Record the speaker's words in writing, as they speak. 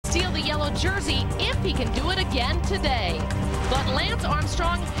steal the yellow jersey if he can do it again today. But Lance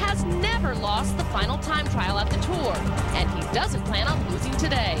Armstrong has never lost the final time trial at the Tour, and he doesn't plan on losing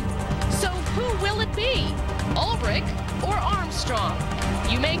today. So who will it be? Ulrich or Armstrong?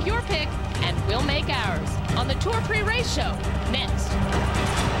 You make your pick, and we'll make ours on the Tour Pre-Race Show next.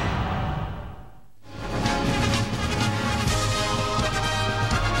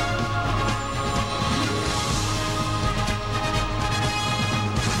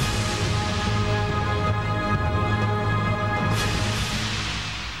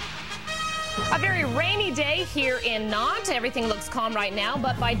 A very rainy day here in Nantes. Everything looks calm right now,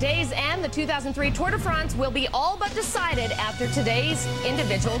 but by day's end, the 2003 Tour de France will be all but decided after today's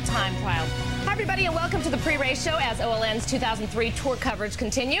individual time trial. Hi, everybody, and welcome to the pre-race show as OLN's 2003 Tour coverage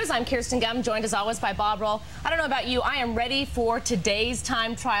continues. I'm Kirsten Gum, joined as always by Bob Roll. I don't know about you, I am ready for today's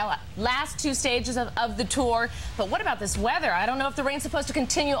time trial. Last two stages of the Tour, but what about this weather? I don't know if the rain's supposed to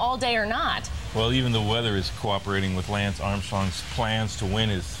continue all day or not. Well, even the weather is cooperating with Lance Armstrong's plans to win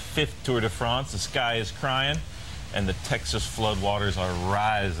his 5th Tour de France. The sky is crying, and the Texas floodwaters are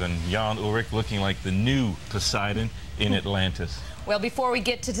rising. Jan Ullrich looking like the new Poseidon in Atlantis. Well, before we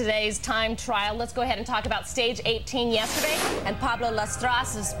get to today's time trial, let's go ahead and talk about stage 18 yesterday and Pablo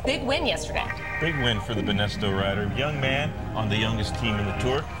Lastras's big win yesterday. Big win for the Banesto rider. Young man on the youngest team in the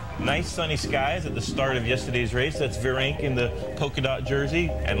Tour. Nice sunny skies at the start of yesterday's race. That's Virenque in the polka dot jersey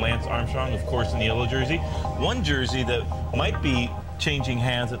and Lance Armstrong, of course, in the yellow jersey. One jersey that might be changing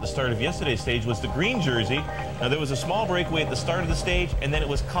hands at the start of yesterday's stage was the green jersey. Now, there was a small breakaway at the start of the stage, and then it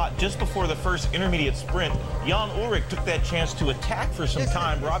was caught just before the first intermediate sprint. Jan Ullrich took that chance to attack for some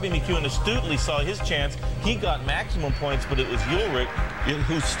time. Robbie McEwen astutely saw his chance. He got maximum points, but it was Ullrich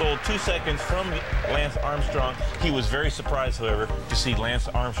who stole 2 seconds from Lance Armstrong. He was very surprised, however, to see Lance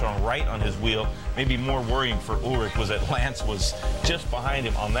Armstrong right on his wheel. Maybe more worrying for Ullrich was that Lance was just behind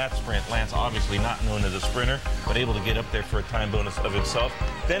him on that sprint. Lance obviously not known as a sprinter, but able to get up there for a time bonus of himself.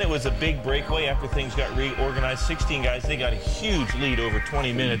 Then it was a big breakaway after things got reorganized. 16 guys, they got a huge lead over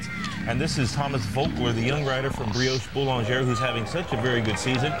 20 minutes. And this is Thomas Voeckler, the young rider from Brioche Boulanger, who's having such a very good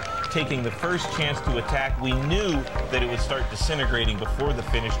season, taking the first chance to attack. We knew that it would start disintegrating before the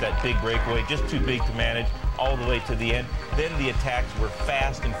finish, that big breakaway, just too big to manage all the way to the end. Then the attacks were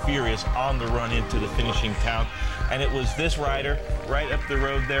fast and furious on the run into the finishing town. And it was this rider right up the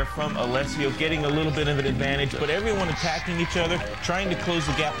road there from Alessio getting a little bit of an advantage, but everyone attacking each other, trying to close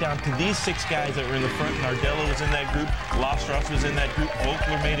the gap down to these 6 guys that were in the front. Nardello was in that group, Lastras was in that group,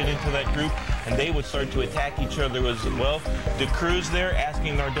 Voeckler made it into that group, and they would start to attack each other. There was, well, De Cruz there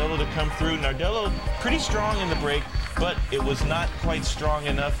asking Nardello to come through. Nardello pretty strong in the break, but it was not quite strong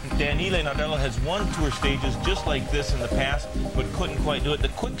enough. Daniele Nardello has won Tour stages just like this in the past, but couldn't quite do it. The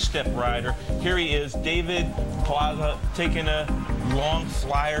quick step rider, here he is, David Plaza, taking a long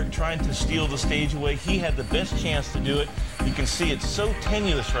flyer, trying to steal the stage away. He had the best chance to do it. You can see it's so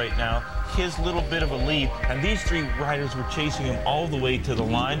tenuous right now, his little bit of a lead, and these 3 riders were chasing him all the way to the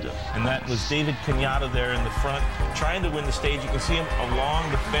line, and that was David Cañada there in the front, trying to win the stage. You can see him along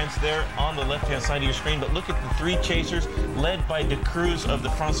the fence there on the left-hand side of your screen, but look at the 3 chasers led by De Cruz of the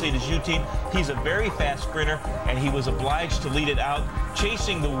Français de Joux team. He's a very fast sprinter, and he was obliged to lead it out,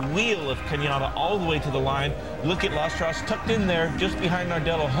 chasing the wheel of Cañada all the way to the line. Look at Lastras tucked in there just behind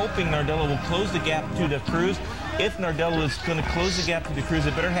Nardello, hoping Nardello will close the gap to De Cruz. If Nardello is going to close the gap to De Cruz,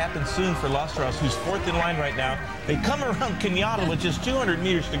 it better happen soon for Lastras, who's 4th in line right now. They come around Cañada with just 200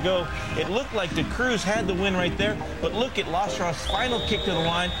 meters to go. It looked like De Cruz had the win right there, but look at Lastras' final kick to the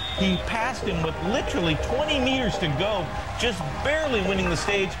line. He passed him with literally 20 meters to go, just barely winning the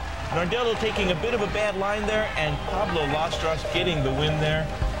stage. Nardello taking a bit of a bad line there, and Pablo Lastras getting the win there,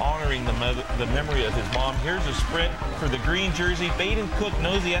 honoring the memory of his mom. Here's a sprint for the green jersey. Baden Cook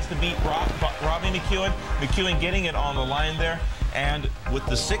knows he has to beat Robbie McEwen. McEwen getting it on the line there. And with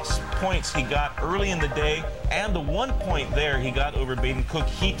the 6 points he got early in the day and the 1 point there he got over Baden Cook,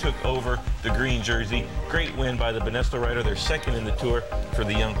 he took over the green jersey. Great win by the Banesto rider. They're 2nd in the Tour for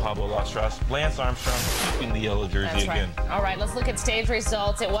the young Pablo Lastras. Lance Armstrong keeping the yellow jersey again. All right, let's look at stage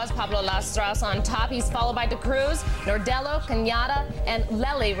results. It was Pablo Lastras on top. He's followed by De Cruz, Nardello, Cañada, and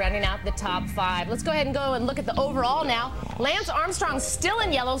Lely rounding out the top 5. Let's go ahead and go and look at the overall now. Lance Armstrong still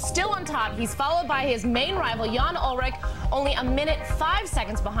in yellow, still on top. He's followed by his main rival, Jan Ullrich, only a minute 5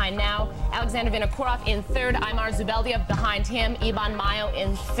 seconds behind now. Alexander Vinokourov in 3rd, Aymar Zubeldia behind him, Iban Mayo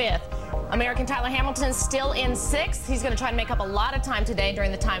in 5th. American Tyler Hamilton still in 6th. He's going to try to make up a lot of time today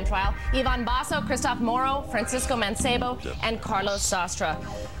during the time trial. Ivan Basso, Christoph Moro, Francisco Mancebo, and Carlos Sastre.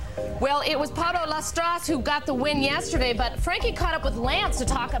 Well, it was Pablo Lastras who got the win yesterday, but Frankie caught up with Lance to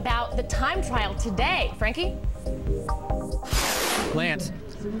talk about the time trial today. Frankie? Lance,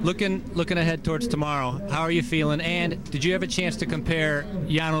 Looking ahead towards tomorrow, how are you feeling? And did you have a chance to compare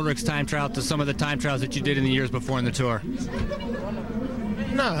Jan Ullrich's time trial to some of the time trials that you did in the years before in the Tour?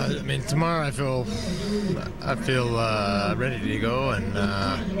 No, I mean tomorrow I feel ready to go, and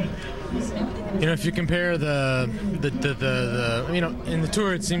you know, if you compare the you know, in the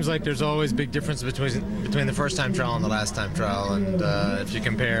Tour it seems like there's always big difference between the first time trial and the last time trial, and if you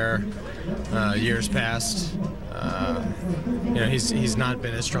compare years past, you know, he's not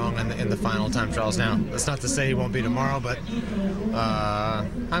been as strong in the final time trials. Now that's not to say he won't be tomorrow, but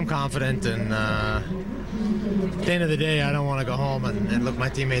I'm confident, and at the end of the day, I don't want to go home and look my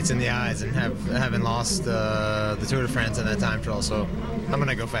teammates in the eyes and having lost the Tour de France in that time trial. So I'm going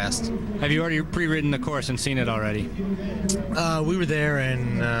to go fast. Have you already pre-ridden the course and seen it already? We were there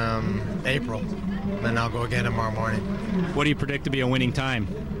in April, and I'll go again tomorrow morning. What do you predict to be a winning time?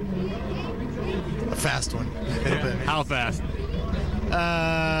 A fast one. How fast?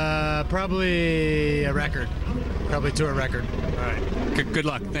 Probably a record. Probably Tour record. All right. Good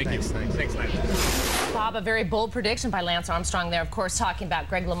luck. Thanks, Lance. Bob, a very bold prediction by Lance Armstrong there, of course, talking about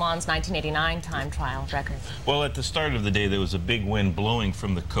Greg LeMond's 1989 time trial record. Well, at the start of the day, there was a big wind blowing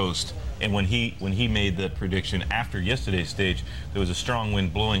from the coast, and when he made that prediction after yesterday's stage, there was a strong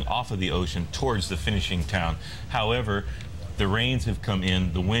wind blowing off of the ocean towards the finishing town. However, the rains have come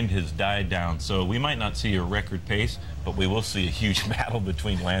in, the wind has died down, so we might not see a record pace, but we will see a huge battle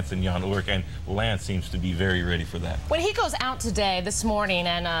between Lance and Jan Ullrich, and Lance seems to be very ready for that. When he goes out today, this morning,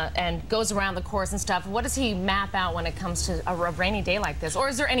 and goes around the course and stuff, what does he map out when it comes to a rainy day like this, or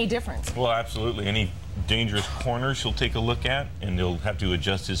is there any difference? Well, absolutely. Any dangerous corners he'll take a look at, and he'll have to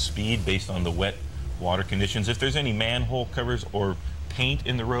adjust his speed based on the wet water conditions. If there's any manhole covers or paint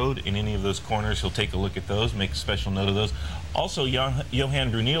in the road in any of those corners, he'll take a look at those, make a special note of those. Also,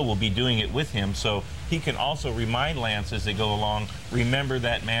 Johan Bruneel will be doing it with him, so he can also remind Lance as they go along, remember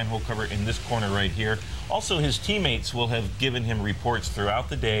that manhole cover in this corner right here. Also, his teammates will have given him reports throughout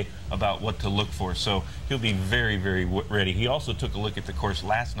the day about what to look for, so he'll be very, very ready. He also took a look at the course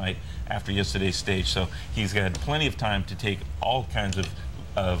last night after yesterday's stage, so he's got plenty of time to take all kinds of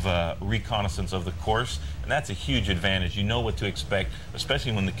reconnaissance of the course, and that's a huge advantage. You know what to expect,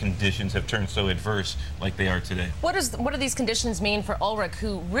 especially when the conditions have turned so adverse like they are today. What do these conditions mean for Ullrich,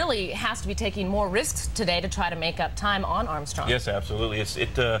 who really has to be taking more risks today to try to make up time on Armstrong? Yes, absolutely.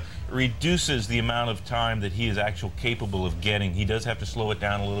 It reduces the amount of time that he is actually capable of getting. He does have to slow it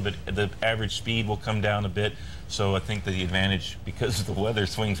down a little bit. The average speed will come down a bit, so I think that the advantage, because the weather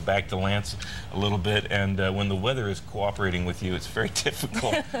swings back to Lance a little bit, and when the weather is cooperating with you, it's very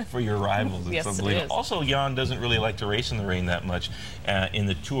difficult for your rivals. Yes, it is. Also, Jan doesn't really like to race in the rain that much. In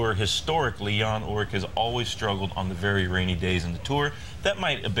the Tour, historically, Jan Ullrich has always struggled on the very rainy days in the Tour. That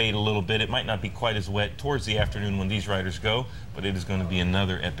might abate a little bit. It might not be quite as wet towards the afternoon when these riders go, but it is going to be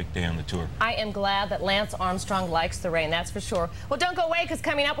another epic day on the Tour. I am glad that Lance Armstrong likes the rain, that's for sure. Well, don't go away, because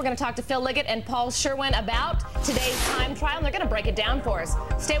coming up, we're going to talk to Phil Liggett and Paul Sherwen about today's time trial, and they're going to break it down for us.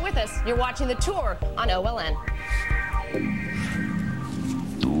 Stay with us. You're watching the Tour on OLN.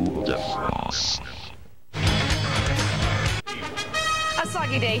 Tour de France. A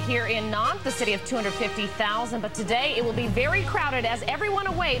soggy day here in Nantes, the city of 250,000, but today it will be very crowded as everyone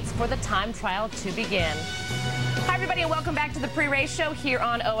awaits for the time trial to begin. Hi, everybody, and welcome back to the pre-race show here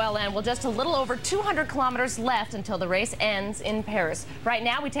on OLN. Well, just a little over 200 kilometers left until the race ends in Paris. Right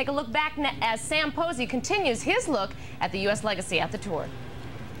now, we take a look back as Sam Posey continues his look at the U.S. legacy at the Tour.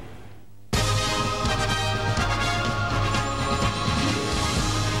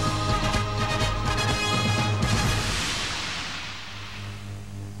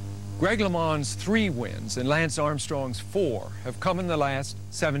 Greg LeMond's 3 wins and Lance Armstrong's 4 have come in the last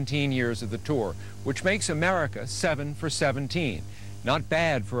 17 years of the Tour, which makes America 7 for 17. Not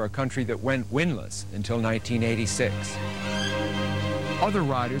bad for a country that went winless until 1986. Other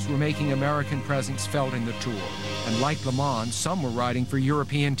riders were making American presence felt in the Tour, and like LeMond, some were riding for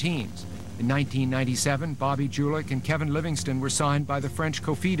European teams. In 1997, Bobby Julich and Kevin Livingston were signed by the French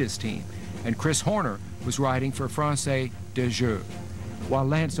Cofidis team, and Chris Horner was riding for Français de Jeux. While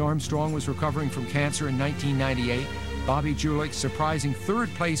Lance Armstrong was recovering from cancer in 1998, Bobby Julich's surprising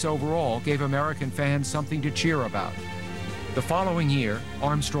 3rd place overall gave American fans something to cheer about. The following year,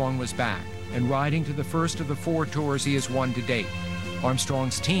 Armstrong was back and riding to the first of the 4 tours he has won to date.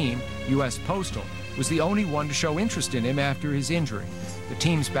 Armstrong's team, U.S. Postal, was the only one to show interest in him after his injury. The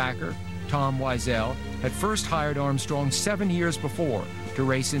team's backer, Tom Wiesel, had first hired Armstrong 7 years before to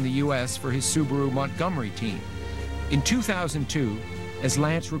race in the U.S. for his Subaru Montgomery team. In 2002, as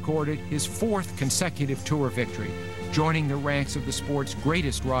Lance recorded his 4th consecutive Tour victory, joining the ranks of the sport's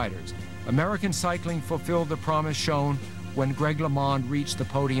greatest riders, American cycling fulfilled the promise shown when Greg LeMond reached the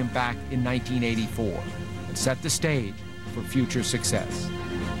podium back in 1984 and set the stage for future success.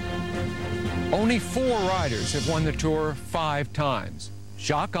 Only 4 riders have won the Tour 5 times: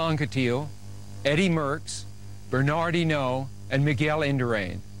 Jacques Anquetil, Eddie Merckx, Bernard Hinault, and Miguel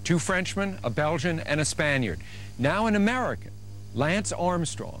Indurain. 2 Frenchmen, a Belgian, and a Spaniard. Now an American, Lance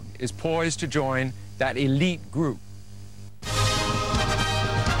Armstrong, is poised to join that elite group.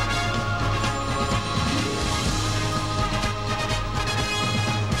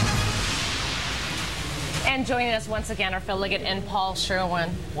 And joining us once again are Phil Liggett and Paul Sherwen.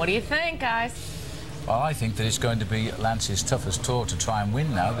 What do you think, guys? Well, I think that it's going to be Lance's toughest tour to try and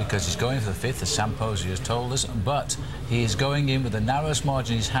win now, because he's going for the 5th, as Sam Posey has told us, but he is going in with the narrowest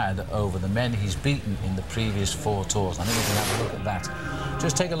margin he's had over the men he's beaten in the previous 4 tours. I think we can have a look at that.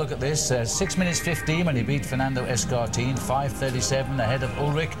 Just take a look at this. 6 minutes 15 when he beat Fernando Escartin, 5:37 ahead of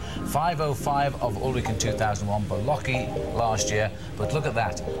Ulrich, 5:05 of Ulrich in 2001, Bolocki last year. But look at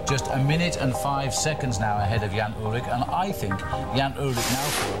that, just 1 minute and 5 seconds now ahead of Jan Ulrich, and I think Jan Ulrich now,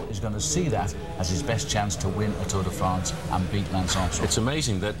 Paul, is going to see that as his best chance to win a Tour de France and beat Lance Armstrong. It's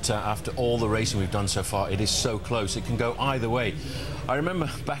amazing that after all the racing we've done so far, it is so close. It can go either way. I remember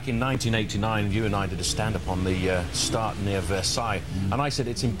back in 1989, you and I did a stand-up on the start near Versailles, and I said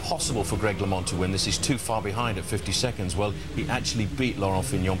it's impossible for Greg LeMond to win. This is too far behind at 50 seconds. Well, he actually beat Laurent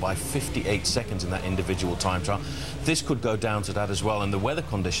Fignon by 58 seconds in that individual time trial. This could go down to that as well, and the weather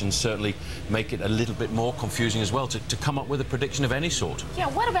conditions certainly make it a little bit more confusing as well to come up with a prediction of any sort. Yeah,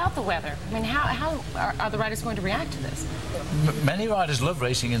 what about the weather? I mean, how are the riders going to react to this? Many riders love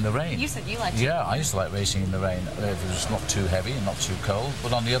racing in the rain. You said you liked it. Yeah, I used to like racing in the rain if it was not too heavy and not too cold.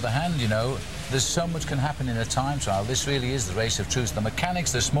 But on the other hand, you know, there's so much can happen in a time trial. This really is the race of truth. The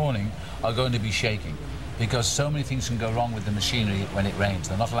mechanics this morning are going to be shaking, because so many things can go wrong with the machinery when it rains.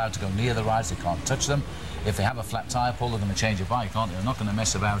 They're not allowed to go near the rides, they can't touch them. If they have a flat tyre pull, they're going to change a bike, aren't they? They're not going to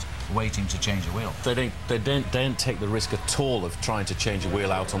mess about waiting to change a wheel. They don't take the risk at all of trying to change a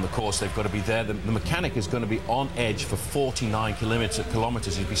wheel out on the course. They've got to be there. The mechanic is going to be on edge for 49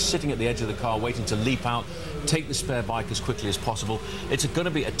 kilometres. He'll be sitting at the edge of the car waiting to leap out, take the spare bike as quickly as possible. It's going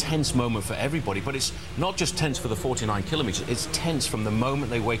to be a tense moment for everybody, but it's not just tense for the 49 kilometres. It's tense from the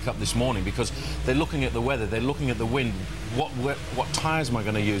moment they wake up this morning, because they're looking at the weather, they're looking at the wind. What tyres am I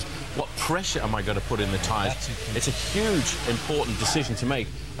going to use? What pressure am I going to put in the tyres? It's a huge, important decision to make,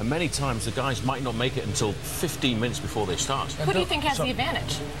 and many times the guys might not make it until 15 minutes before they start. Who do you think has the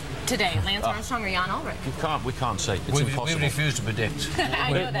advantage today, Lance Armstrong or Jan Ulrich? We can't say. It's impossible. We refuse to predict.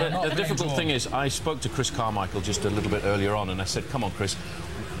 I know that. The difficult thing is, I spoke to Chris Carmichael just a little bit earlier on, and I said, come on, Chris,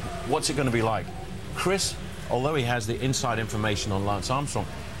 what's it going to be like? Chris, although he has the inside information on Lance Armstrong,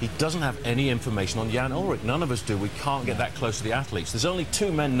 he doesn't have any information on Jan Ulrich. None of us do. We can't get that close to the athletes. There's only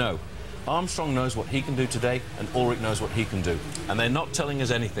 2 men know. Armstrong knows what he can do today, and Ulrich knows what he can do. And they're not telling us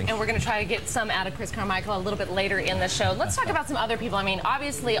anything. And we're going to try to get some out of Chris Carmichael a little bit later in the show. Let's talk about some other people. I mean,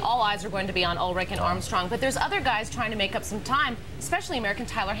 obviously, all eyes are going to be on Ulrich and Armstrong, but there's other guys trying to make up some time, especially American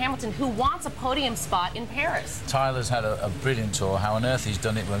Tyler Hamilton, who wants a podium spot in Paris. Tyler's had a brilliant tour. How on earth he's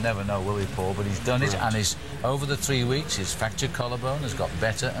done it, we'll never know, will we, Paul? But he's done it, and over the 3 weeks, his fractured collarbone has got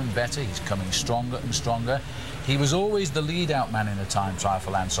better and better. He's coming stronger and stronger. He was always the lead-out man in the time trial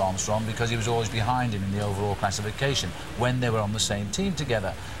for Lance Armstrong, because he was always behind him in the overall classification when they were on the same team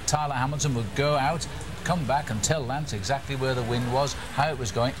together. Tyler Hamilton would go out, come back and tell Lance exactly where the wind was, how it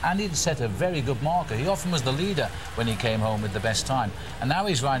was going, and he'd set a very good marker. He often was the leader when he came home with the best time. And now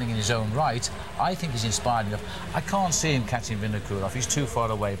he's riding in his own right. I think he's inspired enough. I can't see him catching Vinokourov. He's too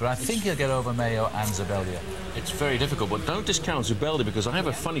far away, but I think he'll get over Mayo and Zubeldia. It's very difficult, but don't discount Zubeldia, because I have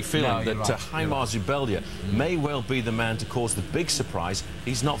a funny feeling that Jaimar Zubeldia may well be the man to cause the big surprise.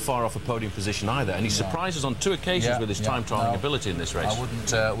 He's not far off a podium position either, and he surprises on 2 occasions with his time trialling ability in this race.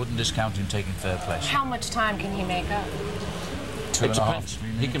 I wouldn't discount him taking 3rd place. How much time can he make up? 2.5.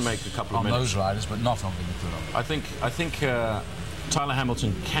 He can make a couple of minutes. On those riders, but not on Vinokourov. I think Tyler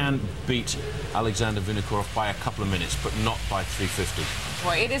Hamilton can beat Alexander Vinokourov by a couple of minutes, but not by 3:50.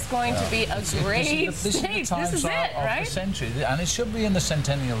 Boy, it is going to be a great stage. This is it, right? The century, and it should be in the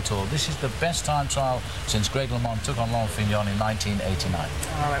Centennial Tour. This is the best time trial since Greg LeMond took on Laurent Fignon in 1989.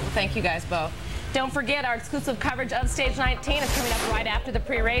 All right, well, thank you guys both. Don't forget, our exclusive coverage of Stage 19 is coming up right after the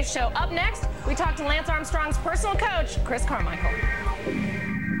pre-race show. Up next, we talk to Lance Armstrong's personal coach, Chris Carmichael.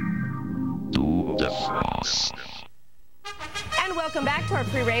 Tour de France. And welcome back to our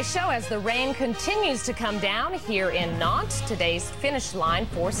pre-race show as the rain continues to come down here in Nantes, today's finish line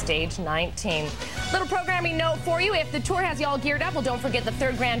for Stage 19. Little programming note for you, if the Tour has you all geared up, well, don't forget the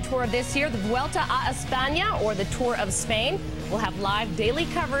 3rd Grand Tour of this year, the Vuelta a España, or the Tour of Spain. We'll have live daily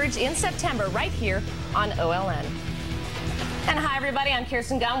coverage in September right here on OLN. And hi, everybody. I'm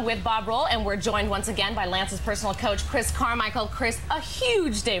Kirsten Gum with Bob Roll, and we're joined once again by Lance's personal coach, Chris Carmichael. Chris, a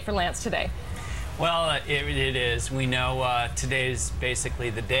huge day for Lance today. Well, it is. We know today's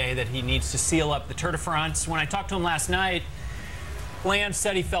basically the day that he needs to seal up the Tour de France. When I talked to him last night, Lance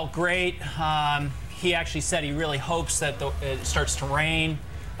said he felt great. He actually said he really hopes that it starts to rain.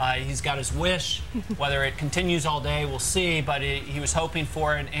 He's got his wish. Whether it continues all day, we'll see, but he was hoping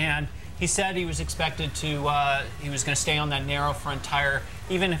for it. And he said he was expected to, he was going to stay on that narrow front tire,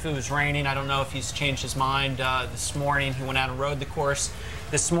 even if it was raining. I don't know if he's changed his mind this morning. He went out and rode the course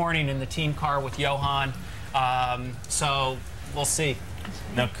this morning in the team car with Johan. So we'll see.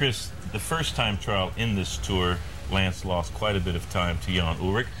 Now, Chris, the first time trial in this tour, Lance lost quite a bit of time to Jan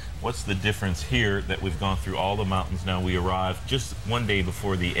Ullrich. What's the difference here that we've gone through all the mountains now? We arrived just one day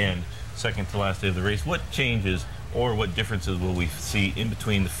before the end, second to last day of the race. What changes or what differences will we see in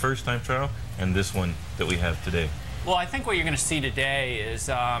between the first time trial and this one that we have today? Well, I think what you're going to see today is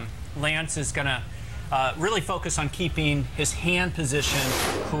Lance is going to really focus on keeping his hand position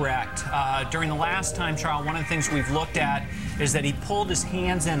correct. During the last time trial, one of the things we've looked at is that he pulled his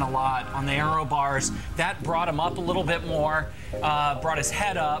hands in a lot on the aero bars. That brought him up a little bit more, brought his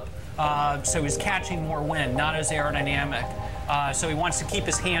head up, so he was catching more wind, not as aerodynamic. So he wants to keep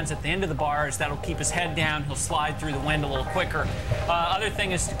his hands at the end of the bars. That'll keep his head down. He'll slide through the wind a little quicker. Other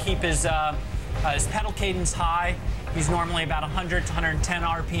thing is to keep his pedal cadence high. He's normally about 100 to 110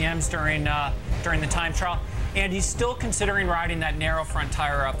 RPMs during the time trial. And he's still considering riding that narrow front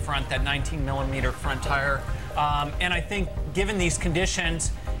tire up front, that 19mm front tire. And I think given these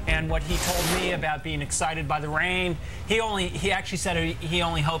conditions and what he told me about being excited by the rain, he actually said he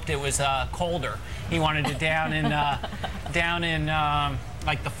only hoped it was colder. He wanted it down in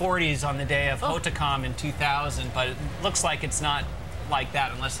like the 40s on the day of Hautacam in 2000, but it looks like it's not like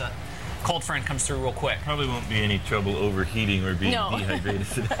that unless a cold front comes through real quick. Probably won't be any trouble overheating or being dehydrated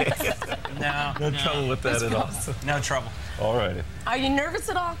today. No trouble with that at all. No trouble. All right. Are you nervous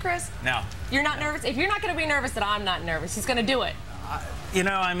at all, Chris? No. You're not nervous? If you're not going to be nervous, then I'm not nervous. He's going to do it. You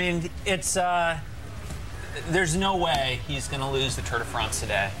know, I mean, it's there's no way he's going to lose the Tour de France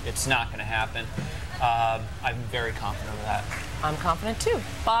today. It's not going to happen. I'm very confident of that. I'm confident too.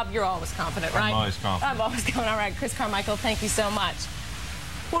 Bob, you're always confident, right? I'm always confident. I'm always confident. All right, Chris Carmichael, thank you so much.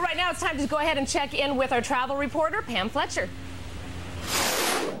 Well, right now it's time to go ahead and check in with our travel reporter, Pam Fletcher.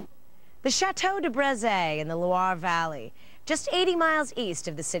 The Chateau de Brezé in the Loire Valley, just 80 miles east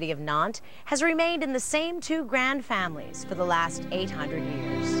of the city of Nantes, has remained in the same two grand families for the last 800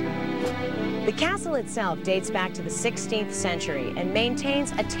 years. The castle itself dates back to the 16th century and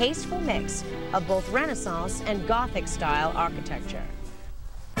maintains a tasteful mix of both Renaissance and Gothic-style architecture.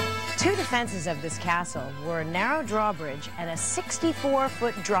 Two defenses of this castle were a narrow drawbridge and a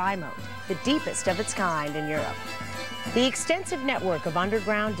 64-foot dry moat, the deepest of its kind in Europe. The extensive network of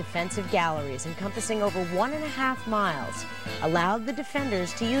underground defensive galleries encompassing over 1.5 miles allowed the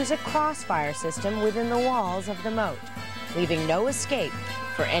defenders to use a crossfire system within the walls of the moat, leaving no escape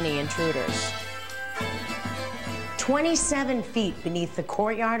for any intruders. 27 feet beneath the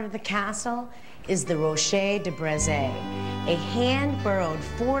courtyard of the castle is the Rocher de Brezé, a hand-burrowed,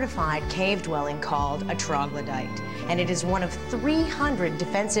 fortified cave dwelling called a troglodyte, and it is one of 300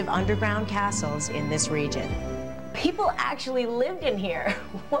 defensive underground castles in this region. People actually lived in here.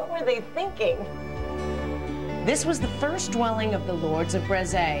 What were they thinking? This was the first dwelling of the Lords of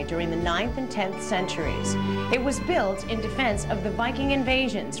Brezé during the 9th and 10th centuries. It was built in defense of the Viking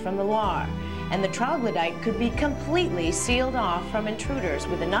invasions from the Loire, and the troglodyte could be completely sealed off from intruders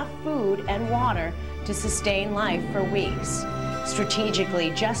with enough food and water to sustain life for weeks.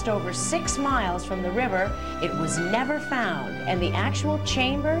 Strategically, just over 6 miles from the river, it was never found, and the actual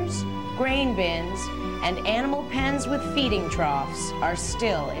chambers, grain bins, and animal pens with feeding troughs are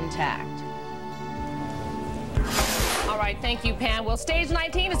still intact. All right, thank you, Pam. Well, stage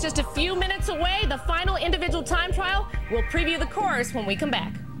 19 is just a few minutes away. The final individual time trial. We'll preview the course when we come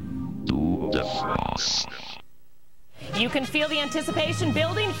back. Tour de France. You can feel the anticipation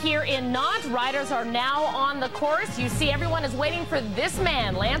building here in Nantes. Riders are now on the course. You see everyone is waiting for this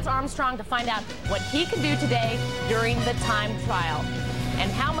man, Lance Armstrong, to find out what he can do today during the time trial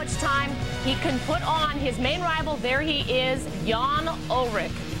and how much time he can put on his main rival. There he is, Jan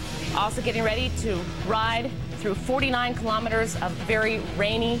Ullrich, also getting ready to ride through 49 kilometers of very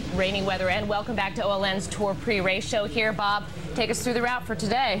rainy weather. And welcome back to OLN's Tour pre-race show here. Bob, take us through the route for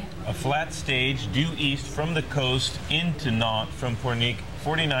today. A flat stage due east from the coast into Nantes from Pornic,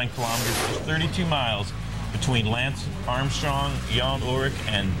 49 kilometers, just 32 miles between Lance Armstrong, Jan Ullrich,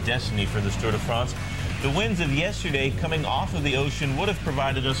 and Destiny for this Tour de France. The winds of yesterday coming off of the ocean would have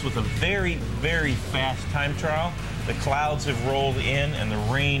provided us with a very, very fast time trial. The clouds have rolled in and the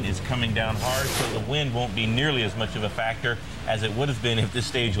rain is coming down hard, so the wind won't be nearly as much of a factor as it would have been if this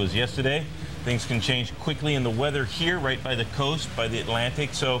stage was yesterday. Things can change quickly in the weather here right by the coast, by the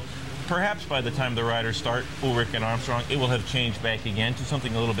Atlantic, so perhaps by the time the riders start, Ulrich and Armstrong, it will have changed back again to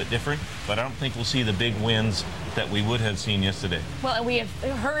something a little bit different, but I don't think we'll see the big winds that we would have seen yesterday. Well, and we have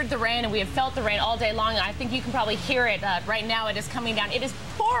heard the rain and we have felt the rain all day long. I think you can probably hear it right now. It is coming down. It is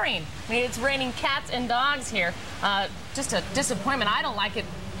pouring. I mean, it's raining cats and dogs here. Just a disappointment. I don't like it.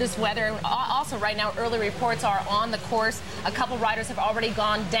 This weather. Also, right now, early reports are on the course. A couple riders have already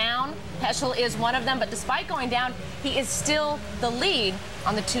gone down. Peschel is one of them, but despite going down, he is still the lead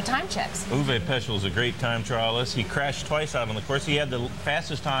on the 2 time checks. Uwe Peschel is a great time trialist. He crashed twice out on the course. He had the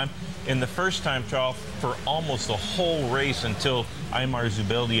fastest time in the first time trial for almost the whole race until Aymar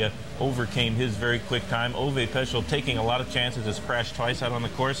Zubeldia overcame his very quick time. Uwe Peschel taking a lot of chances, has crashed twice out on the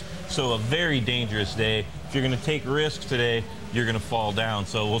course. So a very dangerous day. If you're going to take risks today, you're going to fall down.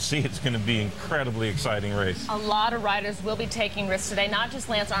 So we'll see. It's going to be an incredibly exciting race. A lot of riders will be taking risks today, not just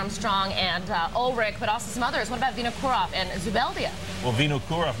Lance Armstrong and Ulrich, but also some others. What about Vinokourov and Zubeldia? Well,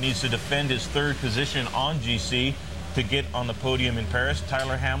 Vinokourov needs to defend his 3rd position on GC to get on the podium in Paris.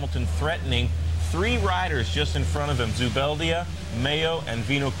 Tyler Hamilton threatening 3 riders just in front of him, Zubeldia, Mayo, and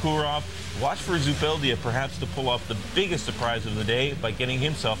Vinokourov. Watch for Zubeldia perhaps to pull off the biggest surprise of the day by getting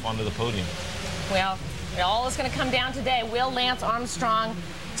himself onto the podium. Well, it all is going to come down today. Will Lance Armstrong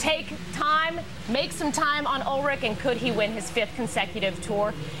take time, make some time on Ulrich, and could he win his 5th consecutive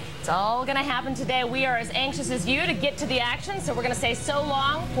Tour? It's all going to happen today. We are as anxious as you to get to the action, so we're going to say so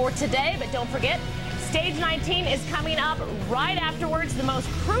long for today, but don't forget, Stage 19 is coming up right afterwards, the most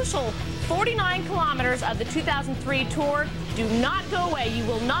crucial 49 kilometers of the 2003 Tour. Do not go away. You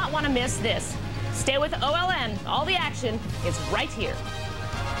will not want to miss this. Stay with OLN. All the action is right here.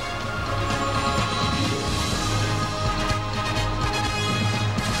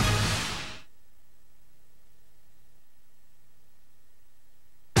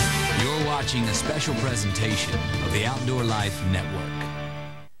 You're watching a special presentation of the Outdoor Life Network.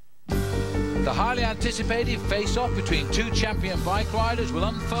 The highly anticipated face-off between 2 champion bike riders will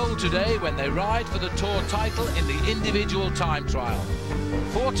unfold today when they ride for the Tour title in the individual time trial.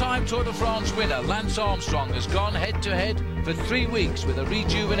 4-time Tour de France winner Lance Armstrong has gone head-to-head for 3 weeks with a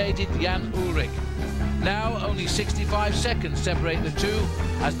rejuvenated Jan Ullrich. Now only 65 seconds separate the two,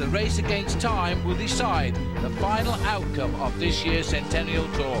 as the race against time will decide the final outcome of this year's Centennial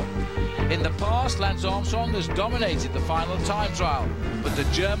Tour. In the past, Lance Armstrong has dominated the final time trial, but the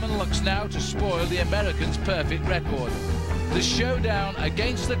German looks now to spoil the American's perfect record. The showdown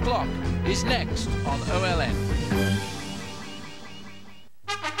against the clock is next on OLN.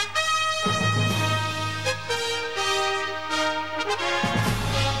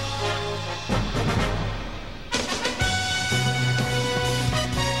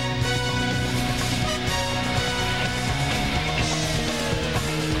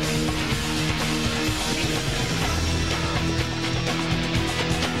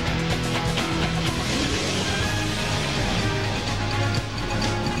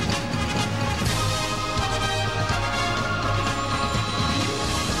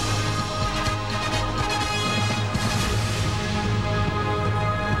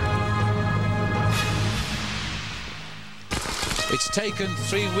 It's taken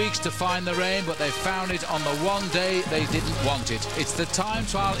 3 weeks to find the rain, but they found it on the one day they didn't want it. It's the time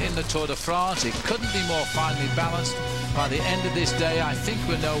trial in the Tour de France. It couldn't be more finely balanced. By the end of this day, I think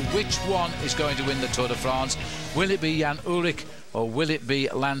we'll know which one is going to win the Tour de France. Will it be Jan Ullrich or will it be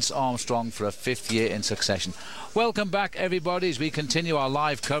Lance Armstrong for a 5th year in succession? Welcome back, everybody, as we continue our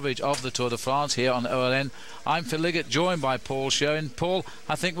live coverage of the Tour de France here on OLN. I'm Phil Liggett, joined by Paul Sherwen. Paul,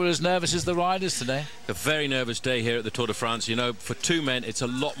 I think we're as nervous as the riders today. A very nervous day here at the Tour de France. You know, for 2 men, it's a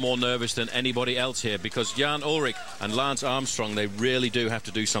lot more nervous than anybody else here, because Jan Ullrich and Lance Armstrong, they really do have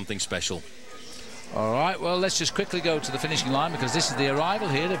to do something special. All right, well, let's just quickly go to the finishing line, because this is the arrival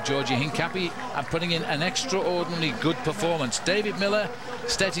here of Georgi Hincapie and putting in an extraordinarily good performance. David Miller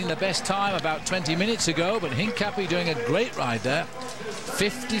setting the best time about 20 minutes ago, but Hincapie doing a great ride there.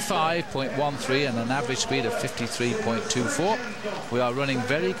 55.13 and an average speed of 53.24. We are running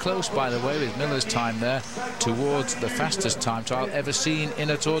very close, by the way, with Miller's time there towards the fastest time trial ever seen in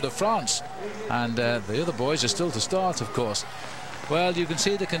a Tour de France. And the other boys are still to start, of course. Well, you can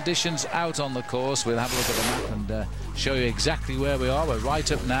see the conditions out on the course. We'll have a look at the map and show you exactly where we are. We're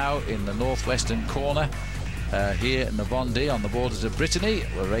right up now in the northwestern corner here in the Vendée on the borders of Brittany.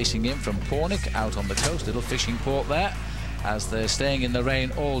 We're racing in from Pornic out on the coast, little fishing port there, as they're staying in the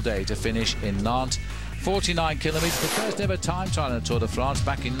rain all day to finish in Nantes. 49 kilometres, the first ever time trial in the Tour de France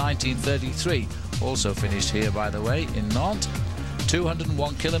back in 1933. Also finished here, by the way, in Nantes.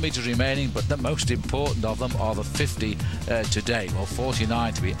 201 kilometres remaining, but the most important of them are the 50 today, well,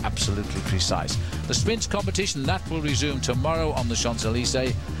 49 to be absolutely precise. The sprints competition, that will resume tomorrow on the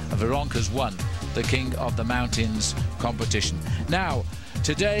Champs-Élysées. Virenque has won the King of the Mountains competition. Now,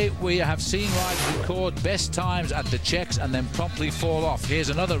 today we have seen riders record best times at the checks and then promptly fall off. Here's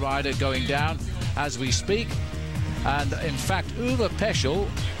another rider going down as we speak. And in fact, Uwe Peschel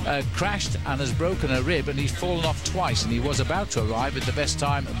crashed and has broken a rib, and he's fallen off twice, and he was about to arrive at the best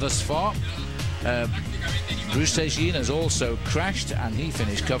time thus far. Bruce Tegin has also crashed, and he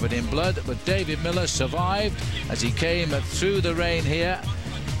finished covered in blood, but David Miller survived as he came through the rain here.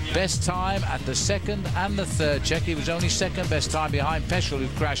 Best time at the second and the third check. He was only second best time behind Peschel, who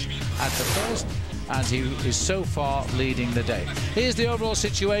crashed at the first, and he is so far leading the day. Here's the overall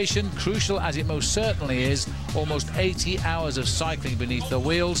situation, crucial as it most certainly is. Almost 80 hours of cycling beneath the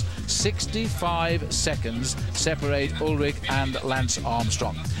wheels. 65 seconds separate Ulrich and Lance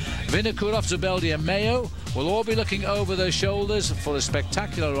Armstrong. Vinokurov, Zubeldia and Mayo will all be looking over their shoulders for a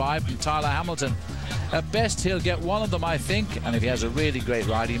spectacular ride from Tyler Hamilton. At best, he'll get one of them, I think, and if he has a really great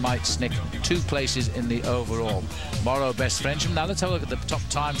ride, he might snick 2 places in the overall. Morrow, best Frenchman. Now let's have a look at the top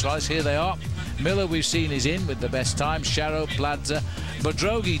time trials. Here they are. Miller, we've seen, is in with the best time. Sharrow, Bladzer.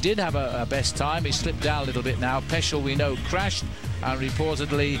 Bodrogi did have a best time. He slipped down a little bit now. Peschel, we know, crashed and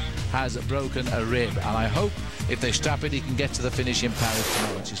reportedly has broken a rib. And I hope if they strap it, he can get to the finish in Paris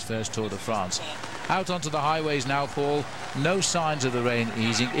tomorrow. It's his first Tour de France. Out onto the highways now, Paul. No signs of the rain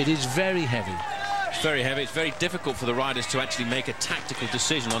easing. It is very heavy. It's very heavy. It's very difficult for the riders to actually make a tactical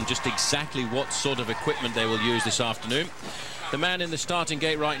decision on just exactly what sort of equipment they will use this afternoon. The man in the starting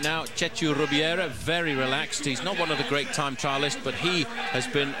gate right now, Chechu Rubiera, very relaxed. He's not one of the great time trialists, but he has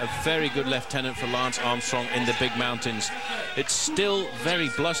been a very good lieutenant for Lance Armstrong in the big mountains. It's still very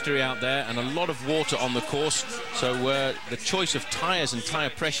blustery out there and a lot of water on the course, so the choice of tyres and tyre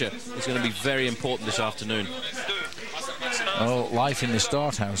pressure is going to be very important this afternoon. Well, life in the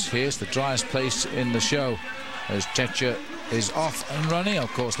start house. Here's the driest place in the show as Chechu is off and running.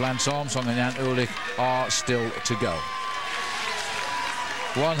 Of course, Lance Armstrong and Jan Ullrich are still to go.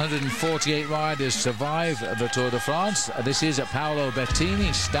 148 riders survive the Tour de France. This is Paolo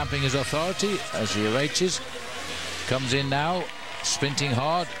Bettini stamping his authority as he reaches. Comes in now, sprinting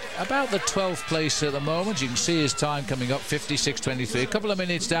hard. About the 12th place at the moment. You can see his time coming up, 56.23. A couple of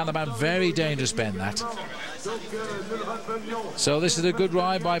minutes down the man. Very dangerous bend, that. So this is a good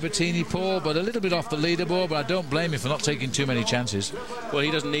ride by Bettini, Paul, but a little bit off the leaderboard, but I don't blame him for not taking too many chances. Well, he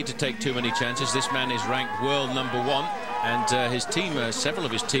doesn't need to take too many chances. This man is ranked world #1, and his team, several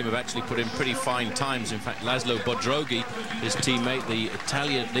of his team have actually put in pretty fine times. In fact, Laszlo Bodrogi, his teammate, the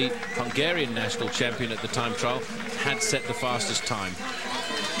Hungarian national champion at the time trial, had set the fastest time.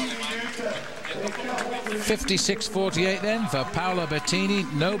 56.48 then for Paolo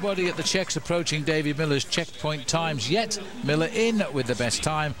Bettini. Nobody at the checks approaching David Miller's checkpoint times yet. Miller in with the best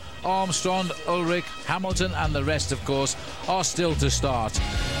time. Armstrong, Ulrich, Hamilton and the rest, of course, are still to start.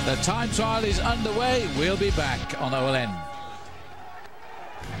 The time trial is underway. We'll be back on OLN.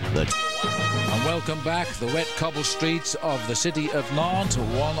 And welcome back. The wet cobble streets of the city of Nantes,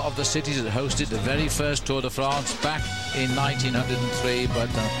 one of the cities that hosted the very first Tour de France back in 1903, but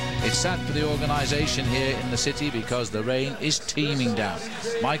it's sad for the organisation here in the city because the rain is teeming down.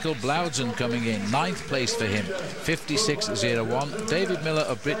 Michael Blaudsen coming in, 9th place for him, 56.01. David Miller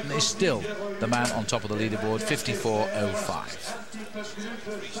of Britain is still the man on top of the leaderboard, 54.05.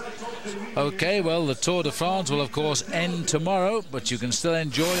 Okay, well, the Tour de France will of course end tomorrow, but you can still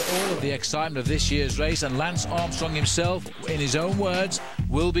enjoy all of the excitement of this year's race, and Lance Armstrong himself, in his own words,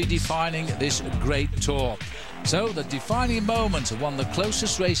 will be defining this great tour. So the defining moment of one of the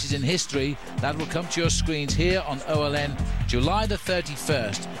closest races in history, that will come to your screens here on OLN July the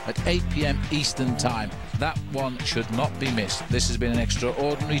 31st at 8 p.m. Eastern Time. That one should not be missed. This has been an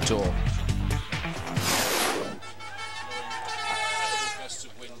extraordinary tour.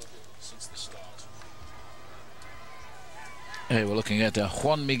 Hey, we're looking at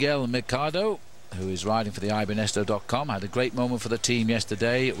Juan Miguel Mercado, who is riding for the iBenesto.com. Had a great moment for the team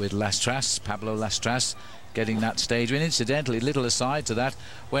yesterday with Lastras, Pablo Lastras, getting that stage win. Incidentally, little aside to that,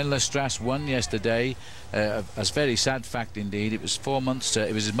 when Lastras won yesterday, a very sad fact indeed, it was 4 months,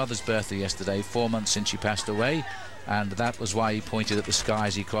 it was his mother's birthday yesterday, 4 months since she passed away, and that was why he pointed at the sky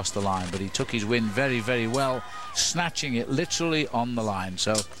as he crossed the line. But he took his win very, very well, snatching it literally on the line.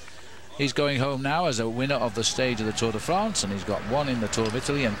 So He's going home now as a winner of the stage of the Tour de France, and he's got 1 in the Tour of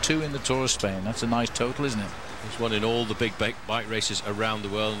Italy and 2 in the Tour of Spain. That's a nice total, isn't it? He's won in all the big bike races around the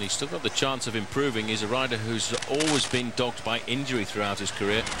world, and he's still got the chance of improving. He's a rider who's always been dogged by injury throughout his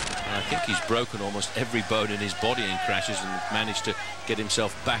career, and I think he's broken almost every bone in his body in crashes and managed to get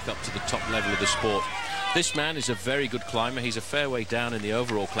himself back up to the top level of the sport. This man is a very good climber. He's a fair way down in the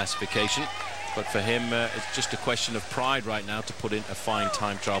overall classification, but for him it's just a question of pride right now to put in a fine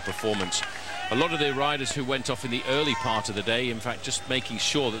time trial performance. A lot of the riders who went off in the early part of the day, in fact, just making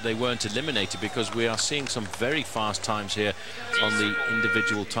sure that they weren't eliminated, because we are seeing some very fast times here on the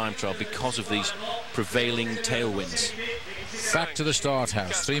individual time trial because of these prevailing tailwinds. Back to the start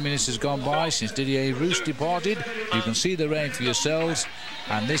house. 3 minutes has gone by since Didier Roos departed. You can see the rain for yourselves.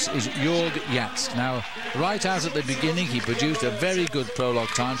 And this is Jörg Jatz. Now, right out at the beginning, he produced a very good prologue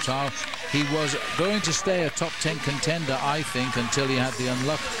time trial. He was going to stay a top 10 contender, I think, until he had the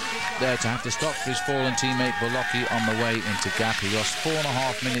unluck there to have to stop for his fallen teammate Bolocki on the way into Gap. He lost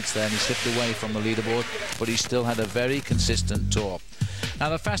 4.5 minutes there and he slipped away from the leaderboard, but he still had a very consistent tour. Now,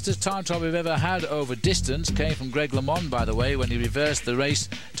 the fastest time trial we've ever had over distance came from Greg LeMond, by the way, when he reversed the race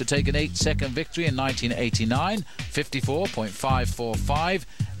to take an 8-second victory in 1989, 54.545.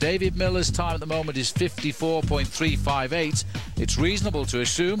 David Miller's time at the moment is 54.358. It's reasonable to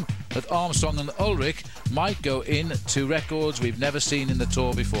assume that Armstrong and Ulrich might go into records we've never seen in the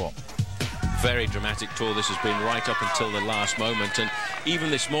Tour before. Very dramatic tour this has been right up until the last moment, and even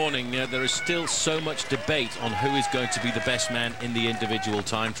this morning there is still so much debate on who is going to be the best man in the individual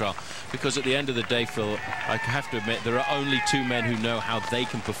time trial, because at the end of the day, Phil, I have to admit there are only 2 men who know how they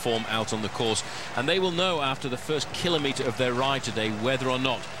can perform out on the course, and they will know after the first kilometre of their ride today whether or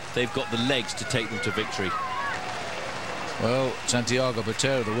not they've got the legs to take them to victory. Well, Santiago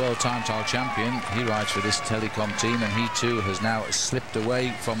Botero, the world time trial champion, he rides for this Telecom team, and he too has now slipped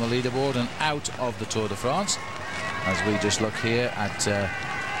away from the leaderboard and out of the Tour de France. As we just look here at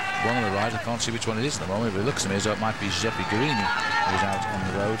one of the riders, I can't see which one it is at the moment, but it looks to me as though it might be Giuseppe Guarini who's out on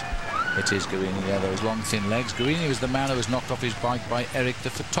the road. It is Guarini, yeah, those long thin legs. Guarini was the man who was knocked off his bike by Eric the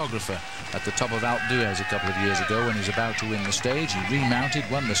photographer at the top of Alpe d'Huez a couple of years ago when he was about to win the stage. He remounted,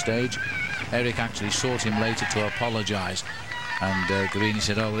 won the stage. Eric actually sought him later to apologise, and Guarini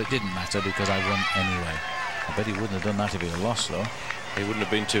said, oh, well, it didn't matter because I won anyway. I bet he wouldn't have done that if he had lost, though. He wouldn't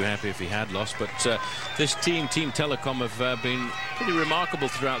have been too happy if he had lost, but this Team Telecom have been pretty remarkable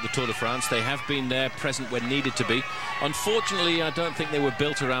throughout the Tour de France. They have been there, present when needed to be. Unfortunately, I don't think they were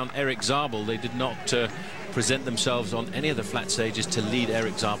built around Eric Zabel. They did not present themselves on any of the flat stages to lead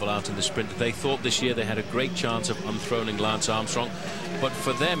Eric Zabel out in the sprint. They thought this year they had a great chance of unthroning Lance Armstrong, but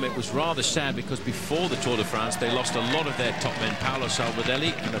for them it was rather sad because before the Tour de France they lost a lot of their top men, Paolo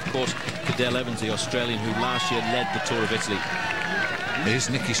Salvadelli and of course Cadel Evans, the Australian, who last year led the Tour of Italy. Here's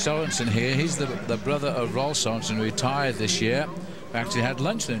Nicky Sorensen here. He's the brother of Rolf Sorensen, who retired this year. We actually had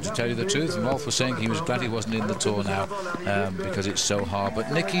lunch with him, to tell you the truth, and Rolf was saying he was glad he wasn't in the Tour now because it's so hard.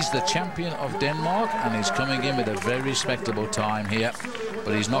 But Nicky's the champion of Denmark, and he's coming in with a very respectable time here,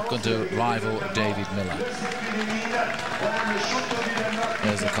 but he's not going to rival David Miller.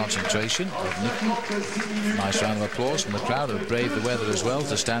 There's the concentration of Nicky. Nice round of applause from the crowd who braved the weather as well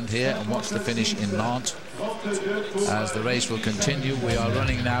to stand here and watch the finish in Nantes. As the race will continue, we are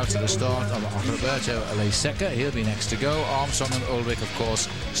running now to the start of Roberto Leiseca. He'll be next to go. Armstrong and Ulrich, of course,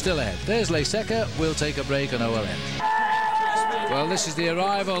 still ahead. There's Leiseca. We'll take a break on OLN. Well, this is the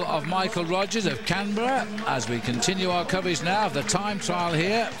arrival of Michael Rogers of Canberra as we continue our coverage now of the time trial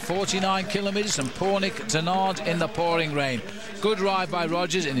here. 49 kilometres from Pornic to Nantes in the pouring rain. Good ride by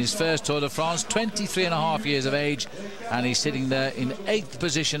Rogers in his first Tour de France, 23.5 years of age, and he's sitting there in 8th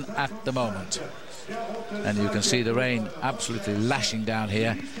position at the moment. And you can see the rain absolutely lashing down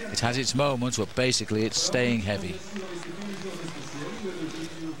here. It has its moments, but basically it's staying heavy.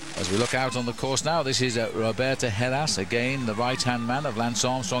 As we look out on the course now, this is Roberto Heras, again the right-hand man of Lance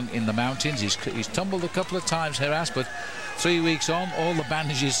Armstrong in the mountains. He's tumbled a couple of times, Heras, but 3 weeks on, all the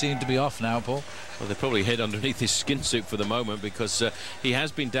bandages seem to be off now, Paul. Well, they probably hid underneath his skin suit for the moment because he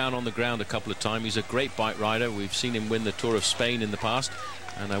has been down on the ground a couple of times. He's a great bike rider. We've seen him win the Tour of Spain in the past,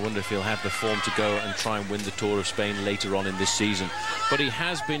 and I wonder if he'll have the form to go and try and win the Tour of Spain later on in this season. But he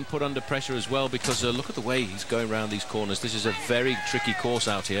has been put under pressure as well because look at the way he's going around these corners. This is a very tricky course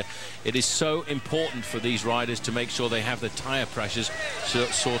out here. It is so important for these riders to make sure they have the tyre pressures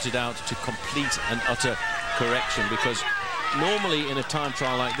sorted out to complete and utter correction, because normally in a time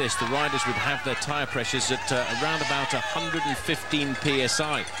trial like this the riders would have their tyre pressures at around about 115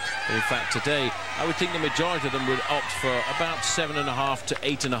 psi. But in fact today I would think the majority of them would opt for about 7.5 to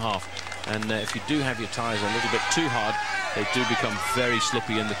 8.5. And if you do have your tyres a little bit too hard, they do become very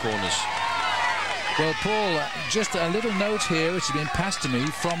slippy in the corners. Well, Paul, just a little note here which has been passed to me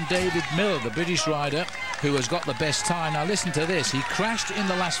from David Miller, the British rider who has got the best time. Now listen to this. He crashed in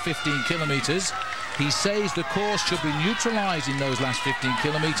the last 15 kilometres. He says the course should be neutralised in those last 15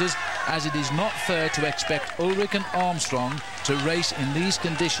 kilometres, as it is not fair to expect Ulrich and Armstrong to race in these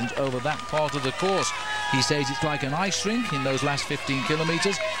conditions over that part of the course. He says it's like an ice rink in those last 15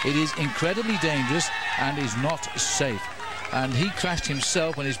 kilometres. It is incredibly dangerous and is not safe. And he crashed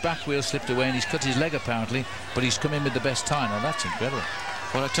himself when his back wheel slipped away and he's cut his leg apparently, but he's come in with the best time. Now that's incredible.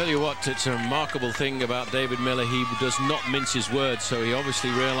 Well, I tell you what, it's a remarkable thing about David Miller. He does not mince his words, so he obviously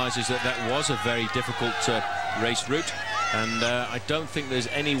realises that that was a very difficult race route. And I don't think there's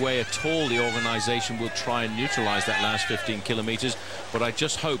any way at all the organisation will try and neutralise that last 15 kilometres. But I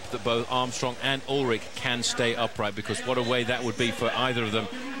just hope that both Armstrong and Ulrich can stay upright, because what a way that would be for either of them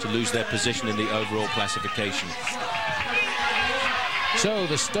to lose their position in the overall classification. So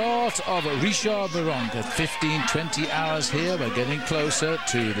the start of Richard Virenque at 15:20 hours here. We're getting closer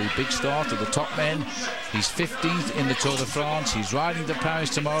to the big start of the top men. He's 15th in the Tour de France. He's riding to Paris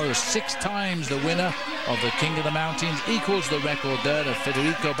tomorrow. 6 times the winner of the King of the Mountains. Equals the record there of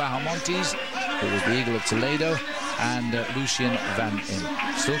Federico Bahamontes, who was the Eagle of Toledo, and Lucien Van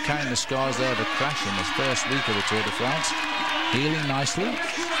Impe. Still carrying the scars there of a crash in the first week of the Tour de France. Healing nicely.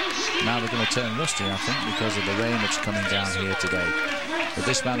 Now they're going to turn rusty, I think, because of the rain that's coming down here today. But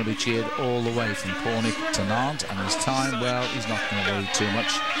this man will be cheered all the way from Pornic to Nantes, and his time, well, he's not going to worry too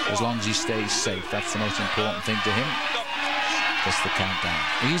much as long as he stays safe. That's the most important thing to him. Just the countdown.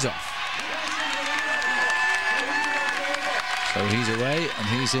 He's off. So he's away, and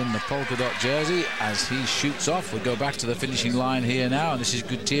he's in the polka dot jersey as he shoots off. We'll go back to the finishing line here now, and this is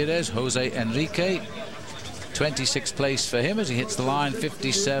Gutierrez, Jose Enrique. 26th place for him as he hits the line,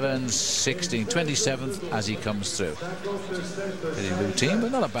 57.16, 27th as he comes through. Pretty routine, but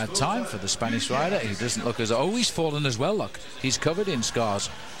not a bad time for the Spanish rider. He doesn't look as... Oh, he's fallen as well, look. He's covered in scars.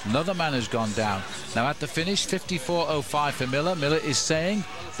 Another man has gone down. Now at the finish, 54.05 for Miller. Miller is saying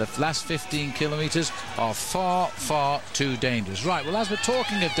the last 15 kilometres are far, far too dangerous. Right, well, as we're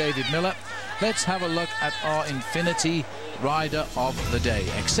talking of David Miller, let's have a look at our Infinity rider of the day,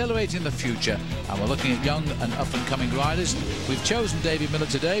 accelerating the future, and we're looking at young and up-and-coming riders. We've chosen David Miller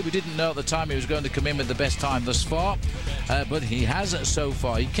today. We didn't know at the time he was going to come in with the best time thus far, but he has so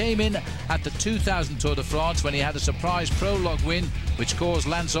far. He came in at the 2000 Tour de France when he had a surprise prologue win, which caused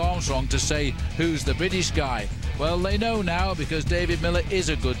Lance Armstrong to say, "Who's the British guy?" Well, they know now, because David Miller is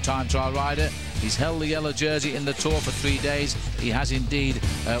a good time trial rider. He's held the yellow jersey in the Tour for 3 days. He has indeed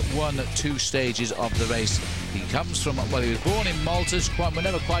won 2 stages of the race. He comes from, well, he was born in Malta. We're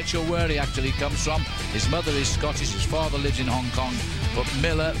never quite sure where he actually comes from. His mother is Scottish, his father lives in Hong Kong, but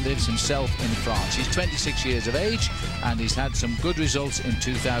Miller lives himself in France. He's 26 years of age, and he's had some good results in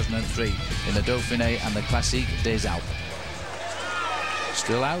 2003 in the Dauphiné and the Classique des Alpes.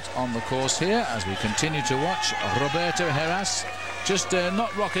 Still out on the course here as we continue to watch Roberto Heras. Just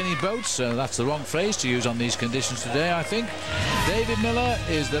not rock any boats, that's the wrong phrase to use on these conditions today, I think. David Miller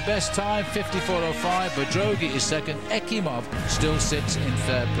is the best time, 54.05. Bedrogi is second. Ekimov still sits in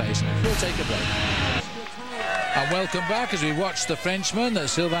 3rd place. We'll take a break. And welcome back as we watch the Frenchman,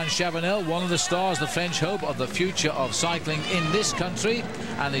 Sylvain Chavanel, one of the stars, the French hope of the future of cycling in this country.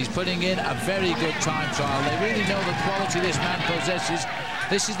 And he's putting in a very good time trial. They really know the quality this man possesses.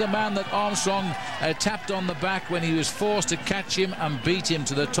 This is the man that Armstrong tapped on the back when he was forced to catch him and beat him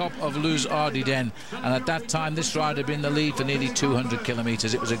to the top of Luz Ardiden. And at that time, this rider had been in the lead for nearly 200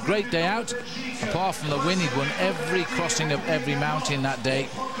 kilometres. It was a great day out. Apart from the win, he'd won every crossing of every mountain that day.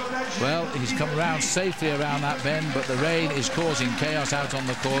 Well, he's come around safely around that bend, but the rain is causing chaos out on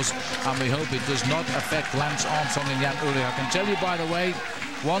the course, and we hope it does not affect Lance Armstrong and Jan Ullrich. I can tell you, by the way,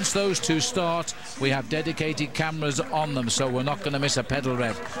 once those two start, we have dedicated cameras on them, so we're not going to miss a pedal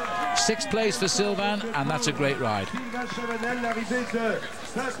rev. 6th place for Sylvain, and that's a great ride.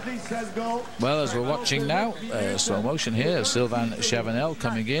 Well, as we're watching now, slow motion here, Sylvain Chavanel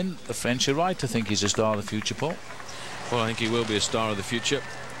coming in. The French are right to think he's a star of the future, Paul. Well, I think he will be a star of the future.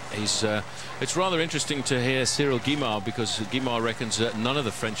 It's rather interesting to hear Cyril Guimard, because Guimard reckons that none of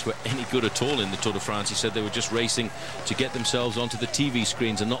the French were any good at all in the Tour de France. He said they were just racing to get themselves onto the TV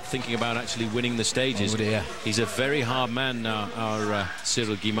screens and not thinking about actually winning the stages. Oh dear. He's a very hard man now, our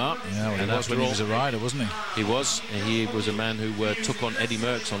Cyril Guimard. Yeah, well, he was when he was a rider, wasn't he? He was. He was a man who took on Eddy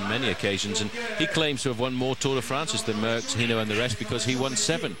Merckx on many occasions, and he claims to have won more Tour de France's than Merckx, Hinault and the rest, because he won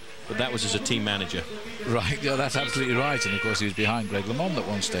 7. But that was as a team manager. Right, yeah, that's absolutely right. And of course he was behind Greg LeMond at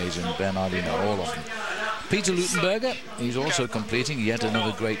one stage, and Bernard Hinault, all of them. Peter Lutenberger, he's also completing yet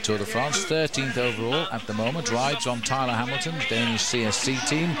another great Tour de France, 13th overall at the moment, rides on Tyler Hamilton's Danish CSC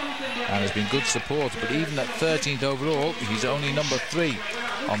team and has been good support, but even at 13th overall, he's only number 3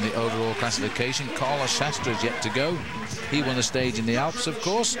 on the overall classification. Carlos Sastre is yet to go. He won a stage in the Alps, of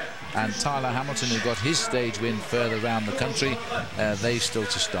course, and Tyler Hamilton, who got his stage win further around the country, they've still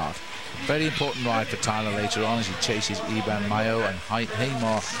to start. Very important ride for Tyler later on as he chases Iban Mayo and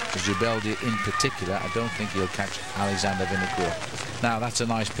Heymar Zubeldia in particular. I don't think he'll catch Alexander Vinocourt. Now, that's a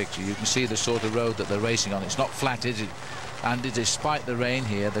nice picture. You can see the sort of road that they're racing on. It's not flat, is it? And despite the rain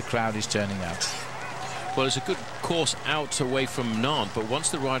here, the crowd is turning out. Well, it's a good course out away from Nantes, but once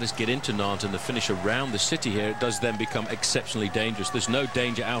the riders get into Nantes and the finish around the city here, it does then become exceptionally dangerous. There's no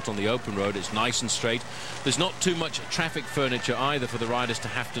danger out on the open road. It's nice and straight. There's not too much traffic furniture either for the riders to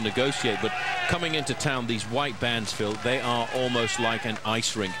have to negotiate, but coming into town, these white bands, Phil, they are almost like an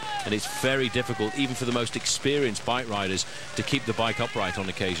ice rink, and it's very difficult, even for the most experienced bike riders, to keep the bike upright on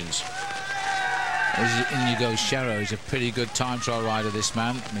occasions. Inigo Sherro, he's a pretty good time trial rider, this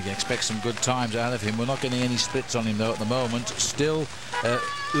man. We can expect some good times out of him. We're not getting any splits on him though at the moment. Still,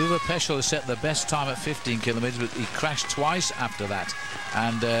 Uwe Peschel has set the best time at 15 kilometres, but he crashed twice after that.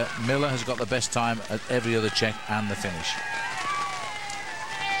 And Miller has got the best time at every other check and the finish.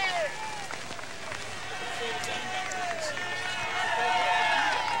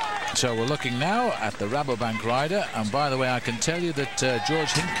 So we're looking now at the Rabobank rider, and by the way, I can tell you that George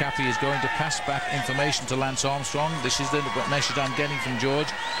Hincapie is going to pass back information to Lance Armstrong. This is the message I'm getting from George.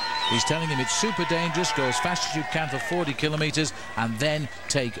 He's telling him it's super dangerous, go as fast as you can for 40 kilometres and then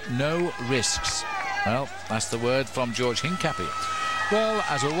take no risks. Well, that's the word from George Hincapie. Well,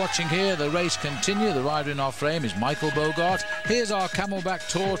 as we're watching here, the race continue. The rider in our frame is Michael Bogart. Here's our Camelback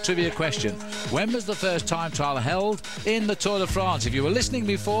Tour trivia question. When was the first time trial held in the Tour de France? If you were listening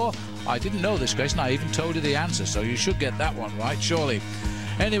before, I didn't know this question. I even told you the answer, so you should get that one right, surely.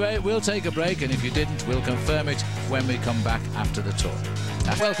 Anyway, we'll take a break, and if you didn't, we'll confirm it when we come back after the tour.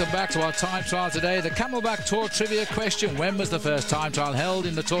 Welcome back to our time trial today. The Camelback Tour trivia question. When was the first time trial held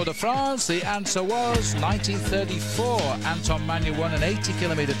in the Tour de France? The answer was 1934. Anton Manuel won an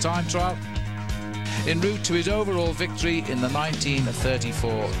 80-kilometre time trial en route to his overall victory in the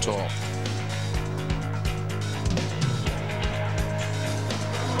 1934 Tour.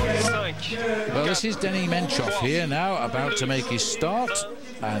 Well, this is Denny Menchoff here now, about to make his start.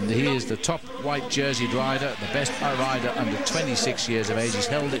 And he is the top white jerseyed rider, the best rider under 26 years of age. He's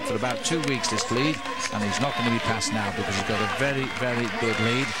held it for about 2 weeks, this lead, and he's not going to be passed now because he's got a very, very good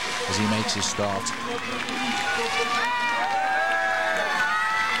lead as he makes his start.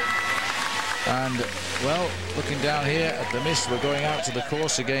 And, well, looking down here at the mist, we're going out to the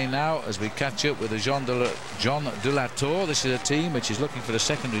course again now as we catch up with the John de la Tour. This is a team which is looking for a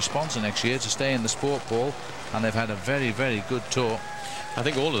secondary sponsor next year to stay in the sport ball, and they've had a very, very good tour. I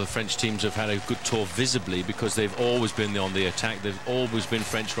think all of the French teams have had a good tour visibly because they've always been on the attack. They've always been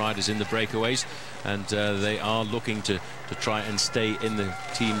French riders in the breakaways, and they are looking to try and stay in the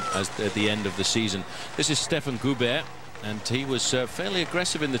team at the end of the season. This is Stefan Goubert, and he was fairly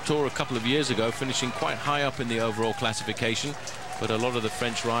aggressive in the Tour a couple of years ago, finishing quite high up in the overall classification. But a lot of the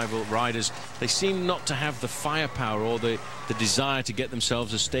French rival riders, they seem not to have the firepower or the desire to get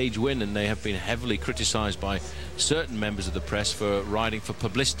themselves a stage win, and they have been heavily criticised by certain members of the press for riding for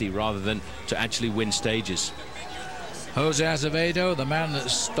publicity rather than to actually win stages. Jose Azevedo, the man that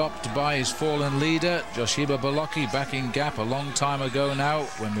stopped by his fallen leader, Joshiba Bolocki, back in Gap a long time ago now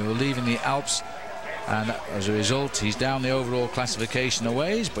when we were leaving the Alps. And as a result, he's down the overall classification a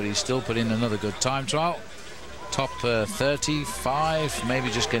ways, but he's still put in another good time trial. Top 35, maybe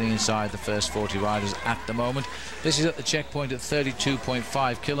just getting inside the first 40 riders at the moment. This is at the checkpoint at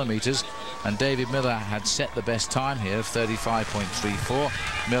 32.5 kilometres, and David Miller had set the best time here of 35.34.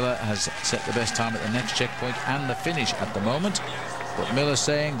 Miller has set the best time at the next checkpoint and the finish at the moment. But Miller's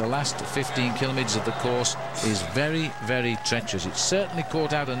saying the last 15 kilometres of the course is very, very treacherous. It's certainly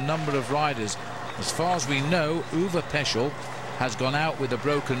caught out a number of riders. As far as we know, Uwe Peschel has gone out with a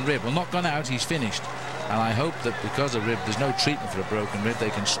broken rib. Well, not gone out, he's finished. And I hope that because of rib, there's no treatment for a broken rib. They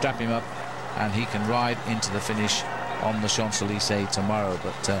can strap him up and he can ride into the finish on the Champs-Élysées tomorrow.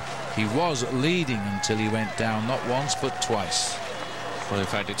 But he was leading until he went down, not once, but twice. Well, in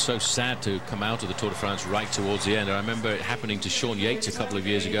fact, it's so sad to come out of the Tour de France right towards the end. I remember it happening to Sean Yates a couple of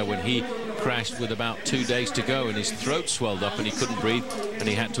years ago when he crashed with about 2 days to go and his throat swelled up and he couldn't breathe and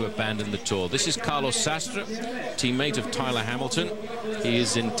he had to abandon the Tour. This is Carlos Sastre, teammate of Tyler Hamilton. He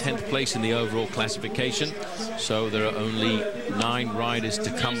is in 10th place in the overall classification, so there are only 9 riders to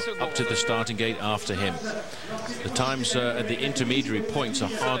come up to the starting gate after him. The times at the intermediary points are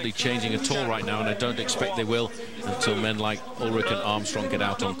hardly changing at all right now, and I don't expect they will until men like Ulrich and Armstrong get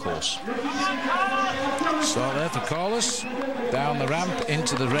out on course. Start there for Carlos. Down the ramp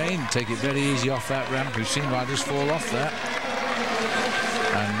into the rain. Take it very easy off that ramp. We've seen riders fall off there.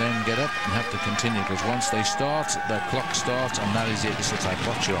 And then get up and have to continue, because once they start, the clock starts, and that is it. This looks like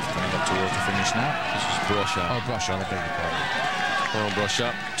Botcherov coming up towards the finish now. This is Brochard. Oh, Brochard, I beg your pardon. Laurent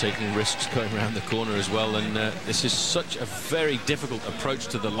Brochard taking risks going around the corner as well, and this is such a very difficult approach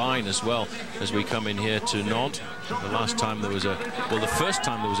to the line as well as we come in here to Nantes. The last time there was a, well, the first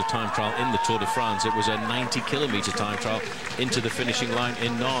time there was a time trial in the Tour de France, it was a 90-kilometre time trial into the finishing line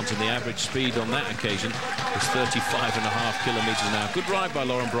in Nantes, and the average speed on that occasion was 35.5 kilometres an hour. Good ride by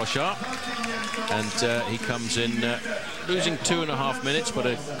Laurent Brochard, and he comes in losing 2.5 minutes, but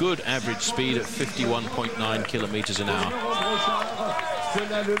a good average speed at 51.9 kilometres an hour.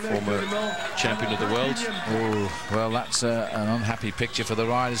 Former champion of the world. Oh, well, that's an unhappy picture for the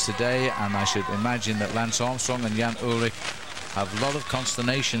riders today, and I should imagine that Lance Armstrong and Jan Ullrich have a lot of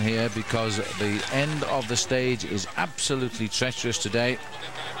consternation here, because the end of the stage is absolutely treacherous today.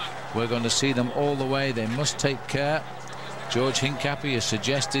 We're going to see them all the way. They must take care. George Hincapie has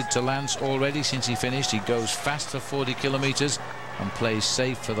suggested to Lance already since he finished he goes fast for 40 kilometres and plays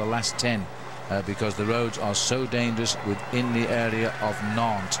safe for the last 10. Because the roads are so dangerous within the area of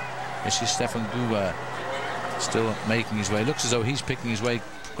Nantes. This is Stefan Guber still making his way. Looks as though he's picking his way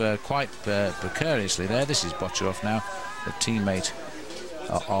quite precariously there. This is Botcherov now, the teammate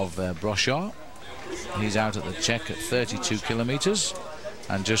of Brochard. He's out at the check at 32 kilometres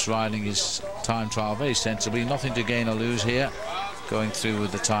and just riding his time trial very sensibly. Nothing to gain or lose here. Going through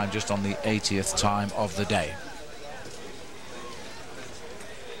with the time just on the 80th time of the day.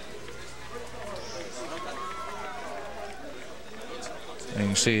 You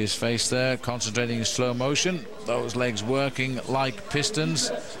can see his face there, concentrating in slow motion, those legs working like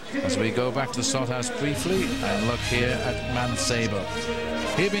pistons. As we go back to the Stothouse briefly and look here at Mancebo.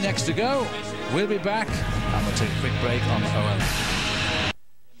 He'll be next to go. We'll be back, and we'll take a quick break on OL.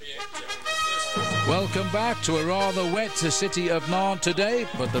 Welcome back to a rather wet city of Nantes today,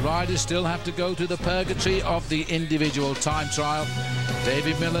 but the riders still have to go to the purgatory of the individual time trial.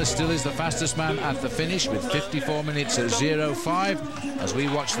 David Miller still is the fastest man at the finish with 54 minutes at 05 as we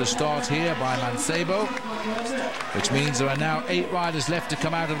watch the start here by Mancebo, which means there are now 8 riders left to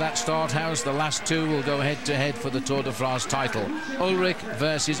come out of that start house. The last 2 will go head-to-head for the Tour de France title. Ulrich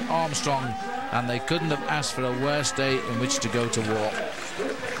versus Armstrong, and they couldn't have asked for a worse day in which to go to war.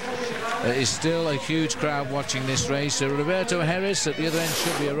 There is still a huge crowd watching this race. So Roberto Harris at the other end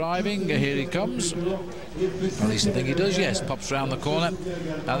should be arriving. Here he comes. At least I think he does, yes. Pops round the corner.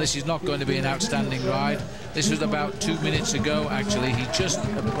 Now this is not going to be an outstanding ride. This was about 2 minutes ago, actually. He just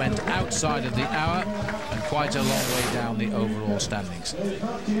went outside of the hour and quite a long way down the overall standings.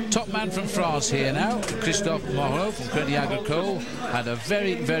 Top man from France here now, Christophe Moreau from Crédit Agricole. Had a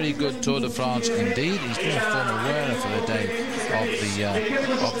very, very good Tour de France indeed. He's been a former wearer for the day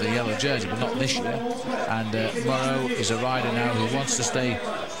of the yellow jersey, but not this year. And Moreau is a rider now who wants to stay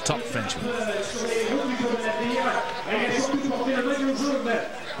top Frenchman.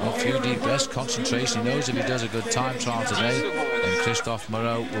 A few deep breaths, concentration. He knows if he does a good time trial today, then Christophe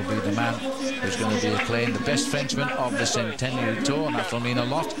Moreau will be the man who's going to be acclaimed the best Frenchman of the Centenary Tour, and that will mean a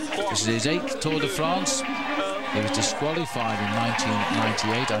lot. This is his 8th Tour de France. He was disqualified in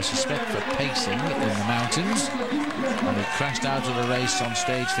 1998, I suspect, for pacing in the mountains, and he crashed out of the race on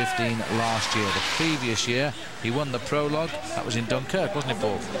stage 15 last year. The previous year, he won the prologue. That was in Dunkirk, wasn't it,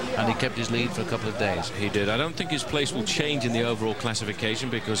 Paul? And he kept his lead for a couple of days. He did. I don't think his place will change in the overall classification,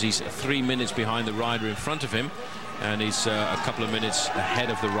 because he's 3 minutes behind the rider in front of him, and he's a couple of minutes ahead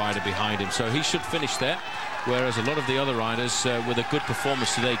of the rider behind him. So he should finish there, whereas a lot of the other riders with a good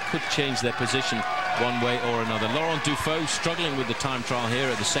performance today could change their position one way or another. Laurent Dufaux struggling with the time trial here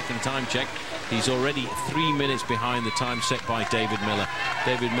at the second time check. He's already 3 minutes behind the time set by David Miller.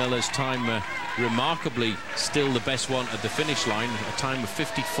 David Miller's time remarkably still the best one at the finish line, a time of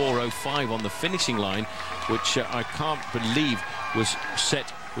 54.05 on the finishing line, which I can't believe was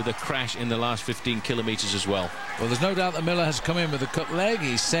set with a crash in the last 15 kilometres as well. Well, there's no doubt that Miller has come in with a cut leg.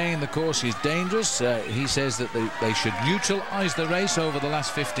 He's saying the course is dangerous. He says that they should neutralise the race over the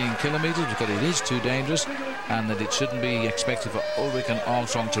last 15 kilometres because it is too dangerous, and that it shouldn't be expected for Ulrich and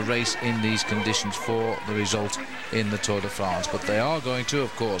Armstrong to race in these conditions for the result in the Tour de France. But they are going to,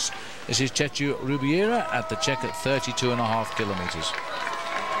 of course. This is Chechu Rubiera at the check at 32.5 kilometres.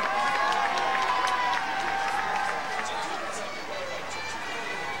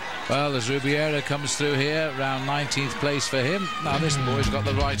 Well, as Rubiera comes through here, around 19th place for him. Now this boy's got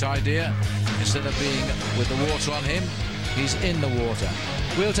the right idea. Instead of being with the water on him, he's in the water.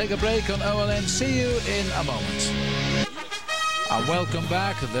 We'll take a break on OLN. See you in a moment. And welcome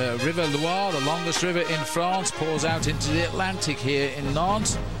back. The River Loire, the longest river in France, pours out into the Atlantic here in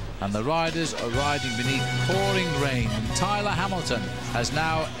Nantes. And the riders are riding beneath pouring rain. And Tyler Hamilton has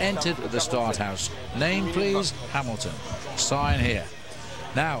now entered the start house. Name, please, Hamilton. Sign here.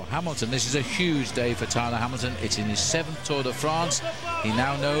 Now, Hamilton, this is a huge day for Tyler Hamilton. It's in his 7th Tour de France. He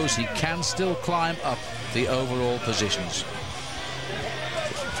now knows he can still climb up the overall positions.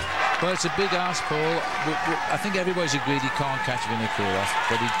 Well, it's a big ask, Paul. I think everybody's agreed he can't catch Vinokourov,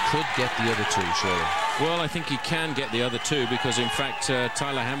 but he could get the other two, surely. Well, I think he can get the other two because, in fact,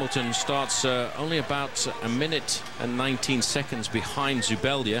 Tyler Hamilton starts only about a minute and 19 seconds behind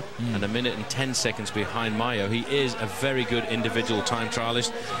Zubeldia and a minute and 10 seconds behind Mayo. He is a very good individual time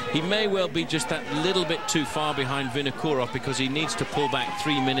trialist. He may well be just that little bit too far behind Vinokourov because he needs to pull back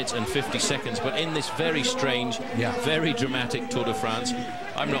 3 minutes and 50 seconds. But in this very strange, very dramatic Tour de France,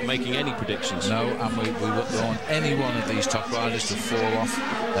 I'm not making any predictions. No, and we wouldn't want any one of these top riders to fall off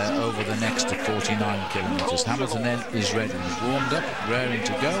over the next 49 kilometres. Hamilton then is ready. He's warmed up, raring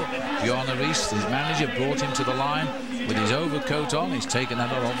to go. Bjorn Rees, his manager, brought him to the line with his overcoat on. He's taken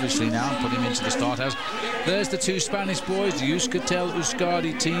that on, obviously, now and put him into the start house. There's the two Spanish boys, the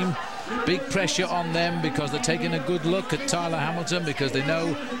Euskaltel-Euskadi team. Big pressure on them because they're taking a good look at Tyler Hamilton because they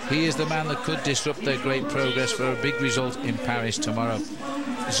know he is the man that could disrupt their great progress for a big result in Paris tomorrow.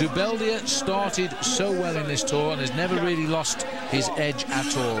 Zubeldia started so well in this tour and has never really lost his edge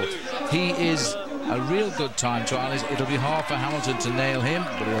at all. He is a real good time trialist. It'll be hard for Hamilton to nail him,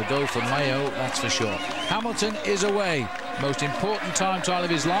 but he'll go for Mayo, that's for sure. Hamilton is away. Most important time trial of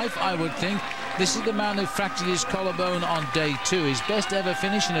his life, I would think. This is the man who fractured his collarbone on day 2. His best ever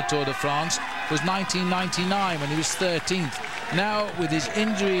finish in a Tour de France was 1999 when he was 13th. Now, with his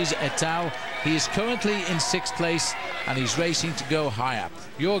injuries et al., he is currently in 6th place and he's racing to go higher.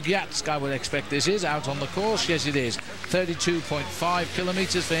 Jörg Jatsk, I would expect this is, out on the course. Yes, it is. 32.5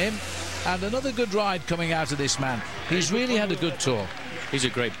 kilometres for him. And another good ride coming out of this man. He's really had a good tour. He's a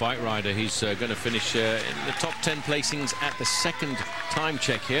great bike rider. He's going to finish in the top 10 placings at the second time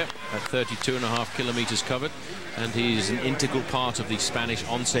check here at 32.5 kilometres covered. And he's an integral part of the Spanish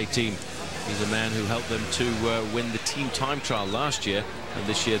Once team. He's a man who helped them to win the team time trial last year, and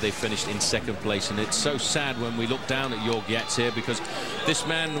this year they finished in 2nd place. And it's so sad when we look down at Jörg Jatsk here because this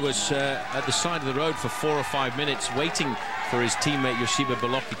man was at the side of the road for 4 or 5 minutes waiting for his teammate Yoshiba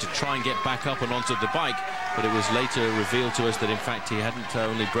Bolocki to try and get back up and onto the bike, but it was later revealed to us that in fact he hadn't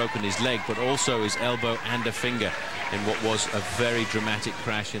only broken his leg but also his elbow and a finger in what was a very dramatic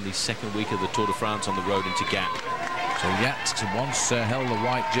crash in the 2nd week of the Tour de France on the road into Gap. So Jatsk once held the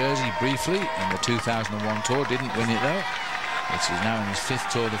white jersey briefly in the 2001 Tour, didn't win it though. This is now in his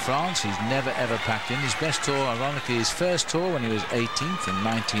 5th Tour de France. He's never ever packed in. His best tour, ironically, his first tour when he was 18th in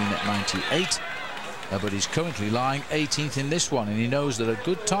 1998. But he's currently lying 18th in this one, and he knows that a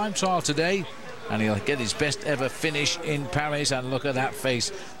good time trial today and he'll get his best ever finish in Paris. And look at that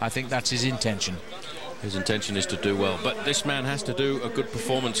face. I think that's his intention. His intention is to do well, but this man has to do a good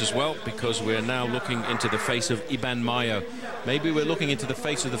performance as well because we're now looking into the face of Iban Mayo. Maybe we're looking into the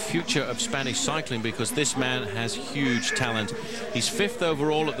face of the future of Spanish cycling because this man has huge talent. He's 5th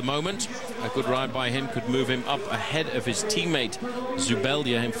overall at the moment. A good ride by him could move him up ahead of his teammate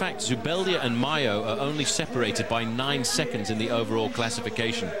Zubeldia. In fact, Zubeldia and Mayo are only separated by 9 seconds in the overall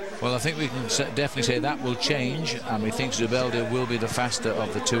classification. Well, I think we can definitely say that will change, and we think Zubeldia will be the faster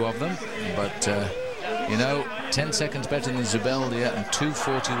of the two of them, but you know, 10 seconds better than Zubeldia and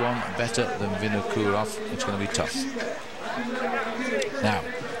 2:41 better than Vinokourov. It's going to be tough. Now,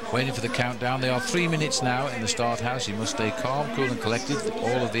 waiting for the countdown. They are 3 minutes now in the start house. You must stay calm, cool and collected.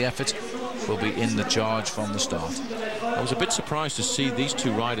 All of the effort will be in the charge from the start. I was a bit surprised to see these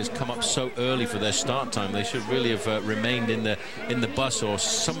two riders come up so early for their start time. They should really have remained in the bus or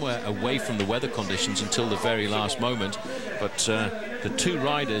somewhere away from the weather conditions until the very last moment. But the two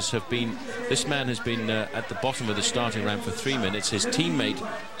riders have been, this man has been at the bottom of the starting ramp for 3 minutes. His teammate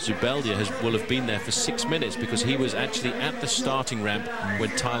Zubeldia will have been there for 6 minutes because he was actually at the starting ramp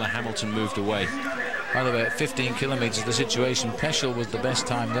when Tyler Hamilton moved away. By the way, at 15 kilometres, the situation, Peschel was the best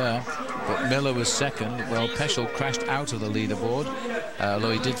time there, but Miller was second. Well, Peschel crashed out of the leaderboard,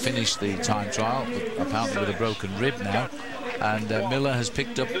 although he did finish the time trial, but apparently with a broken rib now. And Miller has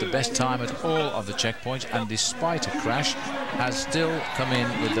picked up the best time at all of the checkpoints, and despite a crash, has still come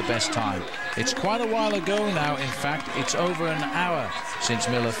in with the best time. It's quite a while ago now, in fact. It's over an hour since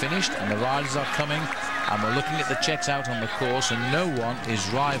Miller finished, and the riders are coming And we're looking at the checks out on the course, and no one is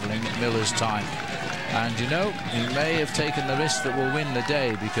rivaling Miller's time. And you know, he may have taken the risk that will win the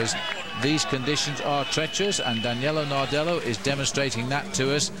day, because these conditions are treacherous, and Danilo Nardello is demonstrating that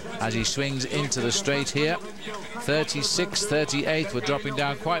to us as he swings into the straight here. 36, 38, we're dropping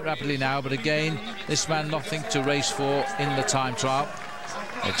down quite rapidly now, but again, this man nothing to race for in the time trial,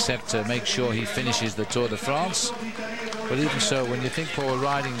 except to make sure he finishes the Tour de France. But even so, when you think Paul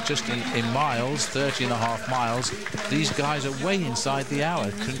riding just in miles, 30.5 miles, these guys are way inside the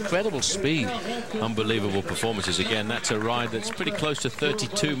hour. Incredible speed. Unbelievable performances again. That's a ride that's pretty close to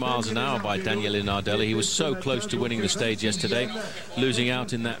 32 miles an hour by Daniele Nardelli. He was so close to winning the stage yesterday, losing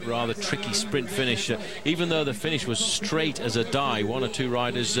out in that rather tricky sprint finish. Even though the finish was straight as a die, one or two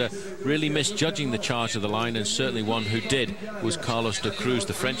riders really misjudging the charge of the line, and certainly one who did was Carlos de Cruz,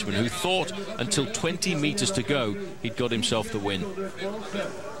 the Frenchman, who thought until 20 meters to go he'd got himself the win.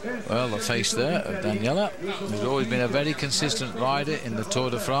 Well, the face there of Daniele, who's always been a very consistent rider in the Tour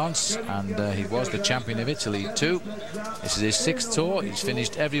de France, and he was the champion of Italy too. This is his 6th tour. He's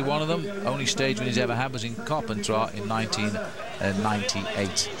finished every one of them. Only stage win he's ever had was in Carpentras in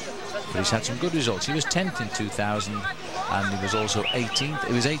 1998. But he's had some good results. He was 10th in 2000, and he was also 18th.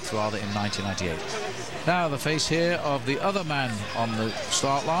 He was 8th rather in 1998. Now the face here of the other man on the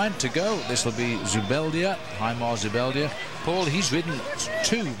start line to go. This will be Zubeldia, Heimar Zubeldia. Paul, he's ridden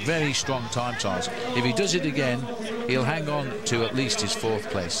 2 very strong time trials. If he does it again, he'll hang on to at least his 4th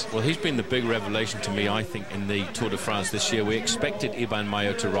place. Well, he's been the big revelation to me, I think, in the Tour de France this year. We expected Iban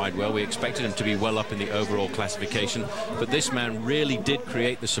Mayo to ride well. We expected him to be well up in the overall classification. But this man really did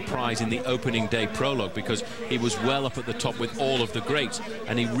create the surprise in the opening day prologue, because he was well up at the top with all of the greats.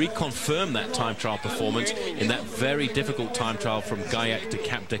 And he reconfirmed that time trial performance in that very difficult time trial from Gaillac to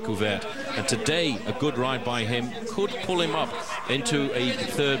Cap Découverte. And today, a good ride by him could pull him up into a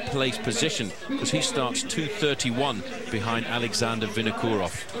 3rd place position, because he starts 2:31 behind Alexander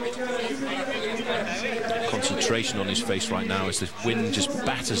Vinokourov. Concentration on his face right now as the wind just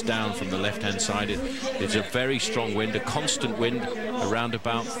batters down from the left-hand side. It's a very strong wind, a constant wind, around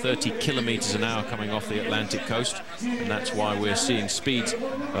about 30 kilometers an hour coming off the Atlantic coast, and that's why we're seeing speeds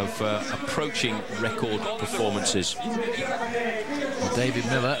of approaching record performances. Well, David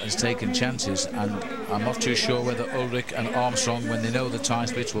Miller has taken chances, and I'm not too sure whether Ulrich and Armstrong, when they know the time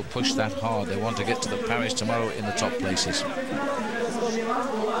splits, will push that hard. They want to get to the Paris tomorrow in the top places.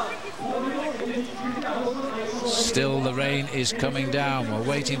 Still, the rain is coming down. We're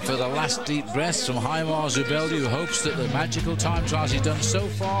waiting for the last deep breaths from Heimar Zubeldia, who hopes that the magical time trials he's done so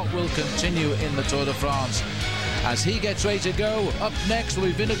far will continue in the Tour de France. As he gets ready to go, up next will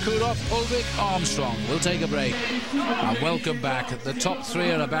be Vinokourov, Ulrich, Armstrong. We'll take a break. And welcome back. The top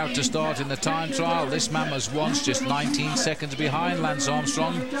 3 are about to start in the time trial. This man was once just 19 seconds behind Lance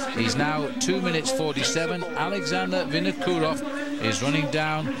Armstrong. He's now 2 minutes 47. Alexander Vinokourov is running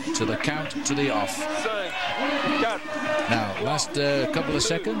down to the count to the off. Now, last couple of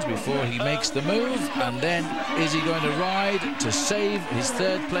seconds before he makes the move, and then is he going to ride to save his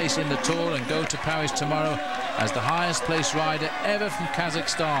 3rd place in the Tour and go to Paris tomorrow as the highest placed rider ever from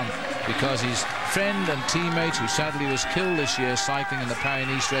Kazakhstan, because his friend and teammate, who sadly was killed this year cycling in the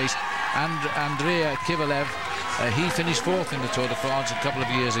Paris-Nice race, Andrea Kivalev, he finished 4th in the Tour de France a couple of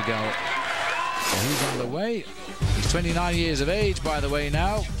years ago. So he's on the way. He's 29 years of age, by the way,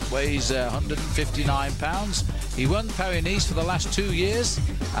 now. Weighs 159 pounds. He won Paris-Nice for the last 2 years,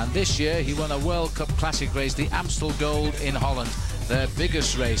 and this year he won a World Cup Classic race, the Amstel Gold in Holland, their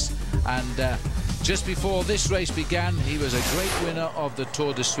biggest race. And just before this race began, he was a great winner of the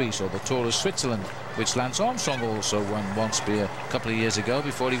Tour de Suisse, or the Tour of Switzerland, which Lance Armstrong also won once a couple of years ago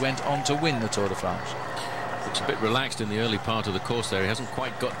before he went on to win the Tour de France. Looks a bit relaxed in the early part of the course there. He hasn't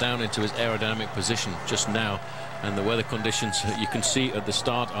quite got down into his aerodynamic position just now, and the weather conditions you can see at the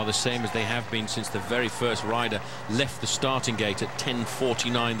start are the same as they have been since the very first rider left the starting gate at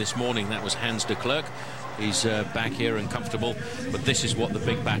 10:49 this morning. That was Hans de Klerk. He's back here and comfortable, but this is what the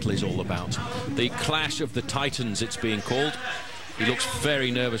big battle is all about. The clash of the titans, it's being called. He looks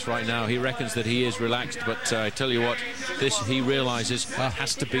very nervous right now. He reckons that he is relaxed, but I tell you what, this, he realizes,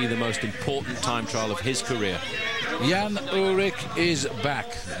 has to be the most important time trial of his career. Jan Ullrich is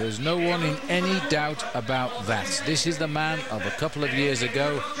back. There's no one in any doubt about that. This is the man of a couple of years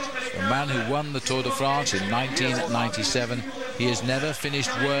ago, the man who won the Tour de France in 1997. He has never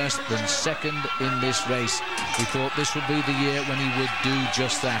finished worse than second in this race. We thought this would be the year when he would do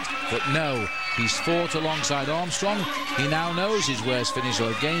just that, but no. He's fought alongside Armstrong. He now knows his worst finish will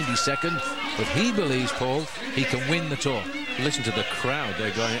again be second, but he believes, Paul, he can win the Tour. Listen to the crowd.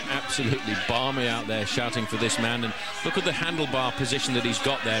 They're going absolutely balmy out there shouting for this man. And look at the handlebar position that he's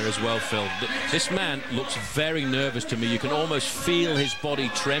got there as well, Phil. This man looks very nervous to me. You can almost feel his body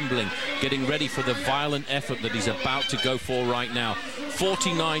trembling, getting ready for the violent effort that he's about to go for right now.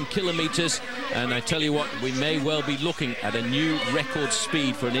 49 kilometers, and I tell you what, we may well be looking at a new record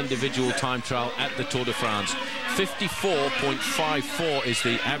speed for an individual time trial at the Tour de France. 54.54 is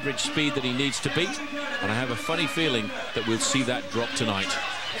the average speed that he needs to beat, and I have a funny feeling that we'll see that drop tonight.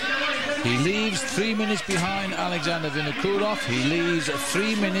 He leaves 3 minutes behind Alexander Vinokurov. He leaves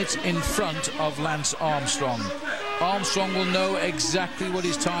 3 minutes in front of Lance Armstrong. Armstrong will know exactly what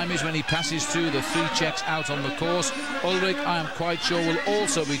his time is when he passes through the 3 checks out on the course. Ulrich, I am quite sure, will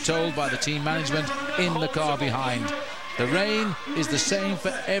also be told by the team management in the car behind. The rain is the same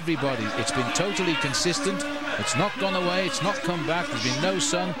for everybody. It's been totally consistent. It's not gone away. It's not come back. There's been no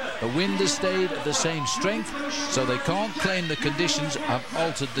sun. The wind has stayed at the same strength, so they can't claim the conditions have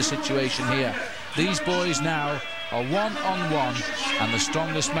altered the situation here. These boys now are one-on-one, and the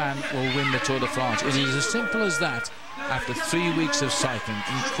strongest man will win the Tour de France. It is as simple as that after 3 weeks of cycling.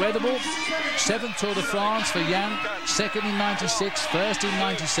 Incredible. 7th Tour de France for Jan, 2nd in 96, 1st in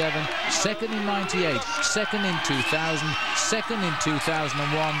 97, 2nd in 98, 2nd in 2000, 2nd in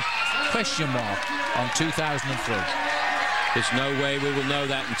 2001, question mark on 2003. There's no way we will know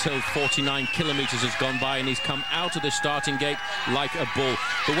that until 49 kilometers has gone by and he's come out of the starting gate like a bull.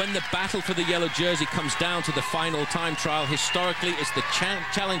 But when the battle for the yellow jersey comes down to the final time trial, historically it's the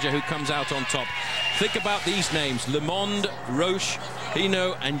challenger who comes out on top. Think about these names: Le Monde, Roche,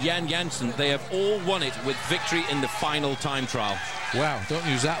 Hinault and Jan Janssen. They have all won it with victory in the final time trial. Wow, don't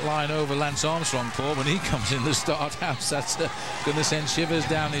use that line over Lance Armstrong, Paul, when he comes in the start house. That's going to send shivers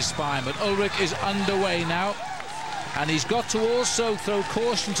down his spine. But Ulrich is underway now. And he's got to also throw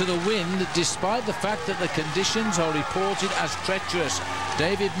caution to the wind, despite the fact that the conditions are reported as treacherous.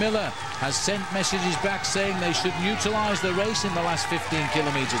 David Miller has sent messages back saying they should neutralise the race in the last 15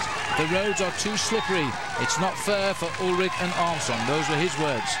 kilometres. The roads are too slippery. It's not fair for Ulrich and Armstrong. Those were his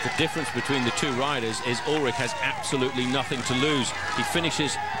words. The difference between the two riders is Ulrich has absolutely nothing to lose. He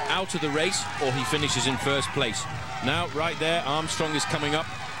finishes out of the race or he finishes in first place. Now, right there, Armstrong is coming up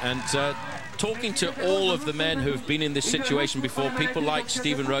and talking to all of the men who have been in this situation before, people like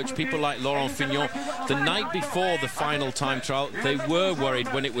Stephen Roche, people like Laurent Fignon, the night before the final time trial, they were worried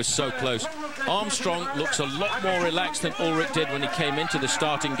when it was so close. Armstrong looks a lot more relaxed than Ulrich did when he came into the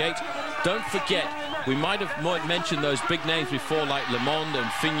starting gate. Don't forget, we might have mentioned those big names before, like Le Monde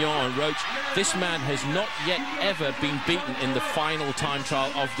and Fignon and Roche. This man has not yet ever been beaten in the final time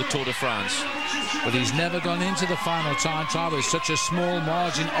trial of the Tour de France. But he's never gone into the final time trial with such a small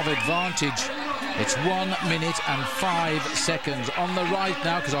margin of advantage. It's 1 minute and 5 seconds. On the right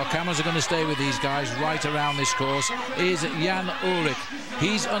now, because our cameras are going to stay with these guys right around this course, is Jan Ulrich.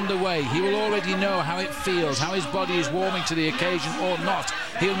 He's underway. He will already know how it feels, how his body is warming to the occasion or not.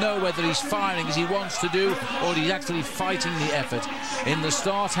 He'll know whether he's firing as he wants to do or he's actually fighting the effort. In the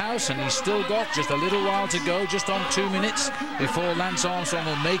start house, and he's still got just a little while to go, just on 2 minutes before Lance Armstrong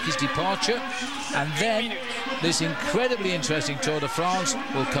will make his departure. And then this incredibly interesting Tour de France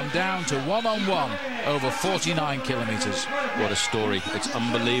will come down to one-on-one over 49 kilometres. What a story. It's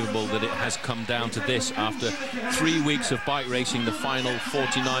unbelievable that it has come down to this after 3 weeks of bike racing, the final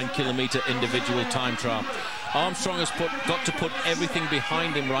 49-kilometre individual time trial. Armstrong has got to put everything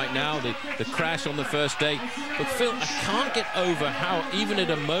behind him right now, the crash on the first day. But Phil, I can't get over how, even at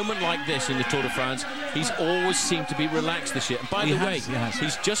a moment like this in the Tour de France, he's always seemed to be relaxed this year. And by the way,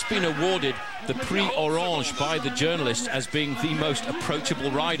 he's just been awarded the Prix Orange by the journalists as being the most approachable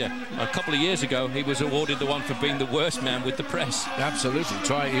rider. A couple of years ago, he was awarded the one for being the worst man with the press. Absolutely.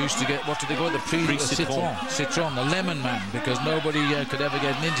 He used to get, what did they call it? The Prix Citron. Citron, the lemon man, because nobody could ever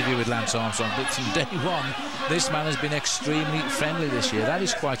get an interview with Lance Armstrong. But from day one, this man has been extremely friendly this year. That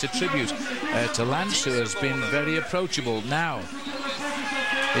is quite a tribute to Lance, who has been very approachable. Now,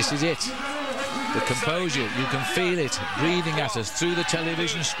 this is it. The composure, you can feel it breathing at us through the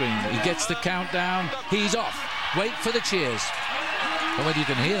television screen. He gets the countdown. He's off. Wait for the cheers. I don't know whether you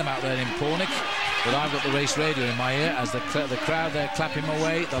can hear them out there in Pornic, but I've got the race radio in my ear as the crowd there clapping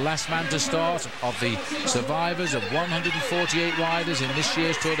away. The last man to start of the survivors of 148 riders in this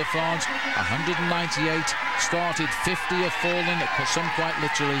year's Tour de France. 198 started, 50 have fallen, some quite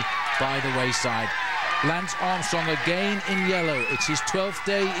literally by the wayside. Lance Armstrong again in yellow. It's his 12th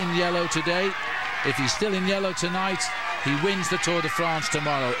day in yellow today. If he's still in yellow tonight, he wins the Tour de France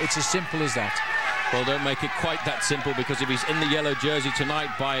tomorrow. It's as simple as that. Well, don't make it quite that simple, because if he's in the yellow jersey tonight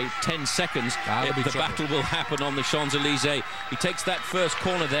by 10 seconds, the battle will happen on the Champs-Élysées. He takes that first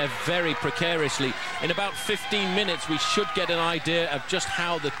corner there very precariously. In about 15 minutes, we should get an idea of just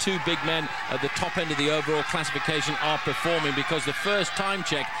how the two big men at the top end of the overall classification are performing, because the first time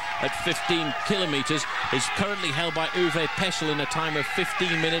check at 15 kilometers is currently held by Uwe Peschel in a time of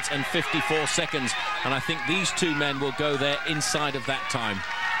 15 minutes and 54 seconds. And I think these two men will go there inside of that time.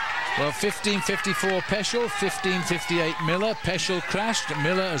 Well, 15.54 Peschel, 15.58 Miller. Peschel crashed.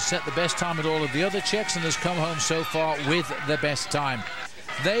 Miller has set the best time at all of the other checks and has come home so far with the best time.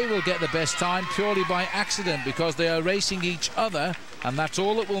 They will get the best time purely by accident, because they are racing each other, and that's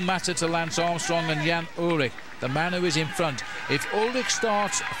all that will matter to Lance Armstrong and Jan Ullrich, the man who is in front. If Ullrich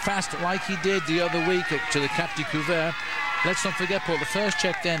starts fast like he did the other week to the Cap de Couvert, let's not forget, Paul, the first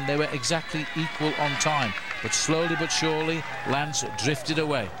check then, they were exactly equal on time. But slowly but surely, Lance drifted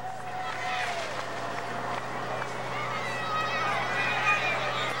away.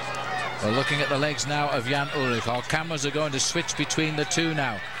 We're looking at the legs now of Jan Ullrich. Our cameras are going to switch between the two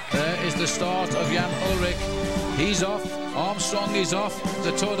now. There is the start of Jan Ullrich. He's off. Armstrong is off.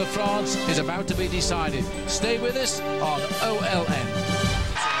 The Tour de France is about to be decided. Stay with us on OLN.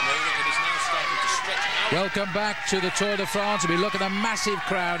 Welcome back to the Tour de France. We look at a massive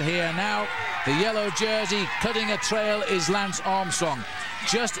crowd here now. The yellow jersey cutting a trail is Lance Armstrong.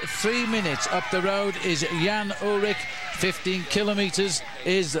 Just 3 minutes up the road is Jan Ullrich. 15 kilometers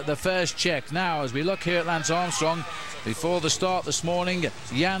is the first check. Now, as we look here at Lance Armstrong, before the start this morning,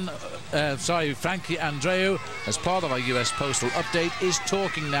 Frankie Andreu, as part of our US Postal Update, is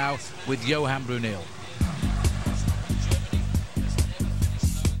talking now with Johan Brunel.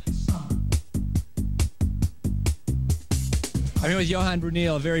 I'm here with Johan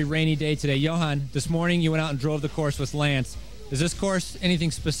Brunel. A very rainy day today. Johan, this morning you went out and drove the course with Lance. Is this course anything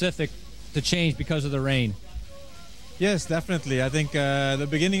specific to change because of the rain? Yes, definitely. I think the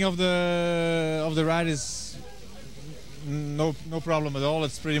beginning of the ride is no problem at all.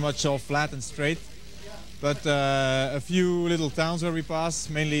 It's pretty much all flat and straight. But a few little towns where we pass,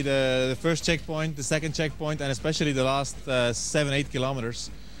 mainly the first checkpoint, the second checkpoint, and especially the last 7-8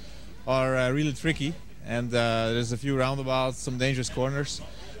 kilometers are really tricky. And there's a few roundabouts, some dangerous corners.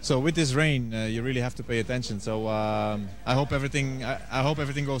 So with this rain, you really have to pay attention. So I hope everything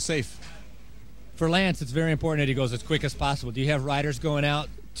goes safe. For Lance, it's very important that he goes as quick as possible. Do you have riders going out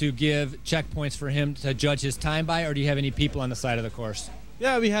to give checkpoints for him to judge his time by, or do you have any people on the side of the course?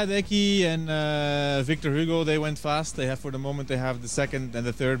 Yeah, we had Eki and Victor Hugo. They went fast. For the moment, they have the second and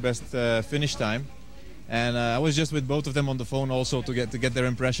the third best finish time. And I was just with both of them on the phone also to get their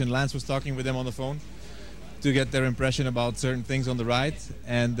impression. Lance was talking with them on the phone to get their impression about certain things on the ride.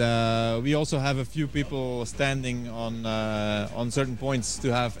 And we also have a few people standing on certain points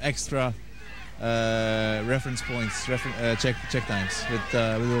to have extra reference points, check times with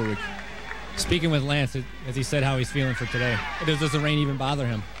Ulrich. Speaking with Lance, has he said how he's feeling for today? Does the rain even bother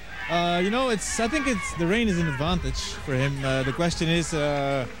him? I think the rain is an advantage for him. The question is, you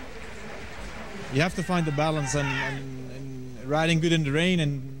have to find the balance and riding good in the rain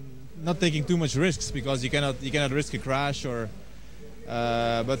and not taking too much risks, because you cannot risk a crash or.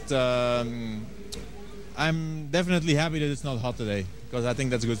 But I'm definitely happy that it's not hot today, because I think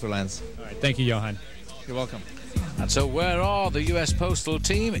that's good for Lance. All right, thank you, Johan. You're welcome. And so where are the US Postal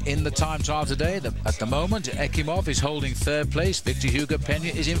team in the time trial today? At the moment, Ekimov is holding third place. Victor Hugo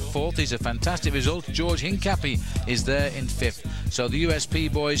Peña is in fourth. It's a fantastic result. George Hincapie is there in fifth. So the USP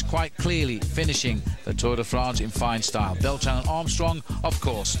boys quite clearly finishing the Tour de France in fine style. Beltran and Armstrong, of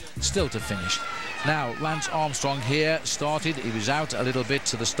course, still to finish. Now, Lance Armstrong here started. He was out a little bit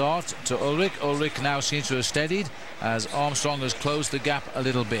to the start to Ullrich. Ullrich now seems to have steadied as Armstrong has closed the gap a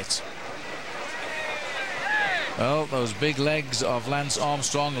little bit. Well, those big legs of Lance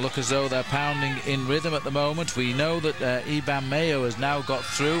Armstrong look as though they're pounding in rhythm at the moment. We know that Iban Mayo has now got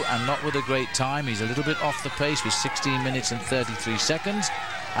through, and not with a great time. He's a little bit off the pace with 16 minutes and 33 seconds.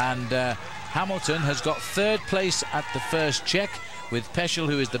 And Hamilton has got third place at the first check, with Peschel,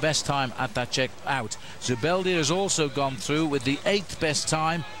 who is the best time at that check, out. Zubeldia has also gone through with the 8th best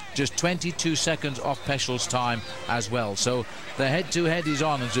time, just 22 seconds off Peschel's time as well. So the head-to-head is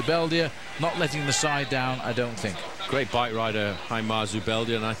on, and Zubeldia not letting the side down, I don't think. Great bike rider, Jaime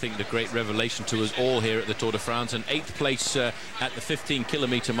Zubeldia, and I think the great revelation to us all here at the Tour de France. And 8th place at the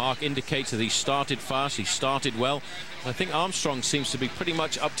 15-kilometre mark indicates that he started fast, he started well. I think Armstrong seems to be pretty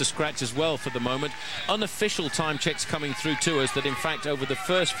much up to scratch as well for the moment. Unofficial time checks coming through to us that in fact over the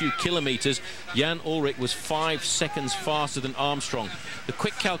first few kilometres Jan Ullrich was 5 seconds faster than Armstrong. The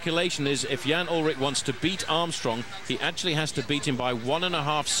quick calculation is if Jan Ullrich wants to beat Armstrong, he actually has to beat him by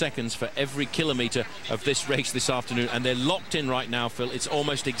 1.5 seconds for every kilometre of this race this afternoon, and they're locked in right now, Phil. It's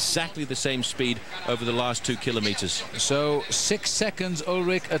almost exactly the same speed over the last 2 kilometres. So 6 seconds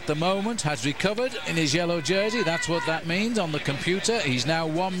Ullrich at the moment has recovered in his yellow jersey. That's what that means on the computer. He's now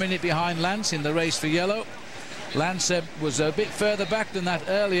 1 minute behind Lance in the race for yellow. Lance was a bit further back than that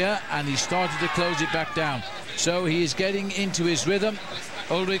earlier, and he started to close it back down. So he is getting into his rhythm.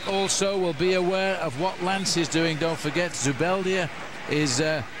 Ullrich also will be aware of what Lance is doing. Don't forget, Zubeldia is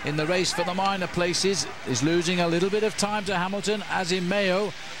in the race for the minor places, is losing a little bit of time to Hamilton, as in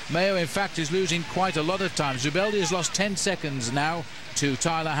Mayo. Mayo, in fact, is losing quite a lot of time. Zubeldia has lost 10 seconds now to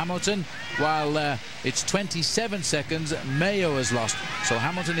Tyler Hamilton, while it's 27 seconds Mayo has lost. So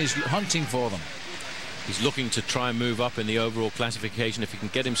Hamilton is hunting for them. He's looking to try and move up in the overall classification. If he can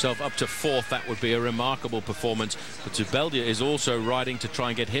get himself up to 4th, that would be a remarkable performance. But Zubeldia is also riding to try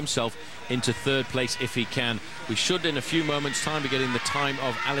and get himself into 3rd place if he can. We should, in a few moments' time, be getting the time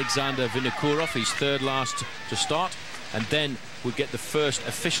of Alexander Vinokourov. He's 3rd last to start. And then we'll get the first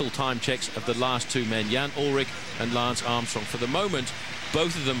official time checks of the last 2 men, Jan Ullrich and Lance Armstrong. For the moment,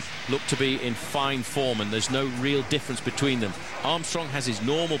 both of them look to be in fine form, and there's no real difference between them. Armstrong has his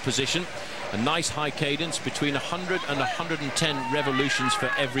normal position, a nice high cadence between 100 and 110 revolutions for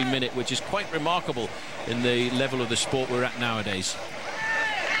every minute, which is quite remarkable in the level of the sport we're at nowadays.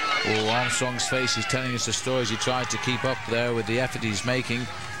 Oh, Armstrong's face is telling us the stories he tried to keep up there with the effort he's making.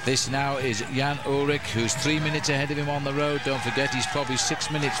 This now is Jan Ullrich, who's 3 minutes ahead of him on the road. Don't forget, he's probably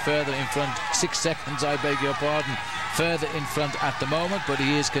 6 minutes further in front, 6 seconds, I beg your pardon, further in front at the moment, but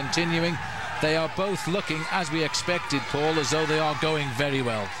he is continuing. They are both looking, as we expected, Paul, as though they are going very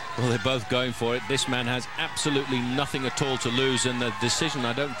well. Well, they're both going for it. This man has absolutely nothing at all to lose, and the decision,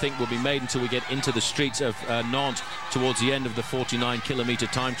 I don't think, will be made until we get into the streets of Nantes towards the end of the 49-kilometre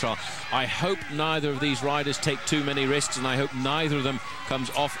time trial. I hope neither of these riders take too many risks, and I hope neither of them comes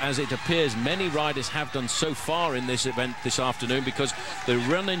off, as it appears many riders have done so far in this event this afternoon, because the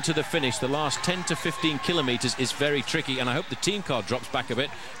run into the finish, the last 10 to 15 kilometres, is very tricky, and I hope the team car drops back a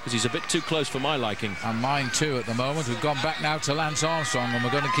bit, because he's a bit too close for my liking. And mine too at the moment. We've gone back now to Lance Armstrong, and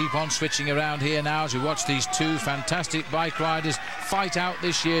we're going to keep on switching around here now as we watch these 2 fantastic bike riders fight out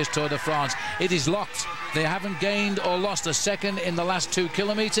this year's Tour de France. It is locked. They haven't gained or lost a second in the last 2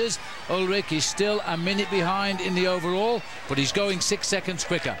 kilometres. Ullrich is still a minute behind in the overall, but he's going 6 seconds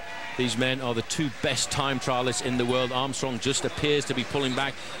quicker. These men are the 2 best time trialists in the world. Armstrong just appears to be pulling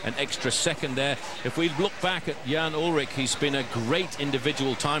back an extra second there. If we look back at Jan Ullrich, he's been a great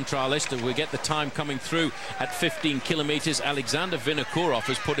individual time trialist, and we get the time coming through at 15 kilometres. Alexander Vinokourov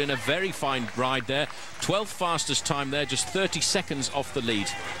has put in a very fine ride there. 12th fastest time there, just 30 seconds off the lead.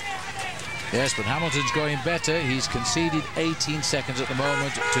 Yes, but Hamilton's going better. He's conceded 18 seconds at the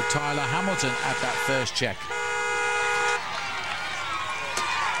moment to Tyler Hamilton at that first check.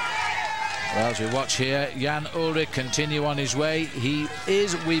 Well, as we watch here, Jan Ullrich continue on his way. He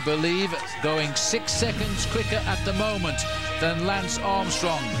is, we believe, going 6 seconds quicker at the moment than Lance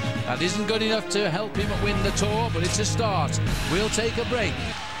Armstrong. That isn't good enough to help him win the Tour, but it's a start. We'll take a break.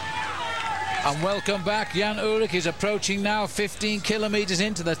 And welcome back. Jan Ullrich is approaching now 15 kilometres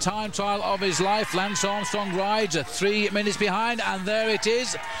into the time trial of his life. Lance Armstrong rides at 3 minutes behind, and there it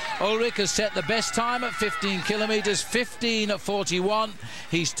is. Ullrich has set the best time at 15 kilometres, 15:41.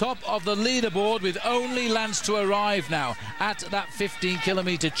 He's top of the leaderboard with only Lance to arrive now at that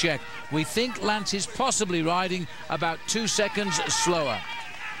 15-kilometre check. We think Lance is possibly riding about 2 seconds slower.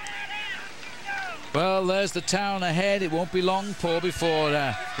 Well, there's the town ahead. It won't be long, Paul, before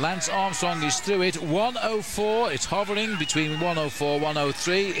Lance Armstrong is through it. 1:04, it's hovering between 1:04 and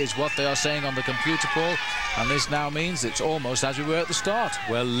 1:03 is what they are saying on the computer, Paul. And this now means it's almost as we were at the start.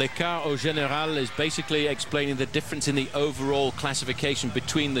 Well, l'écart au général is basically explaining the difference in the overall classification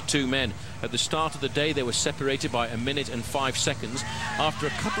between the 2 men. At the start of the day, they were separated by 1 minute and 5 seconds. After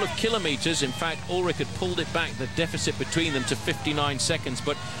a couple of kilometres, in fact, Ullrich had pulled it back, the deficit between them, to 59 seconds.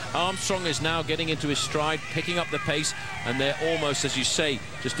 But Armstrong is now getting into his stride, picking up the pace, and they're almost, as you say,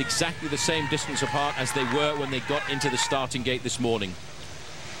 just exactly the same distance apart as they were when they got into the starting gate this morning.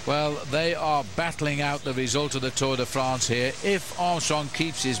 Well, they are battling out the result of the Tour de France here. If Armstrong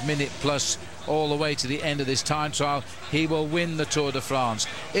keeps his minute plus all the way to the end of this time trial, he will win the Tour de France.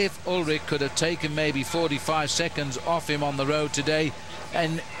 If Ullrich could have taken maybe 45 seconds off him on the road today,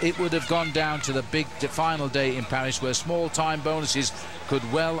 and it would have gone down to the big final day in Paris, where small time bonuses could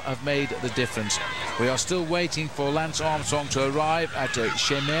well have made the difference. We are still waiting for Lance Armstrong to arrive at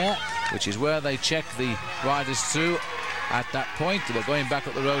Chemer, which is where they check the riders through. At that point, we're going back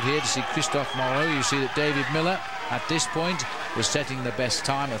up the road here to see Christophe Moreau. You see that David Miller at this point was setting the best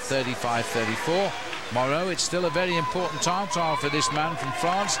time of 35.34. Moreau, it's still a very important time trial for this man from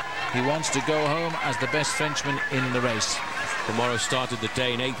France. He wants to go home as the best Frenchman in the race. Morrow started the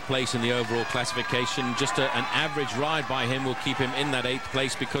day in 8th place in the overall classification. Just an average ride by him will keep him in that 8th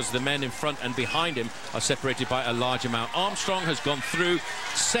place, because the men in front and behind him are separated by a large amount. Armstrong has gone through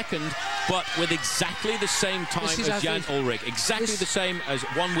second, but with exactly the same time as Jan Ullrich. Exactly the same as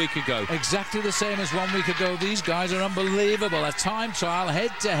 1 week ago. Exactly the same as 1 week ago. These guys are unbelievable. A time trial,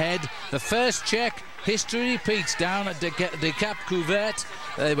 head-to-head. The first check, history repeats down at the Cap Couvert.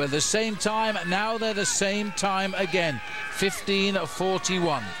 They were the same time. Now they're the same time again.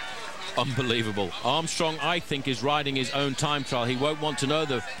 15:41. Unbelievable. Armstrong, I think, is riding his own time trial. He won't want to know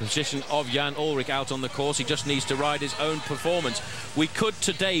the position of Jan Ullrich out on the course. He just needs to ride his own performance. We could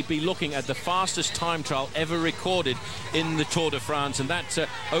today be looking at the fastest time trial ever recorded in the Tour de France, and that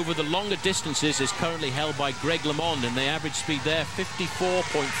over the longer distances is currently held by Greg LeMond, and the average speed there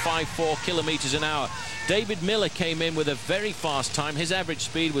 54.54 kilometers an hour. David Miller came in with a very fast time. His average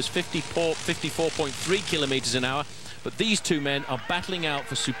speed was 54.3 kilometers an hour. But these two men are battling out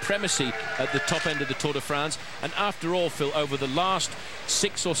for supremacy at the top end of the Tour de France. And after all, Phil, over the last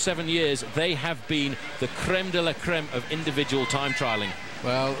 6 or 7 years, they have been the creme de la creme of individual time trialing.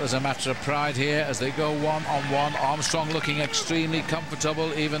 Well, there's a matter of pride here as they go one-on-one. Armstrong looking extremely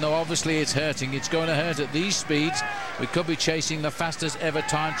comfortable, even though obviously it's hurting. It's going to hurt at these speeds. We could be chasing the fastest ever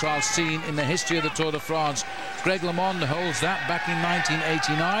time trial seen in the history of the Tour de France. Greg LeMond holds that back in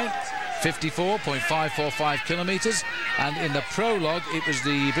 1989. 54.545 kilometres, and in the prologue it was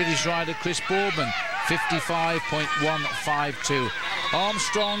the British rider Chris Boardman, 55.152.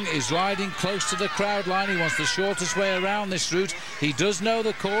 Armstrong is riding close to the crowd line. He wants the shortest way around this route. He does know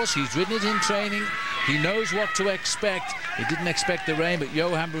the course. He's ridden it in training. He knows what to expect. He didn't expect the rain, but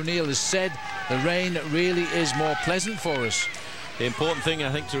Johan Bruneel has said the rain really is more pleasant for us. The important thing,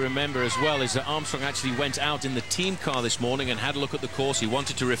 I think, to remember as well is that Armstrong actually went out in the team car this morning and had a look at the course. He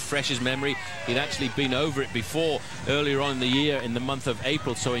wanted to refresh his memory. He'd actually been over it before earlier on in the year in the month of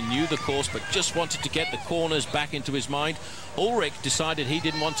April, so he knew the course, but just wanted to get the corners back into his mind. Ullrich decided he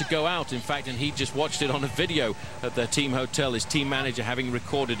didn't want to go out, in fact, and he just watched it on a video at their team hotel, his team manager having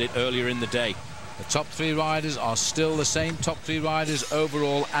recorded it earlier in the day. The top three riders are still the same top three riders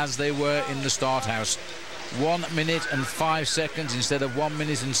overall as they were in the start house. 1 minute and 5 seconds instead of 1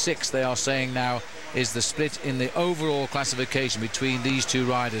 minute and 6, they are saying now, is the split in the overall classification between these two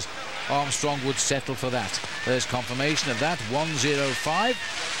riders. Armstrong would settle for that. There's confirmation of that, 1:05,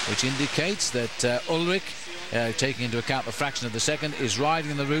 which indicates that Ullrich, taking into account the fraction of the second, is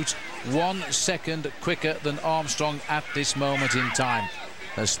riding the route 1 second quicker than Armstrong at this moment in time.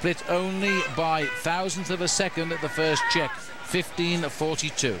 They're split only by thousandth of a second at the first check,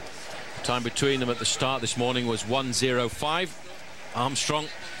 15:42. Time between them at the start this morning was 1:05. Armstrong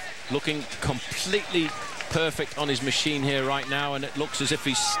looking completely perfect on his machine here right now, and it looks as if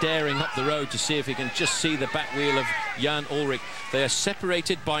he's staring up the road to see if he can just see the back wheel of Jan Ullrich. They are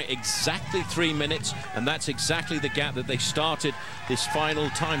separated by exactly 3 minutes, and that's exactly the gap that they started this final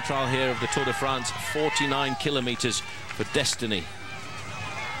time trial here of the Tour de France, 49 kilometers for destiny.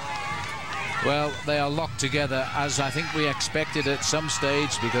 Well, they are locked together, as I think we expected at some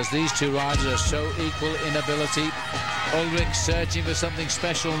stage, because these two riders are so equal in ability. Ullrich searching for something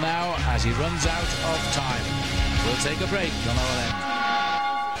special now as he runs out of time. We'll take a break on our end.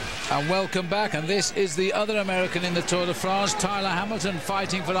 And welcome back, and this is the other American in the Tour de France, Tyler Hamilton,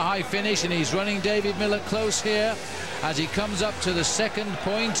 fighting for a high finish, and he's running David Miller close here as he comes up to the second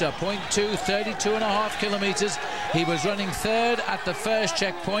point, point 2, 32.5 kilometers. He was running third at the first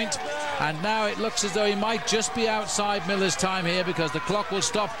checkpoint, and now it looks as though he might just be outside Miller's time here, because the clock will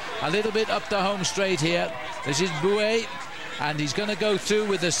stop a little bit up the home straight here. This is Bouet, and he's going to go through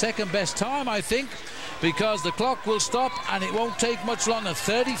with the second best time, I think, because the clock will stop and it won't take much longer.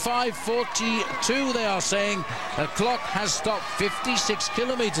 35.42, they are saying. The clock has stopped, 56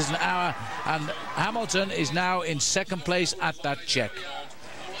 kilometers an hour, and Hamilton is now in second place at that check.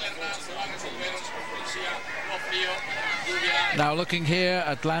 Now looking here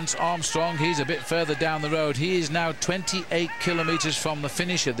at Lance Armstrong, he's a bit further down the road. He is now 28 kilometers from the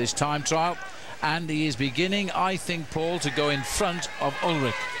finish of this time trial, and he is beginning, I think, Paul, to go in front of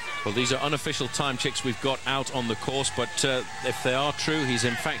Ullrich. Well, these are unofficial time checks we've got out on the course, but if they are true, he's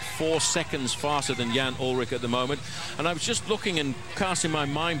in fact 4 seconds faster than Jan Ullrich at the moment. And I was just looking and casting my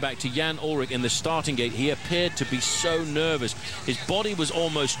mind back to Jan Ullrich in the starting gate. He appeared to be so nervous. His body was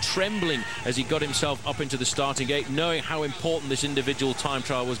almost trembling as he got himself up into the starting gate, knowing how important this individual time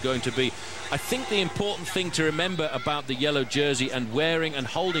trial was going to be. I think the important thing to remember about the yellow jersey and wearing and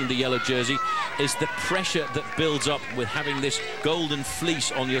holding the yellow jersey is the pressure that builds up with having this golden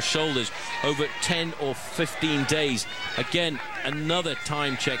fleece on your shoulders over 10 or 15 days. Again, another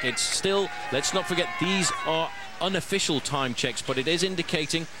time check. It's still, let's not forget, these are unofficial time checks, but it is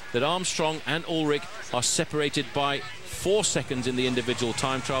indicating that Armstrong and Ullrich are separated by 4 seconds in the individual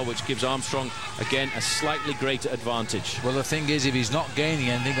time trial, which gives Armstrong, again, a slightly greater advantage. Well, the thing is, if he's not gaining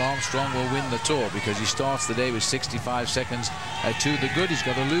anything, Armstrong will win the Tour, because he starts the day with 65 seconds to the good. He's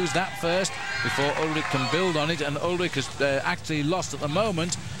got to lose that first before Ullrich can build on it, and Ullrich has actually lost at the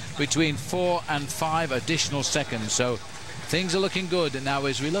moment between 4 and 5 additional seconds. So things are looking good. Now,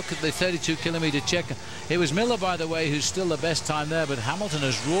 as we look at the 32-kilometre check, it was Miller, by the way, who's still the best time there, but Hamilton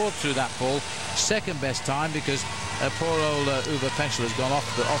has roared through that, Paul. Second best time, because poor old Uwe Peschel has gone off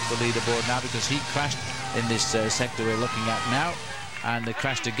the leaderboard now, because he crashed in this sector we're looking at now, and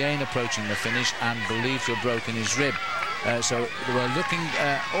crashed again approaching the finish, and believed to have broken his rib. So we're looking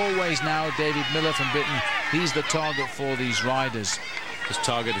always now, David Miller from Britain, he's the target for these riders. His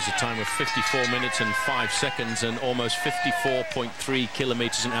target is a time of 54 minutes and 5 seconds and almost 54.3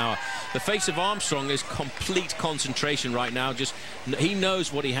 kilometers an hour. The face of Armstrong is complete concentration right now. Just he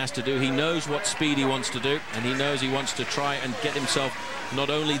knows what he has to do. He knows what speed he wants to do, and he knows he wants to try and get himself not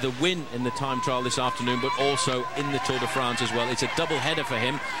only the win in the time trial this afternoon, but also in the Tour de France as well. It's a double header for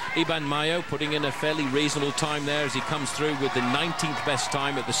him. Iban Mayo putting in a fairly reasonable time there as he comes through with the 19th best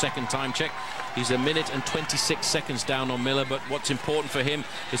time at the second time check. He's 1 minute and 26 seconds down on Miller, but what's important for him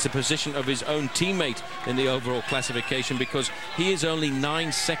is the position of his own teammate in the overall classification, because he is only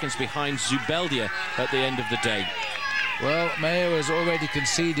 9 seconds behind Zubeldia at the end of the day. Well, Mayo has already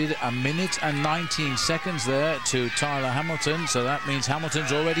conceded 1 minute and 19 seconds there to Tyler Hamilton, so that means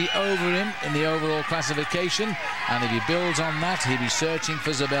Hamilton's already over him in the overall classification, and if he builds on that, he'll be searching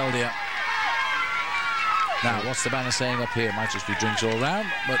for Zubeldia. Now, what's the banner saying up here? Might just be drinks all round,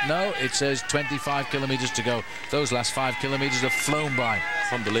 but no, it says 25 kilometres to go. Those last 5 kilometres have flown by.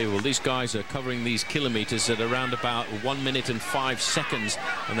 Unbelievable. These guys are covering these kilometres at around about 1 minute and 5 seconds,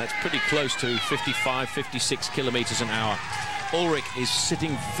 and that's pretty close to 55, 56 kilometres an hour. Ullrich is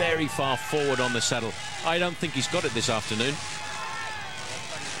sitting very far forward on the saddle. I don't think he's got it this afternoon.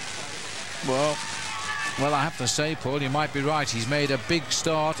 Well, I have to say, Paul, you might be right. He's made a big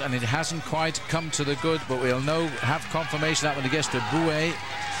start, and it hasn't quite come to the good, but we'll have confirmation that when he gets to Bouet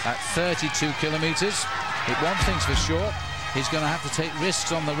at 32 kilometres. One thing's for sure, he's going to have to take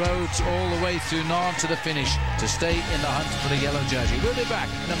risks on the roads all the way through Nantes to the finish to stay in the hunt for the yellow jersey. We'll be back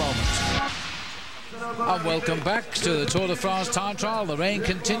in a moment. And welcome back to the Tour de France time trial. The rain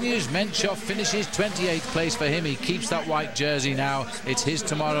continues. Menchov finishes 28th place for him. He keeps that white jersey now. It's his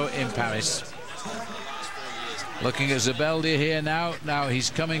tomorrow in Paris. Looking at Zubeldia here now. Now he's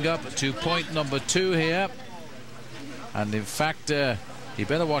coming up to point number 2 here. And in fact, he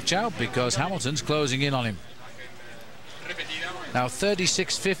better watch out, because Hamilton's closing in on him. Now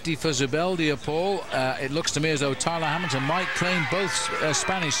 36.50 for Zubeldia, Paul. It looks to me as though Tyler Hamilton might claim both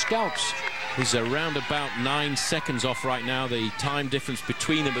Spanish scalps. He's around about 9 seconds off right now. The time difference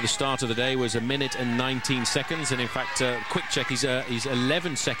between them at the start of the day was 1 minute and 19 seconds. And in fact, quick check, he's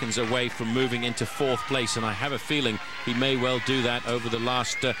 11 seconds away from moving into 4th place. And I have a feeling he may well do that over the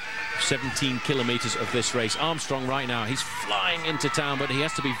last 17 kilometres of this race. Armstrong right now, he's flying into town, but he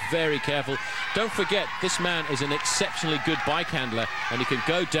has to be very careful. Don't forget, this man is an exceptionally good bike handler, and he can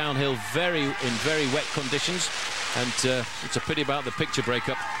go downhill in very wet conditions. And it's a pity about the picture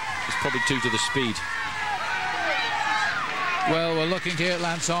breakup. It's probably due to the speed. Well, we're looking here at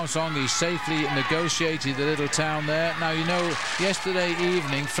Lance Armstrong. He safely negotiated the little town there. Now, you know, yesterday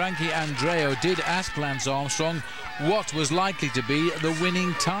evening, Frankie Andreu did ask Lance Armstrong what was likely to be the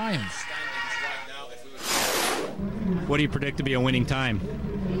winning time. What do you predict to be a winning time?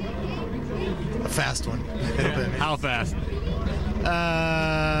 A fast one. How fast?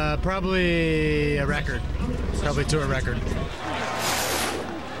 Probably a record. Probably Tour record.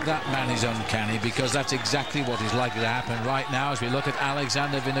 That man is uncanny, because that's exactly what is likely to happen right now as we look at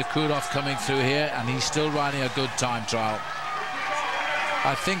Alexander Vinokourov coming through here, and he's still riding a good time trial.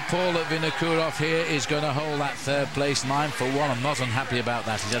 I think, Paul, that Vinokourov here is going to hold that 3rd place. 9 for 1. I'm not unhappy about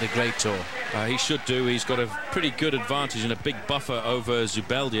that. He's had a great tour. He should do. He's got a pretty good advantage and a big buffer over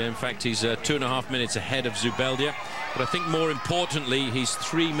Zubeldia. In fact, he's 2.5 minutes ahead of Zubeldia. But I think more importantly, he's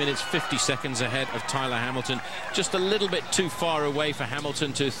 3 minutes 50 seconds ahead of Tyler Hamilton. Just a little bit too far away for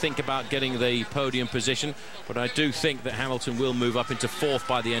Hamilton to think about getting the podium position. But I do think that Hamilton will move up into 4th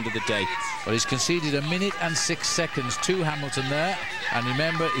by the end of the day. Well, he's conceded 1 minute and 6 seconds to Hamilton there. And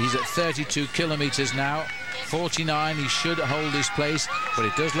remember, he's at 32 kilometres now. 49, he should hold his place, but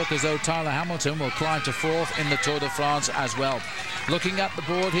it does look as though Tyler Hamilton will climb to 4th in the Tour de France as well. Looking at the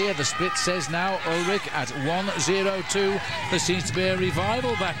board here, the split says now Ulrich at 1:02. There seems to be a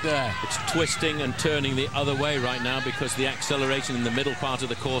revival back there. It's twisting and turning the other way right now because the acceleration in the middle part of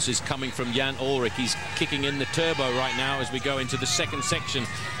the course is coming from Jan Ulrich. He's kicking in the turbo right now as we go into the second section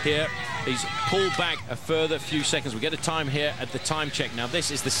here. He's pulled back a further few seconds. We get a time here at the time check. Now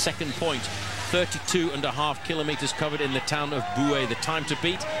this is the second point. 32.5 kilometres covered in the town of Bouet. The time to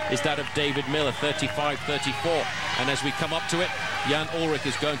beat is that of David Miller, 35.34. And as we come up to it, Jan Ulrich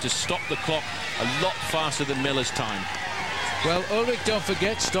is going to stop the clock a lot faster than Miller's time. Well, Ulrich, don't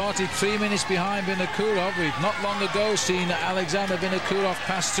forget, started 3 minutes behind Vinokurov. We've not long ago seen Alexander Vinokurov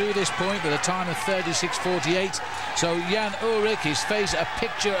pass through this point with a time of 36.48. So Jan Ulrich, his face a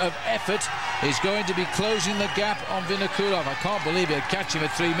picture of effort, is going to be closing the gap on Vinokurov. I can't believe he'll catch him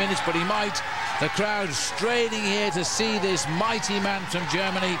at 3 minutes, but he might. The crowd straining here to see this mighty man from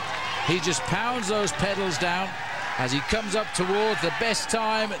Germany. He just pounds those pedals down as he comes up towards the best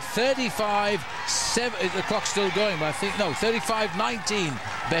time, 35.7. The clock's still going, but I think, no, 35.19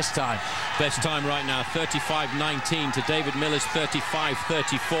 best time. Best time right now, 35.19 to David Miller's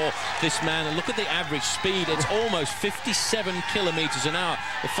 35.34. This man, and look at the average speed, it's almost 57 kilometres an hour.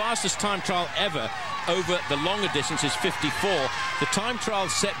 The fastest time trial ever over the longer distance is 54. The time trial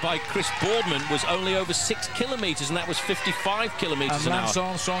set by Chris Boardman was only over 6 kilometres, and that was 55 kilometres an hour. Lance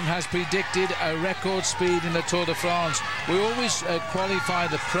Armstrong has predicted a record speed in the Tour de France. We always qualify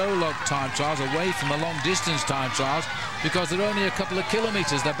the prologue time trials away from the long distance time trials because they're only a couple of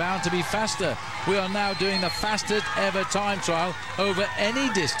kilometres. They're bound to be faster. We are now doing the fastest ever time trial over any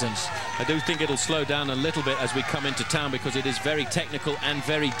distance. I do think it'll slow down a little bit as we come into town because it is very technical and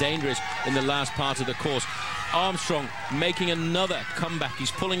very dangerous in the last part of the course. Armstrong making another comeback.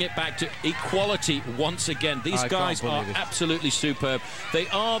 He's pulling it back to equality once again. These guys are absolutely superb. They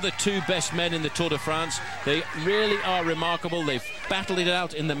are the two best men in the Tour de France. They really are remarkable. They've battled it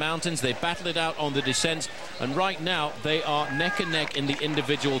out in the mountains. They've battled it out on the descents. And right now, they are neck and neck in the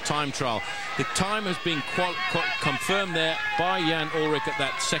individual time trial. The time has been confirmed there by Jan Ulrich at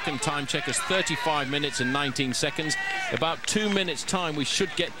that second time check as 35 minutes and 19 seconds. About 2 minutes' time, we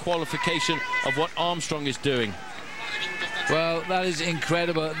should get qualification of what Armstrong is doing. Well, that is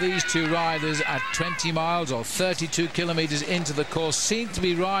incredible. These two riders at 20 miles or 32 kilometres into the course seem to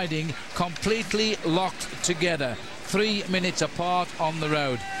be riding completely locked together, 3 minutes apart on the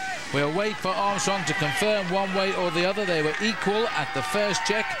road. We'll wait for Armstrong to confirm one way or the other. They were equal at the first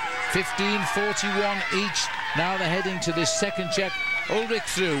check, 15.41 each. Now they're heading to this second check. Ulrich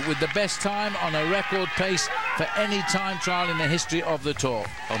through with the best time on a record pace for any time trial in the history of the Tour.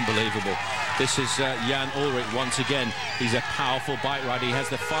 Unbelievable. This is Jan Ulrich once again. He's a powerful bike rider. He has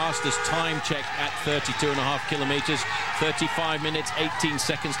the fastest time check at 32.5 kilometres, 35 minutes, 18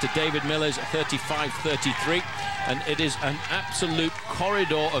 seconds to David Miller's 35.33. And it is an absolute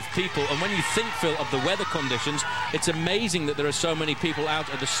corridor of people. And when you think, Phil, of the weather conditions, it's amazing that there are so many people out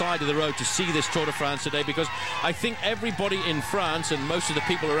at the side of the road to see this Tour de France today, because I think everybody in France and most of the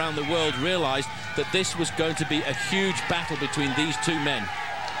people around the world realised that this was going to be a huge battle between these two men.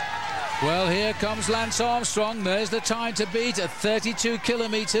 Well, here comes Lance Armstrong. There's the time to beat at 32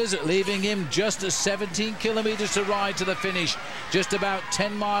 kilometres, leaving him just 17 kilometres to ride to the finish. Just about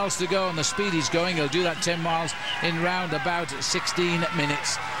 10 miles to go, and the speed he's going, he'll do that 10 miles in round about 16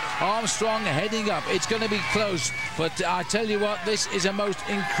 minutes. Armstrong heading up. It's going to be close, but I tell you what, this is a most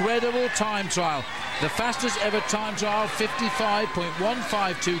incredible time trial. The fastest ever time trial,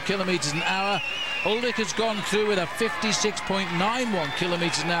 55.152 kilometres an hour. Ulrich has gone through with a 56.91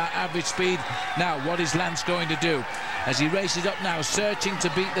 kilometres an hour average speed. Now, what is Lance going to do? As he races up now, searching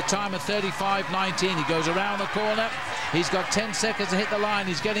to beat the time of 35.19. He goes around the corner. He's got 10 seconds to hit the line.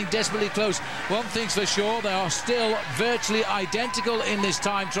 He's getting desperately close. One thing's for sure, they are still virtually identical in this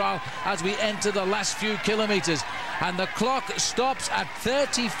time trial as we enter the last few kilometres. And the clock stops at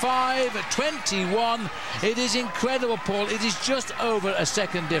 35.21. It is incredible, Paul. It is just over a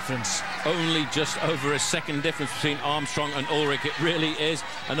second difference. Only just just over a second difference between Armstrong and Ulrich. It really is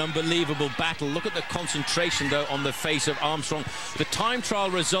an unbelievable battle. Look at the concentration, though, on the face of Armstrong. The time trial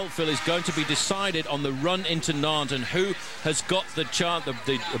result, Phil, is going to be decided on the run into Nantes and who has got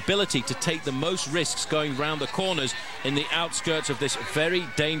the ability to take the most risks going round the corners in the outskirts of this very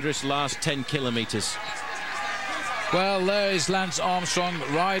dangerous last 10 kilometres. Well, there is Lance Armstrong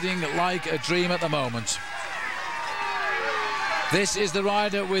riding like a dream at the moment. This is the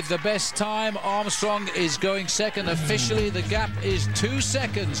rider with the best time. Armstrong is going second. Officially, the gap is 2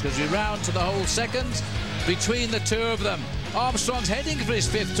 seconds because we round to the whole seconds between the two of them. Armstrong's heading for his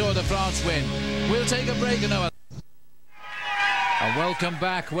 5th Tour de France win. We'll take a break and And welcome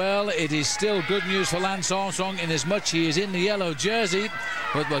back. Well, it is still good news for Lance Armstrong in as much he is in the yellow jersey,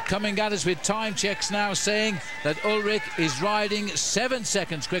 but we're coming at us with time checks now saying that Ulrich is riding 7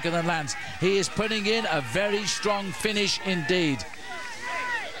 seconds quicker than Lance. He is putting in a very strong finish indeed.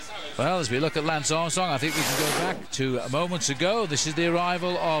 Well, as we look at Lance Armstrong, I think we can go back to moments ago. This is the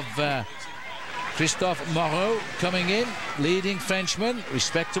arrival of Christophe Moreau coming in, leading Frenchman.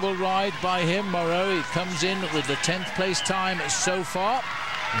 Respectable ride by him. Moreau, he comes in with the 10th place time so far.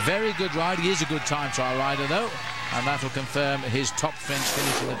 Very good ride. He is a good time trial rider, though, and that will confirm his top French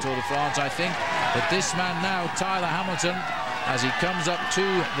finish in the Tour de France, I think. But this man now, Tyler Hamilton, as he comes up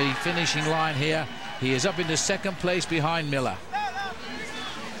to the finishing line here, he is up into 2nd place behind Miller.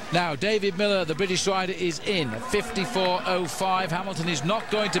 Now, David Miller, the British rider, is in 54.05. Hamilton is not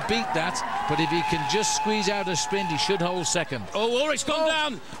going to beat that, but if he can just squeeze out a sprint, he should hold 2nd. Oh, Ulrich's gone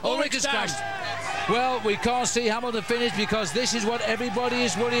down. Ulrich has crashed. Well, we can't see Hamilton finish because this is what everybody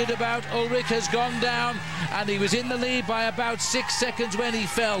is worried about. Ulrich has gone down, and he was in the lead by about 6 seconds when he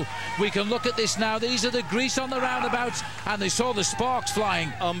fell. We can look at this now. These are the grease on the roundabouts, and they saw the sparks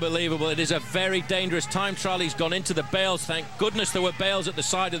flying. Unbelievable. It is a very dangerous time trial. He's gone into the bales. Thank goodness there were bales at the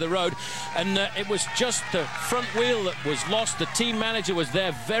side of the road, and it was just the front wheel that was lost. The team manager was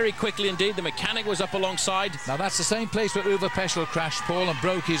there very quickly indeed. The mechanic was up alongside. Now, that's the same place where Uwe Peschel crashed, Paul, and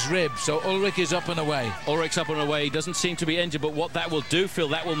broke his rib. So Ulrich is up and away. Ulrich's up and away. He doesn't seem to be injured, but what that will do, Phil,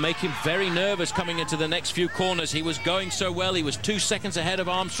 that will make him very nervous coming into the next few corners. He was going so well. He was 2 seconds ahead of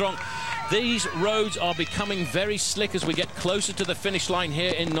Armstrong. These roads are becoming very slick as we get closer to the finish line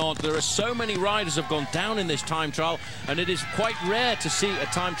here in Nantes. There are so many riders have gone down in this time trial, and it is quite rare to see a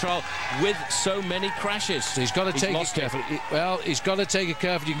time trial with so many crashes. So he's got to take it carefully. Well, he's got to take it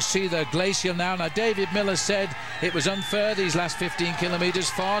carefully. You can see the glacier now. Now, David Miller said it was unfair, these last 15 kilometres,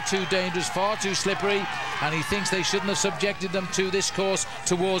 far too dangerous, far too slippery, and he thinks they shouldn't have subjected them to this course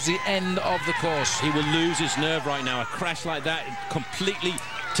towards the end of the course. He will lose his nerve right now. A crash like that completely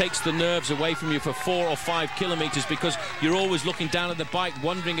takes the nerves away from you for 4 or 5 kilometres because you're always looking down at the bike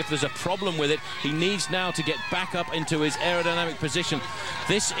wondering if there's a problem with it. He needs now to get back up into his aerodynamic position.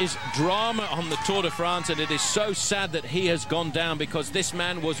 This is drama on the Tour de France, and it is so sad that he has gone down because this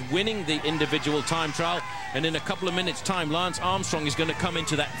man was winning the individual time trial, and in a couple of minutes time Lance Armstrong is going to come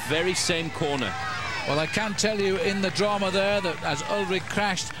into that very same corner. Well, I can tell you in the drama there that as Ulrich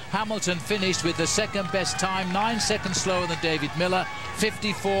crashed, Hamilton finished with the 2nd best time, 9 seconds slower than David Miller,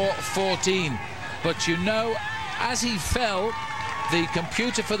 54.14. But you know, as he fell, the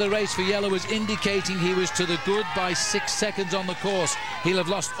computer for the race for yellow was indicating he was to the good by 6 seconds on the course. He'll have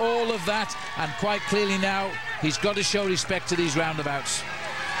lost all of that, and quite clearly now he's got to show respect to these roundabouts.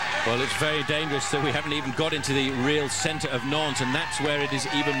 Well, it's very dangerous, so we haven't even got into the real centre of Nantes, and that's where it is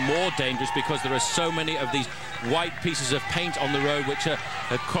even more dangerous because there are so many of these white pieces of paint on the road which are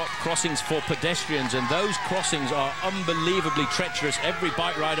crossings for pedestrians, and those crossings are unbelievably treacherous. Every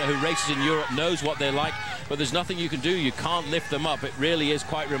bike rider who races in Europe knows what they're like, but there's nothing you can do. You can't lift them up. It really is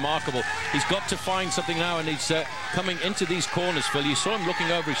quite remarkable. He's got to find something now, and he's coming into these corners, Phil. You saw him looking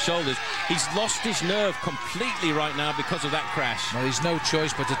over his shoulders. He's lost his nerve completely right now because of that crash. Well, he's no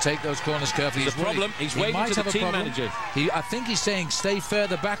choice but to take those corners carefully. The problem, he's waiting to the team manager. I think he's saying stay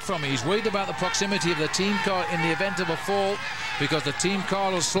further back from me. He's worried about the proximity of the team car in the event of a fall because the team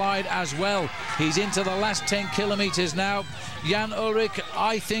car will slide as well. He's into the last 10 kilometres now. Jan Ulrich,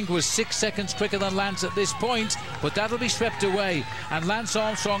 I think, was 6 seconds quicker than Lance at this point, but that'll be swept away. And Lance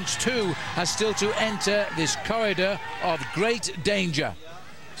Armstrong's 2 has still to enter this corridor of great danger.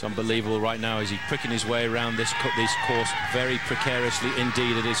 It's unbelievable right now as he's pricking his way around this course very precariously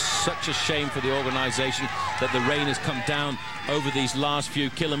indeed. It is such a shame for the organisation that the rain has come down over these last few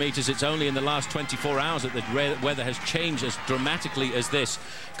kilometres. It's only in the last 24 hours that the weather has changed as dramatically as this.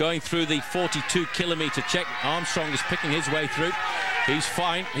 Going through the 42-kilometre check, Armstrong is picking his way through. He's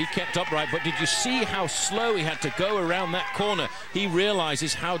fine, he kept upright, but did you see how slow he had to go around that corner? He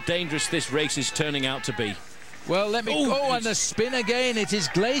realises how dangerous this race is turning out to be. Well, let me go, and the spin again. It is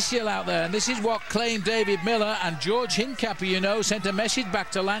glacial out there, and this is what claimed David Miller. And George Hincapie, you know, sent a message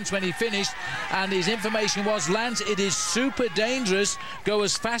back to Lance when he finished, and his information was, Lance, it is super dangerous. Go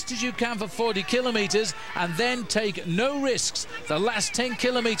as fast as you can for 40 kilometres and then take no risks. The last 10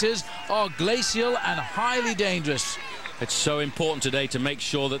 kilometres are glacial and highly dangerous. It's so important today to make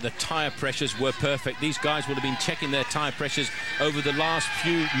sure that the tyre pressures were perfect. These guys would have been checking their tyre pressures over the last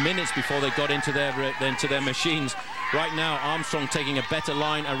few minutes before they got into their machines. Right now, Armstrong taking a better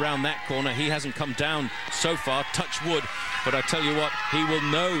line around that corner. He hasn't come down so far, touch wood. But I tell you what, he will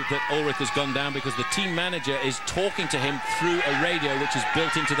know that Ulrich has gone down because the team manager is talking to him through a radio which is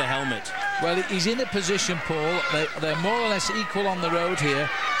built into the helmet. Well, he's in a position, Paul, they're more or less equal on the road here,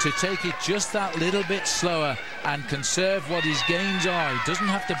 to take it just that little bit slower and conserve what his gains are. He doesn't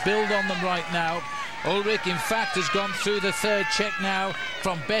have to build on them right now. Ulrich, in fact, has gone through the third check now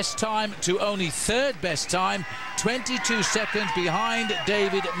from best time to only third best time, 22 seconds behind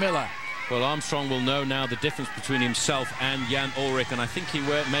David Miller. Well, Armstrong will know now the difference between himself and Jan Ulrich, and I think he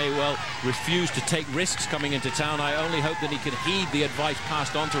may well refuse to take risks coming into town. I only hope that he can heed the advice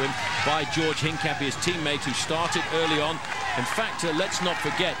passed on to him by George Hincapie, his teammate, who started early on. In fact, let's not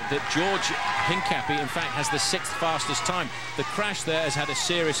forget that George Hincapie, in fact, has the 6th fastest time. The crash there has had a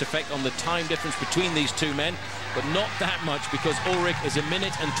serious effect on the time difference between these two men, but not that much, because Ulrich is 1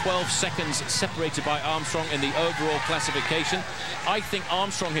 minute and 12 seconds separated by Armstrong in the overall classification. I think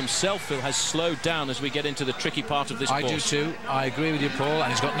Armstrong himself, Phil, has slowed down as we get into the tricky part of this course. I do too. I agree with you, Paul,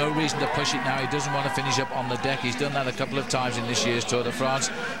 and he's got no reason to push it now. He doesn't want to finish up on the deck. He's done that a couple of times in this year's Tour de France.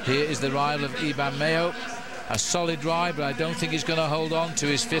 Here is the rival of Iban Mayo. A solid ride, but I don't think he's going to hold on to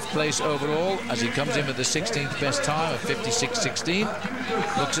his 5th place overall as he comes in with the 16th best time of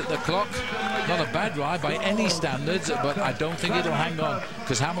 56.16. Looks at the clock. Not a bad ride by any standards, but I don't think it'll hang on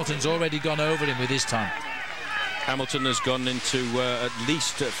because Hamilton's already gone over him with his time. Hamilton has gone into at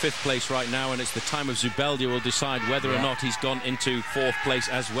least 5th place right now, and it's the time of Zubeldia will decide whether or not he's gone into 4th place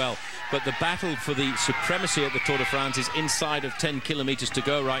as well. But the battle for the supremacy at the Tour de France is inside of 10 kilometres to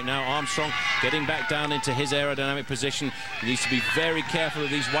go right now. Armstrong getting back down into his aerodynamic position. He needs to be very careful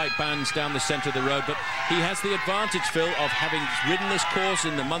of these white bands down the centre of the road, but he has the advantage, Phil, of having ridden this course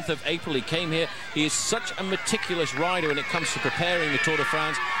in the month of April. He came here. He is such a meticulous rider when it comes to preparing the Tour de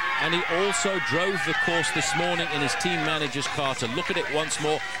France. And he also drove the course this morning in his team manager's car to look at it once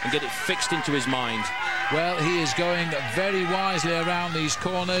more and get it fixed into his mind. Well, he is going very wisely around these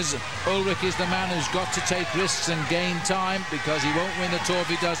corners. Ulrich is the man who's got to take risks and gain time because he won't win the Tour if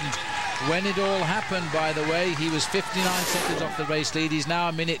he doesn't. When it all happened, by the way, he was 59 seconds off the race lead. He's now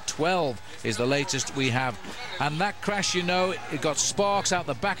 1 minute 12 is the latest we have. And that crash, you know, it got sparks out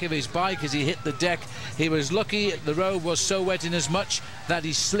the back of his bike as he hit the deck. He was lucky the road was so wet in as much that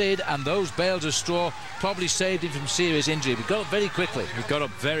he slid, and those bales of straw probably saved him from serious injury. He got up very quickly. He got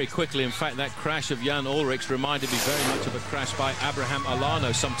up very quickly. In fact, that crash of Jan Ulrich reminded me very much of a crash by Abraham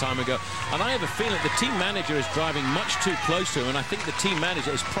Alano some time ago. And I have a feeling the team manager is driving much too close to him, and I think the team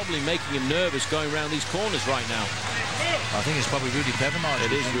manager is probably making him nervous going around these corners right now. I think it's probably Rudy Pevenard.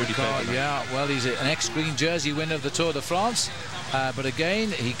 It is Rudy Pevenard. Yeah, well, he's an ex-green jersey winner of the Tour de France. But again,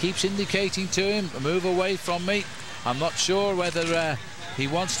 he keeps indicating to him, move away from me. I'm not sure whether he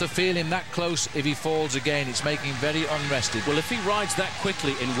wants to feel him that close if he falls again. It's making him very unrested. Well, if he rides that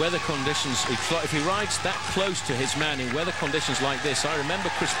quickly in weather conditions, if he rides that close to his man in weather conditions like this, I remember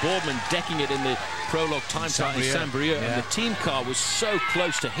Chris Boardman decking it in the prologue time trial in Saint-Brieuc, and the team car was so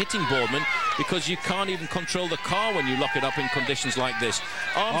close to hitting Boardman because you can't even control the car when you lock it up in conditions like this.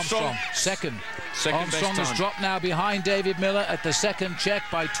 Armstrong second Armstrong has dropped now behind David Miller at the second check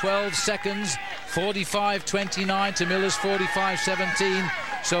by 12 seconds, 45.29 to Miller's 45.17.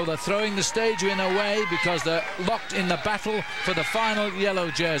 So they're throwing the stage win away because they're locked in the battle for the final yellow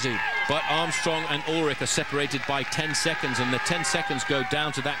jersey. But Armstrong and Ulrich are separated by 10 seconds, and the 10 seconds go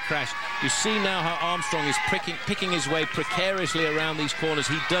down to that crash. You see now how Armstrong is picking his way precariously around these corners.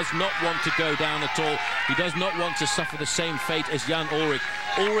 He does not want to go down at all. He does not want to suffer the same fate as Jan Ulrich.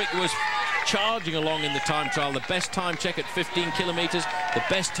 Ulrich was charging along in the time trial, the best time check at 15 kilometres, the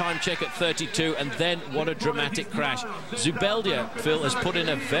best time check at 32, and then what a dramatic crash. Zubeldia, Phil, has put in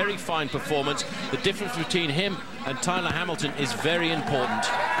a very fine performance. The difference between him and Tyler Hamilton is very important.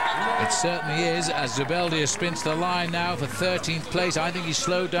 It certainly is, as Zubeldia sprints the line now for 13th place. I think he's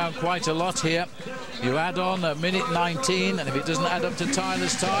slowed down quite a lot here. You add on a minute 19, and if it doesn't add up to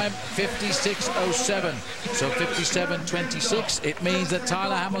Tyler's time, 56.07. So 57.26. It means that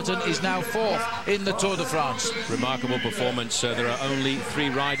Tyler Hamilton is now 4th in the Tour de France. Remarkable performance. There are only 3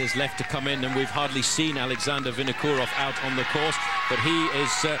 riders left to come in, and we've hardly seen Alexander Vinokourov out on the course, but he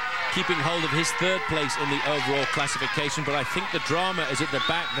is keeping hold of his 3rd place in the overall classification. But I think the drama is at the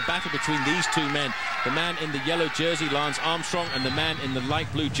back, the battle between these two men, the man in the yellow jersey, Lance Armstrong, and the man in the light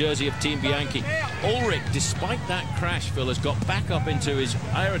blue jersey of Team Bianchi. Ulrich, despite that crash, Phil, has got back up into his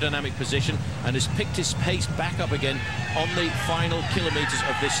aerodynamic position and has picked his pace back up again on the final kilometres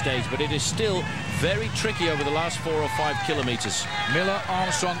of this stage, but it is still very tricky over the last 4 or 5 kilometres. Miller,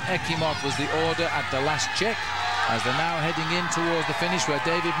 Armstrong, Ekimov was the order at the last check, as they're now heading in towards the finish, where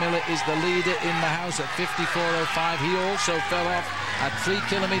David Miller is the leader in the house at 54.05. He also fell off at 3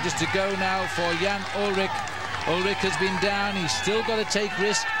 kilometres to go now for Jan Ulrich. Ulrich has been down. He's still got to take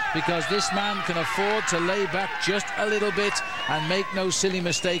risks, because this man can afford to lay back just a little bit and make no silly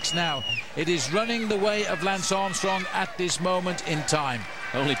mistakes now. It is running the way of Lance Armstrong at this moment in time.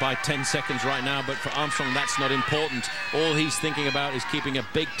 Only by 10 seconds right now, but for Armstrong that's not important. All he's thinking about is keeping a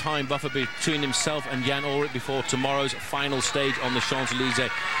big time buffer between himself and Jan Ulrich before tomorrow's final stage on the Champs-Élysées.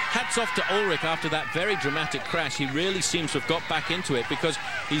 Hats off to Ulrich after that very dramatic crash. He really seems to have got back into it, because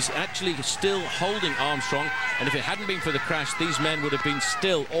he's actually still holding Armstrong, and if it hadn't been for the crash, these men would have been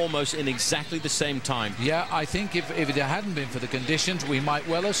still almost in exactly the same time. Yeah, I think if it hadn't been for the conditions, we might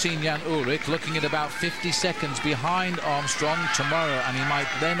well have seen Jan Ulrich looking at about 50 seconds behind Armstrong tomorrow, and he might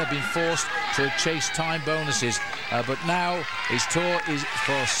then have been forced to chase time bonuses. But now his tour is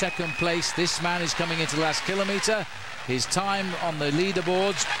for 2nd place. This man is coming into the last kilometre. His time on the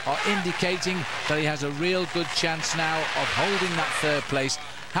leaderboards are indicating that he has a real good chance now of holding that 3rd place.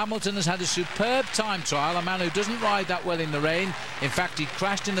 Hamilton has had a superb time trial, a man who doesn't ride that well in the rain. In fact, he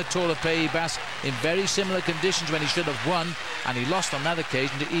crashed in the Tour de Pays-Bas in very similar conditions when he should have won, and he lost on that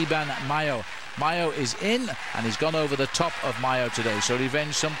occasion to Iban Mayo. Mayo is in, and he's gone over the top of Mayo today, so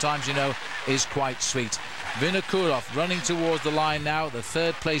revenge sometimes, you know, is quite sweet. Vinokourov running towards the line now, the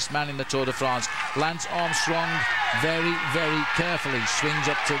 3rd place man in the Tour de France. Lance Armstrong very, very carefully swings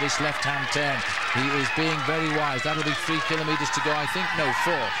up to this left-hand turn. He is being very wise. That'll be 3 kilometres to go, I think. No,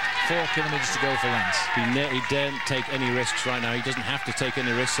 4 kilometres to go for Lance. He daren't take any risks right now. He doesn't have to take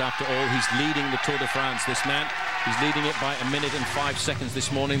any risks. After all, he's leading the Tour de France, this man. He's leading it by 1 minute and 5 seconds this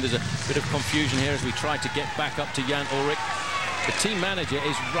morning. There's a bit of confusion here as we try to get back up to Jan Ulrich. The team manager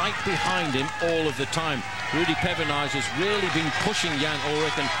is right behind him all of the time. Rudy Pevenage has really been pushing Jan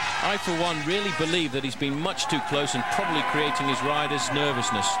Ulrich, and I, for one, really believe that he's been much too close and probably creating his riders'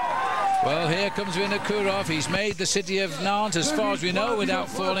 nervousness. Well, here comes Vinokourov. He's made the city of Nantes, as far as we know, without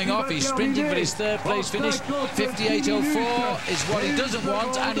falling off. He's sprinting for his 3rd place finish. 58.04 is what he doesn't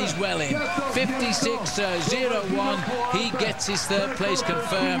want, and he's well in. 56.01. He gets his 3rd place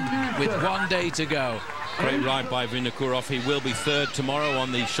confirmed with 1 day to go. Great ride by Vinokourov. He will be 3rd tomorrow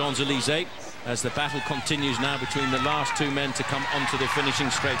on the Champs-Élysées, as the battle continues now between the last 2 men to come onto the finishing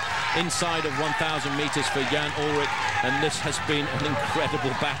straight. Inside of 1,000 metres for Jan Ulrich, and this has been an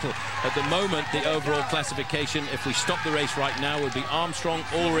incredible battle. At the moment, the overall classification, if we stop the race right now, would be Armstrong,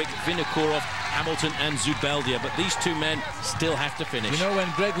 Ulrich, Vinokourov, Hamilton and Zubeldia, but these 2 men still have to finish. You know,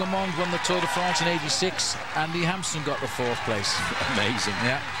 when Greg LeMond won the Tour de France in '86, Andy Hampson got the 4th place. Amazing.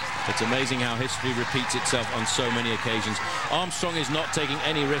 Yeah. It's amazing how history repeats itself on so many occasions. Armstrong is not taking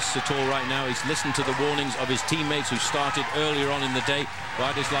any risks at all right now. He's listened to the warnings of his teammates who started earlier on in the day.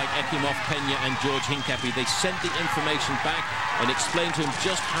 Riders like Ekimov, Peña and George Hincapie. They sent the information back and explained to him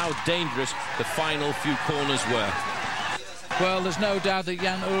just how dangerous the final few corners were. Well, there's no doubt that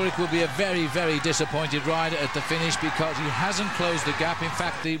Jan Ulrich will be a very, very disappointed rider at the finish, because he hasn't closed the gap. In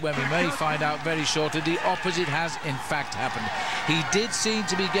fact, when we may find out very shortly, the opposite has in fact happened. He did seem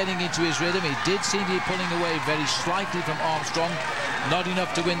to be getting into his rhythm. He did seem to be pulling away very slightly from Armstrong. Not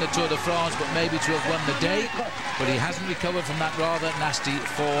enough to win the Tour de France, but maybe to have won the day. But he hasn't recovered from that rather nasty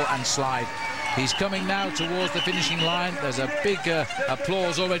fall and slide. He's coming now towards the finishing line. There's a big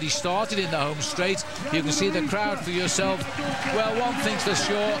applause already started in the home straight. You can see the crowd for yourself. Well, one thing's for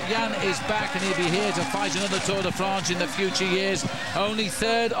sure, Jan is back, and he'll be here to fight another Tour de France in the future years. Only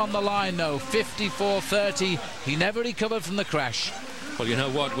 3rd on the line, though, 54.30. He never recovered from the crash. Well, you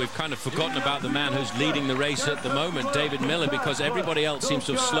know what? We've kind of forgotten about the man who's leading the race at the moment, David Miller, because everybody else seems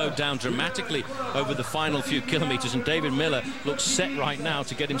to have slowed down dramatically over the final few kilometres, and David Miller looks set right now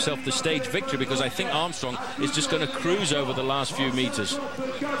to get himself the stage victory, because I think Armstrong is just going to cruise over the last few metres.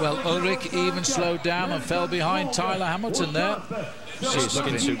 Well, Ulrich even slowed down and fell behind Tyler Hamilton there. His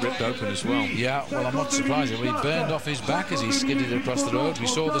skin suit ripped open as well. Yeah, well, I'm not surprised. He burned off his back as he skidded across the road. We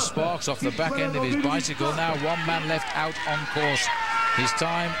saw the sparks off the back end of his bicycle. Now one man left out on course. His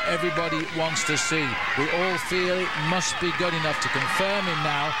time, everybody wants to see. We all feel it must be good enough to confirm him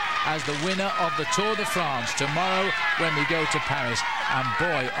now as the winner of the Tour de France tomorrow when we go to Paris. And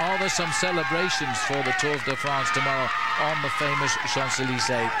boy, are there some celebrations for the Tour de France tomorrow on the famous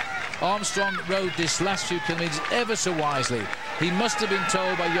Champs-Élysées. Armstrong rode this last few kilometres ever so wisely. He must have been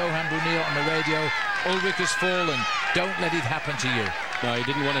told by Johan Brunel on the radio, Ulrich has fallen, don't let it happen to you. No, he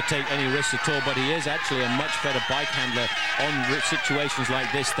didn't want to take any risks at all, but he is actually a much better bike handler on situations like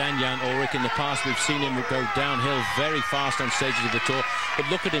this than Jan Ullrich. In the past, we've seen him go downhill very fast on stages of the Tour, but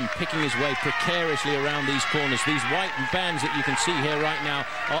look at him picking his way precariously around these corners. These white bands that you can see here right now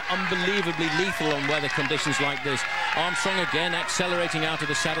are unbelievably lethal on weather conditions like this. Armstrong again accelerating out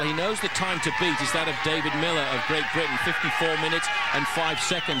of the saddle. He knows the time to beat is that of David Miller of Great Britain, 54 minutes and 5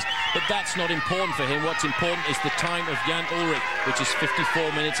 seconds, but that's not important for him. What's important is the time of Jan Ullrich, which is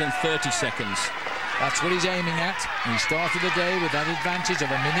 54 minutes and 30 seconds. That's what he's aiming at. He started the day with that advantage of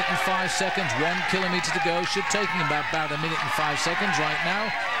 1 minute and 5 seconds. 1 kilometre to go. Should take him about 1 minute and 5 seconds right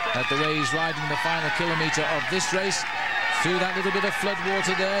now. At the way he's riding the final kilometre of this race. Through that little bit of flood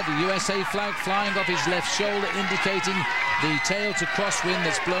water there, the USA flag flying off his left shoulder, indicating the tail to crosswind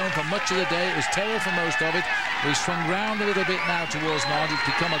that's blown for much of the day. It was tail for most of it. We've swung round a little bit now towards Nard. It's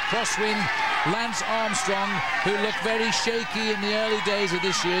become a crosswind. Lance Armstrong, who looked very shaky in the early days of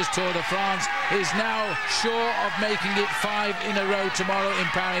this year's Tour de France, is now sure of making it 5 in a row tomorrow in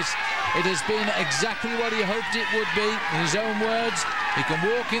Paris. It has been exactly what he hoped it would be. In his own words, he can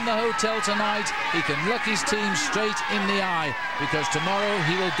walk in the hotel tonight, he can look his team straight in the eye, because tomorrow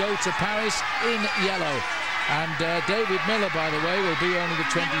he will go to Paris in yellow. And David Miller, by the way, will be only the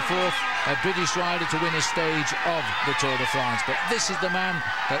 24th British rider to win a stage of the Tour de France. But this is the man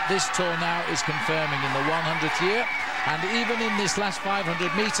that this Tour now is confirming in the 100th year. And even in this last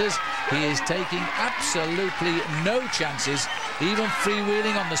 500 metres, he is taking absolutely no chances, even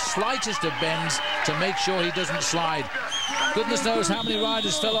freewheeling on the slightest of bends to make sure he doesn't slide. Goodness knows how many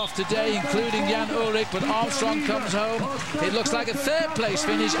riders fell off today, including Jan Ullrich, but Armstrong comes home. It looks like a third-place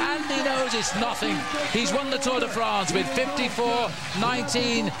finish, and he knows it's nothing. He's won the Tour de France with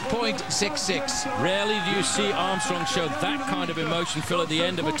 54:19.66. Rarely do you see Armstrong show that kind of emotion, Phil, at the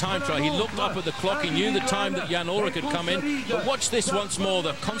end of a time trial. He looked up at the clock. He knew the time that Jan Ullrich had come in. But watch this once more,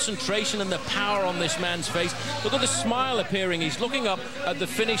 the concentration and the power on this man's face. Look at the smile appearing. He's looking up at the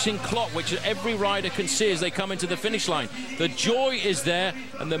finishing clock, which every rider can see as they come into the finish line. The joy is there,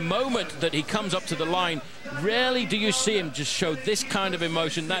 and the moment that he comes up to the line, rarely do you see him just show this kind of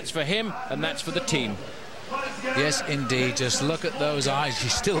emotion. That's for him, and that's for the team. Yes, indeed. Just look at those eyes.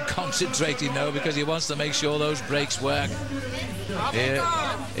 He's still concentrating, though, because he wants to make sure those brakes work. Here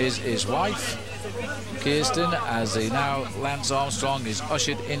is his wife, Kirsten, as Lance Armstrong is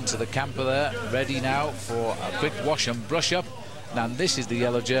ushered into the camper there, ready now for a quick wash and brush up. And this is the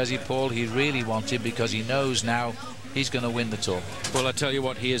yellow jersey, Paul, he really wanted, because he knows now he's going to win the Tour. Well, I tell you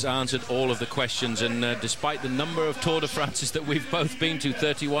what, he has answered all of the questions, and despite the number of Tour de France's that we've both been to,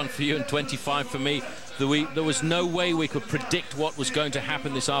 31 for you and 25 for me, there was no way we could predict what was going to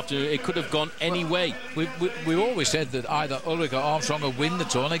happen this afternoon. It could have gone any way. We always said that either Ullrich or Armstrong would win the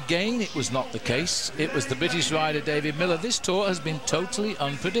Tour, and again it was not the case. It was the British rider David Miller. This Tour has been totally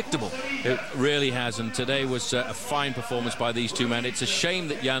unpredictable. It really has, and today was a fine performance by these two men. It's a shame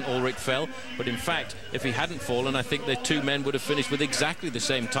that Jan Ullrich fell, but in fact, if he hadn't fallen, I think the two men would have finished with exactly the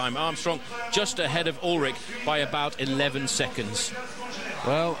same time. Armstrong just ahead of Ullrich by about 11 seconds.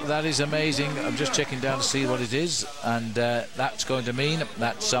 Well, that is amazing. I'm just checking down to see what it is, and that's going to mean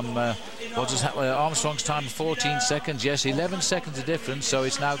that Armstrong's time 14 seconds. Yes, 11 seconds of difference, so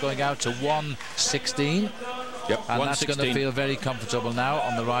it's now going out to 1:16. Yep, and that's going to feel very comfortable now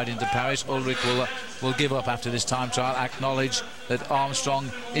on the ride into Paris. Ullrich will give up after this time trial, acknowledge that Armstrong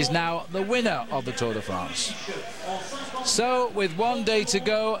is now the winner of the Tour de France. So, with 1 day to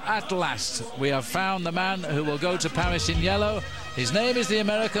go, at last, we have found the man who will go to Paris in yellow. His name is the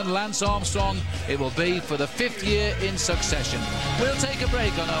American Lance Armstrong. It will be for the 5th year in succession. We'll take a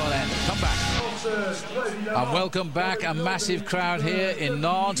break on OLN. Come back. And welcome back. A massive crowd here in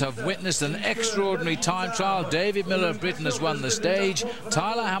Nantes have witnessed an extraordinary time trial. David Miller of Britain has won the stage.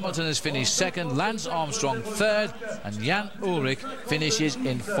 Tyler Hamilton has finished second. Lance Armstrong third. And Jan Ullrich finishes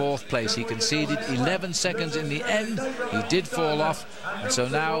in fourth place. He conceded 11 seconds in the end. He did fall off. And so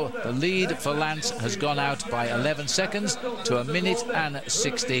now the lead for Lance has gone out by 11 seconds to 1 minute and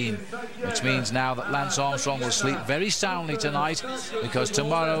 16. Which means now that Lance Armstrong will sleep very soundly tonight, because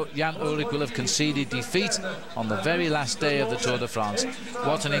tomorrow Jan Ullrich will have conceded defeat on the very last day of the Tour de France.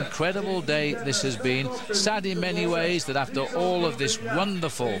 What an incredible day this has been. Sad in many ways that after all of this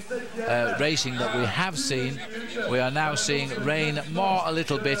wonderful racing that we have seen, we are now seeing rain more a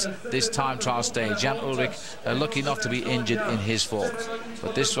little bit this time trial stage. Jan Ullrich lucky not to be injured in his fall.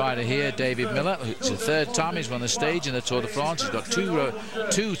 But this rider here, David Miller, it's the third time he's won the stage in the Tour de France. He's got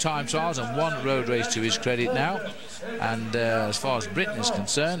two time trials and one road race to his credit now. And as far as Britain is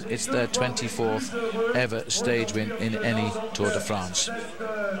concerned, it's their 24th ever stage win in any Tour de France.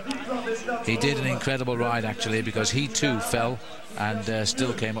 He did an incredible ride, actually, because he too fell and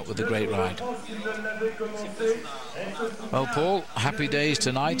still came up with a great ride. Well, Paul, happy days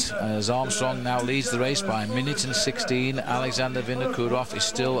tonight as Armstrong now leads the race by 1 minute and 16. Alexander Vinokurov is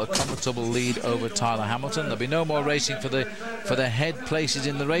still a comfortable lead over Tyler Hamilton. There'll be no more racing for the head places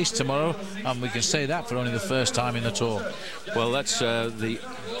in the race tomorrow, and we can say that for only the first time in the Tour. Well, that's the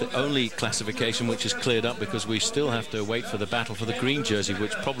only classification which is cleared up, because we still have to wait for the battle for the green jersey,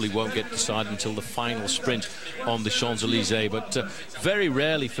 which probably won't get decided until the final sprint on the Champs-Élysées. But very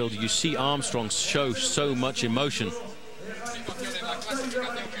rarely, Phil, do you see Armstrong show so much emotion.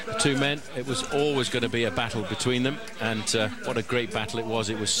 The two men, it was always going to be a battle between them, and what a great battle it was.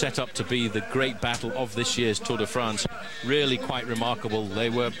 It was set up to be the great battle of this year's Tour de France. Really quite remarkable. They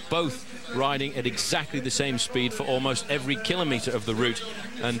were both riding at exactly the same speed for almost every kilometre of the route,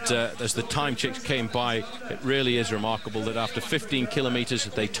 and as the time checks came by, it really is remarkable that after 15 kilometres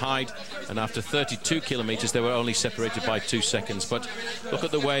they tied, and after 32 kilometres they were only separated by 2 seconds. But look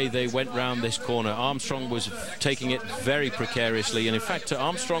at the way they went round this corner. Armstrong was taking it very precariously, and in fact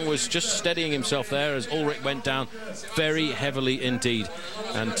Armstrong was just steadying himself there as Ullrich went down very heavily indeed,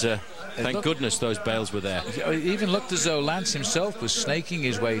 and thank goodness those bales were there. It even looked as though Lance himself was snaking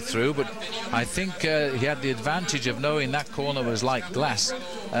his way through, but I think he had the advantage of knowing that corner was like glass,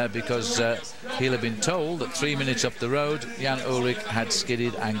 because he'll have been told that 3 minutes up the road Jan Ullrich had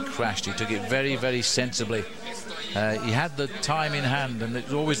skidded and crashed. He took it very, very sensibly. He had the time in hand, and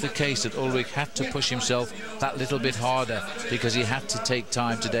it's always the case that Ullrich had to push himself that little bit harder because he had to take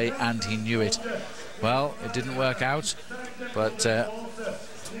time today, and he knew it. Well, it didn't work out, but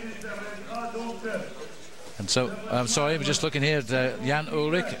and so, I'm sorry, we're just looking here at Jan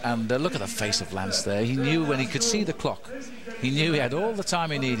Ullrich, and look at the face of Lance there. He knew when he could see the clock. He knew he had all the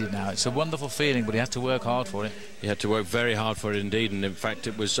time he needed now. It's a wonderful feeling, but he had to work hard for it. He had to work very hard for it indeed, and in fact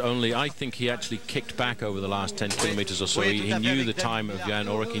it was only, I think he actually kicked back over the last 10 kilometres or so. He knew the time of Jan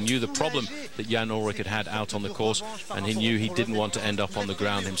Ullrich, he knew the problem that Jan Ullrich had out on the course, and he knew he didn't want to end up on the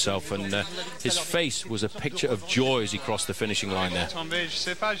ground himself, and his face was a picture of joy as he crossed the finishing line there. Well,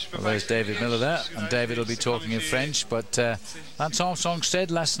 there's David Miller there, and David will be talking in French, but Lance Armstrong said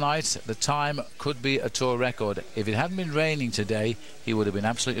last night the time could be a Tour record. If it hadn't been raining today, he would have been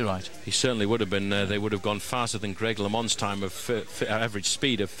absolutely right. He certainly would have been. They would have gone faster than Greg LeMond's time of average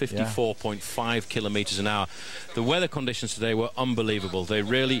speed of 54.5 kilometres an hour. The weather conditions today were unbelievable. They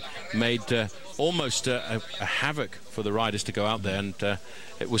really made almost a havoc for the riders to go out there, and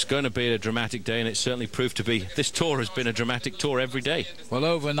it was going to be a dramatic day, and it certainly proved to be. This Tour has been a dramatic Tour every day. Well,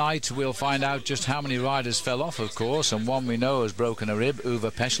 overnight we'll find out just how many riders fell off, of course, and one we know has broken a rib.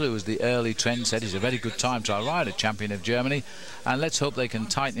 Uwe Peschler, who was the early trendsetter. He's a very good time trial rider, champion of Germany, and let's hope they can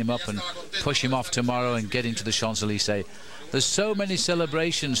tighten him up and push him off tomorrow and get into the Champs-Élysées. There's so many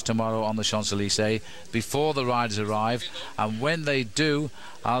celebrations tomorrow on the Champs-Élysées before the riders arrive, and when they do,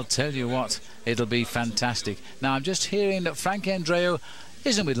 I'll tell you what, it'll be fantastic. Now, I'm just hearing that Frank Andreu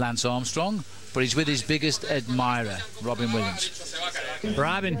isn't with Lance Armstrong, but he's with his biggest admirer, Robin Williams.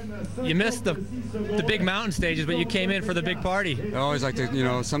 Robin, you missed the big mountain stages, but you came in for the big party. I always like to, you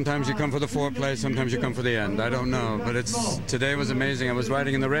know, sometimes you come for the foreplay, sometimes you come for the end. I don't know, but today was amazing. I was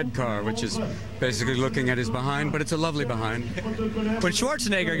riding in the red car, which is basically looking at his behind, but it's a lovely behind. When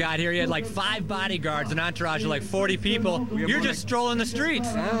Schwarzenegger got here, he had like 5 bodyguards, an entourage of like 40 people. You're just strolling the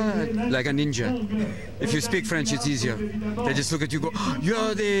streets. Like a ninja. If you speak French, it's easier. They just look at you, go,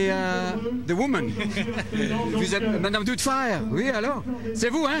 "You're the woman. Vous êtes Madame Doubtfire. Oui, alors? C'est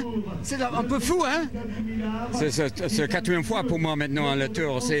vous, hein? C'est un peu fou, hein? C'est la 4e fois pour moi maintenant le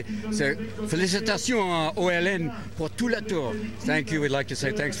tour. Félicitations à OLN pour tout le tour. Thank you. We'd like to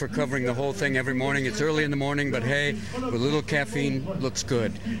say thanks for covering the whole thing every morning. It's early in the morning, but hey, with a little caffeine, looks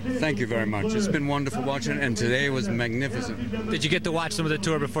good. Thank you very much. It's been wonderful watching it, and today was magnificent. Did you get to watch some of the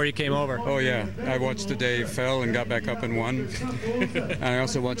tour before you came over? Oh yeah, I watched the day he fell and got back up and won. And I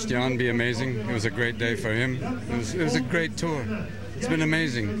also watched Jan be amazing. It was a great day for him. It was a great tour. It's been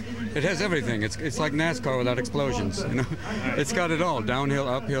amazing. It has everything. It's like NASCAR without explosions. You know, it's got it all: downhill,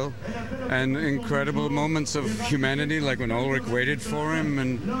 uphill, and incredible moments of humanity, like when Ulrich waited for him,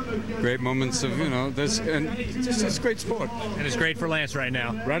 and great moments of this. And it's great sport. And it's great for Lance right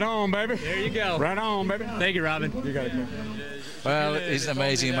now. Right on, baby. There you go. Right on, baby. Thank you, Robin. You got it. Well, he's an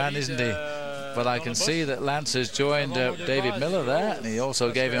amazing man, isn't he? But I can see that Lance has joined David Miller there, and he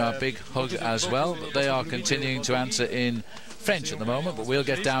also gave him a big hug as well. But they are continuing to answer in French at the moment, but we'll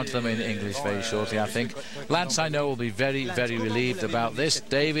get down to them in English very shortly, I think. Lance, I know, will be very, very relieved about this.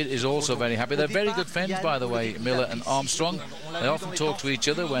 David is also very happy. They're very good friends, by the way, Miller and Armstrong. They often talk to each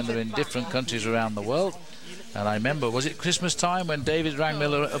other when they're in different countries around the world. And I remember, was it Christmas time when David rang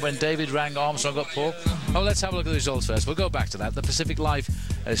Armstrong up, Paul? Oh, let's have a look at the results first. We'll go back to that. The Pacific Life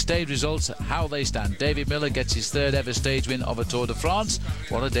stage results, how they stand. David Miller gets his 3rd ever stage win of a Tour de France.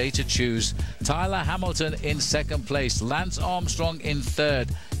 What a day to choose. Tyler Hamilton in 2nd place. Lance Armstrong in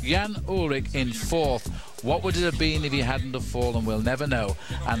 3rd. Jan Ullrich in 4th. What would it have been if he hadn't have fallen? We'll never know.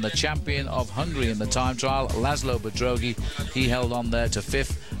 And the champion of Hungary in the time trial, Laszlo Bedrogi, he held on there to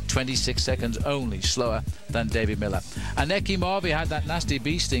 5th, 26 seconds only slower than David Miller. And Ekimov, he had that nasty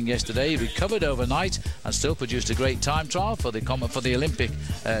bee sting yesterday. He recovered overnight and still produced a great time trial for the Olympic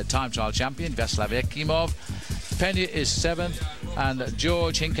time trial champion, Vaslav Ekimov. Pena is 7th, and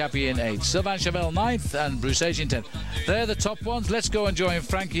George Hincapie in 8th. Sylvain Chavel 9th, and Bruce Age in 10th. They're the top ones. Let's go and join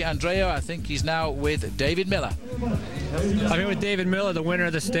Frankie Andreo. I think he's now with David Miller. I'm here with David Miller, the winner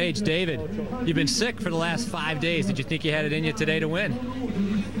of the stage. David, you've been sick for the last 5 days. Did you think you had it in you today to win?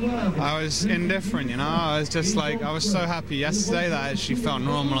 I was indifferent, you know. I was just like, I was so happy yesterday that I actually felt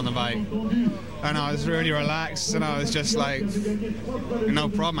normal on the bike. And I was really relaxed, and I was just like, no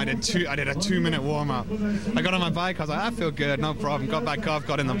problem. I did a 2-minute warm-up. I got on my bike, I was like, I feel good, no problem. Got back off,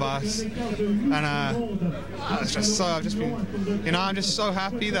 got in the bus, and I'm just so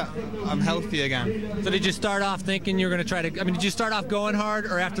happy that I'm healthy again. So did you start off thinking you were going to try to, did you start off going hard,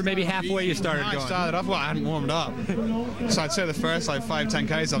 or after maybe halfway you started going? I started off, well, I hadn't warmed up. So I'd say the first like 5-10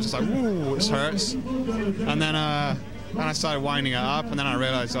 Ks, I was just like, ooh, this hurts. And then I started winding it up, and then I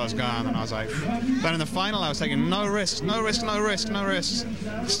realized I was gone, and I was like, then in the final I was taking no risks, no risks, no risks, no risks.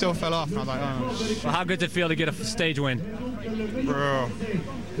 Still fell off, and I was like, oh. Well, how good did it feel to get a stage win? Bro,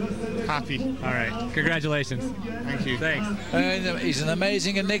 happy. All right, congratulations. Thank you. Thanks. He's an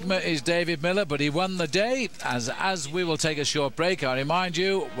amazing enigma, is David Miller, but he won the day. As we will take a short break, I remind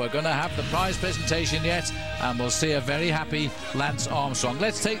you, we're going to have the prize presentation yet, and we'll see a very happy Lance Armstrong.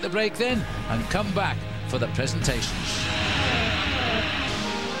 Let's take the break then, and come back for the presentations.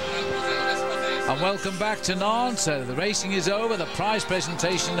 And welcome back to Nantes. The racing is over. The prize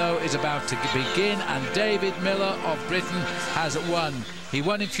presentation, though, is about to begin, and David Miller of Britain has won. He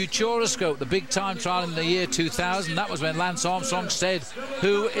won in Futuroscope, the big time trial in the year 2000. That was when Lance Armstrong said,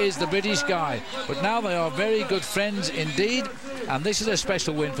 "Who is the British guy?" But now they are very good friends indeed. And this is a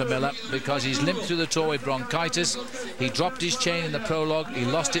special win for Miller because he's limped through the Tour with bronchitis. He dropped his chain in the prologue. He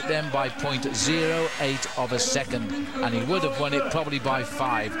lost it then by 0.08 of a second, and he would have won it probably by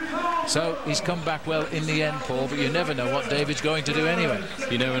 5. So he's come back well in the end, Paul, but you never know what David's going to do anyway.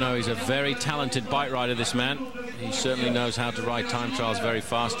 You never know. He's a very talented bike rider, this man. He certainly knows how to ride time trials very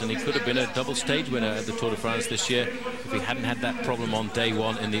fast, and he could have been a double stage winner at the Tour de France this year if he hadn't had that problem on day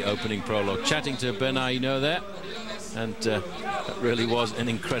 1 in the opening prologue. Chatting to Bernard Hinault there. And that really was an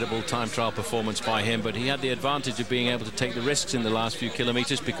incredible time trial performance by him, but he had the advantage of being able to take the risks in the last few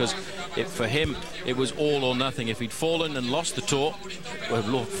kilometers because for him it was all or nothing. If he'd fallen and lost the Tour, or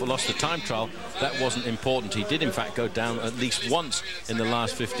lost the time trial, that wasn't important. He did in fact go down at least once in the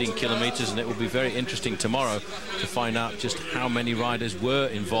last 15 kilometers, and it will be very interesting tomorrow to find out just how many riders were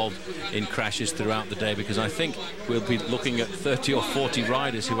involved in crashes throughout the day, because I think we'll be looking at 30 or 40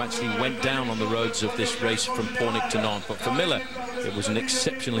 riders who actually went down on the roads of this race from Pornic to Nantes. But for Miller, it was an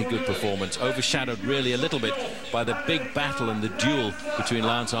exceptionally good performance, overshadowed really a little bit by the big battle and the duel between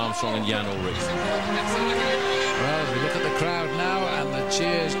Lance Armstrong and Jan Ullrich. Well, we look at the crowd now, and the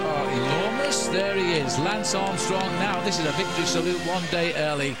cheers are enormous. There he is, Lance Armstrong. Now, this is a victory salute 1 day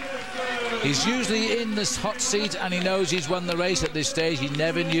early. He's usually in this hot seat and he knows he's won the race at this stage. He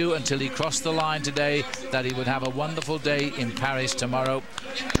never knew until he crossed the line today that he would have a wonderful day in Paris tomorrow.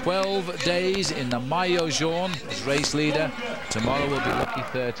 12 days in the Maillot Jaune as race leader. Tomorrow will be lucky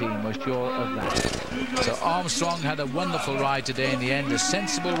 13, we're sure of that. So Armstrong had a wonderful ride today in the end, a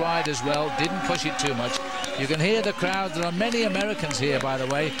sensible ride as well, didn't push it too much. You can hear the crowd. There are many Americans here, by the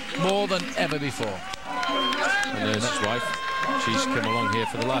way, more than ever before. And there's his wife. She's come along here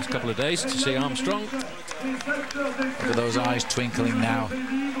for the last couple of days to see Armstrong. Look at those eyes twinkling now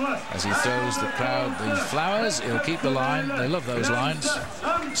as he throws the crowd the flowers. He'll keep the line. They love those lines.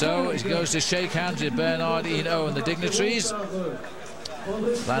 So he goes to shake hands with Bernard Hinault and the dignitaries.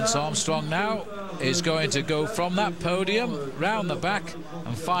 Lance Armstrong now is going to go from that podium round the back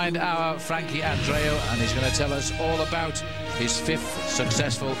and find our Frankie Andreu, and he's going to tell us all about his 5th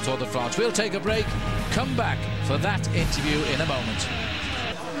successful Tour de France. We'll take a break, come back for that interview in a moment.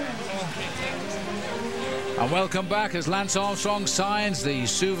 And welcome back as Lance Armstrong signs the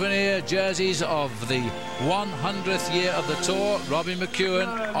souvenir jerseys of the 100th year of the Tour. Robbie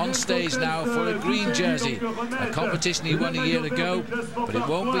McEwen on stage now for a green jersey, a competition he won a year ago, but it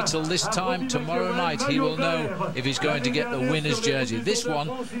won't be till this time tomorrow night he will know if he's going to get the winner's jersey. This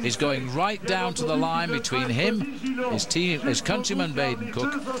one is going right down to the line between him, his countryman Baden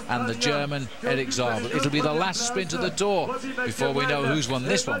Cook, and the German Eric Zabel. It'll be the last sprint of the Tour before we know who's won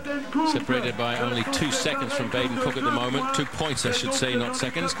this one. Separated by only 2 seconds from Baden Cook at the moment. 2 points, I should say, not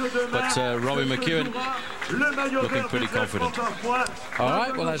seconds. But Robbie McEwen looking pretty confident. All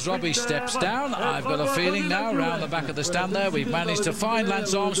right, well, as Robbie steps down, I've got a feeling now, round the back of the stand there, we've managed to find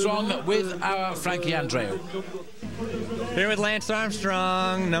Lance Armstrong with our Frankie Andreu. Here with Lance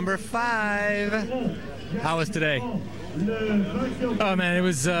Armstrong, number 5. How was today? Oh man, it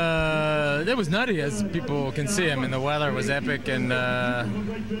was nutty, as people can see. I mean, the weather was epic, and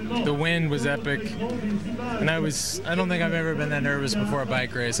the wind was epic. And I don't think I've ever been that nervous before a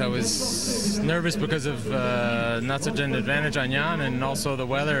bike race. I was nervous because of not such an advantage on Jan, and also the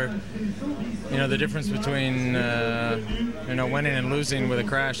weather. You know, the difference between winning and losing with a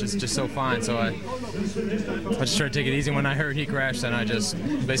crash is just so fine. So I just tried to take it easy. When I heard he crashed, then I just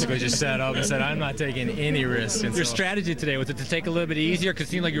basically just sat up and said, I'm not taking any risks. Your strategy today, was it to take a little bit easier? Because it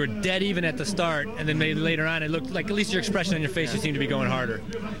seemed like you were dead even at the start, and then maybe later on it looked like, at least your expression on your face, you seemed to be going harder.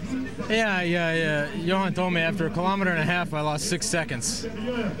 Yeah. Johan told me after 1.5 kilometers I lost 6 seconds.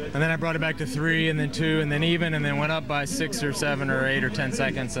 And then I brought it back to 3, and then 2, and then even, and then went up by 6 or 7 or 8 or 10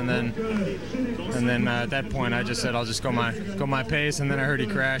 seconds. And then at that point I just said I'll just go my pace, and then I heard he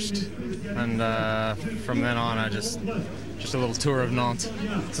crashed. And from then on I just a little tour of Nantes.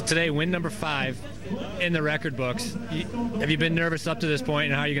 So today, win number 5 in the record books. Have you been nervous up to this point,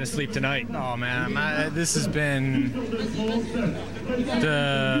 and how are you going to sleep tonight? Oh man, this has been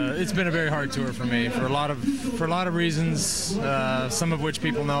it's been a very hard tour for me for a lot of reasons, some of which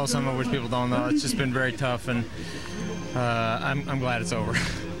people know, some of which people don't know. It's just been very tough, and I'm glad it's over.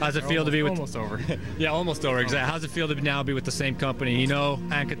 How's it feel to be with... Almost over. Yeah, almost over, exactly. How's it feel to now be with the same company? You know,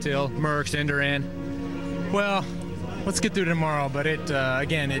 Anquetil, Merckx, Indurain? Well, let's get through tomorrow, but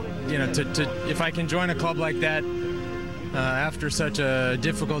again, if I can join a club like that after such a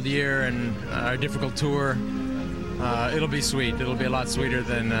difficult year and a difficult tour, it'll be sweet. It'll be a lot sweeter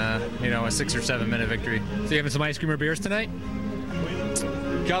than a 6 or 7 minute victory. So you having some ice cream or beers tonight?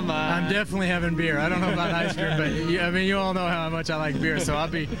 Come on. I'm definitely having beer. I don't know about ice cream, but I mean, you all know how much I like beer. So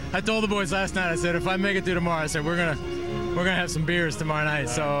I told the boys last night, I said, if I make it through tomorrow, I said, we're gonna have some beers tomorrow night.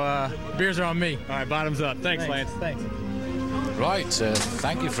 So beers are on me. All right, bottoms up. Thanks, Lance. Thanks. Right,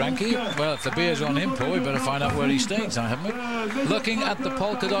 thank you, Frankie. Well, if the beer's on him, Paul, we better find out where he stays, haven't we? Looking at the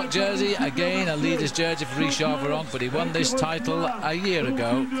polka dot jersey, again, a leader's jersey for Richard Virenque, but he won this title a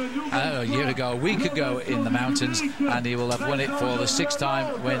week ago in the mountains, and he will have won it for the 6th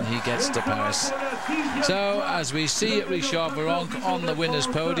time when he gets to Paris. So, as we see Richard Virenque on the winner's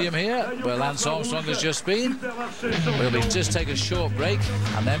podium here, where Lance Armstrong has just been, we'll just take a short break,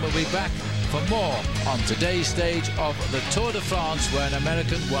 and then we'll be back for more on today's stage of the Tour de France, where an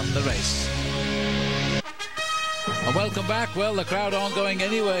American won the race. And welcome back. Well, the crowd aren't going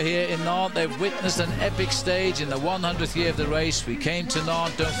anywhere here in Nantes. They've witnessed an epic stage in the 100th year of the race. We came to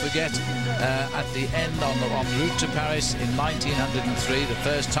Nantes, don't forget, at the end on the route to Paris in 1903. The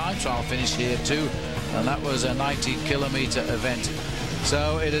first time trial finish here too, and that was a 90-kilometer event.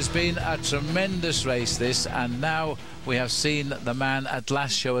 So it has been a tremendous race, this, and now we have seen the man at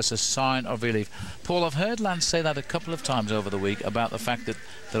last show us a sign of relief. Paul, I've heard Lance say that a couple of times over the week about the fact that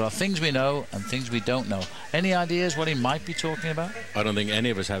there are things we know and things we don't know. Any ideas what he might be talking about? I don't think any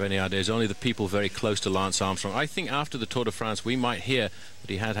of us have any ideas, only the people very close to Lance Armstrong. I think after the Tour de France we might hear but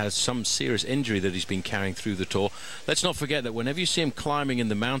he had some serious injury that he's been carrying through the Tour. Let's not forget that whenever you see him climbing in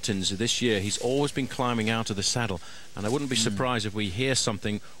the mountains this year, he's always been climbing out of the saddle. And I wouldn't be surprised if we hear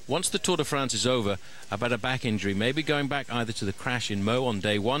something once the Tour de France is over about a back injury, maybe going back either to the crash in Meaux on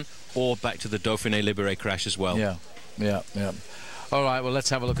day 1 or back to the Dauphiné Libéré crash as well. Yeah. All right, well, let's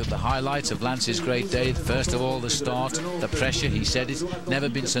have a look at the highlights of Lance's great day. First of all, the start, the pressure. He said it's never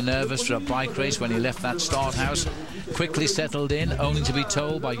been so nervous for a bike race when he left that start house. Quickly settled in, only to be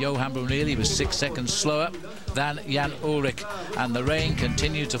told by Johan Brunel he was 6 seconds slower than Jan Ullrich. And the rain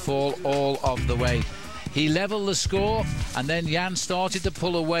continued to fall all of the way. He levelled the score, and then Jan started to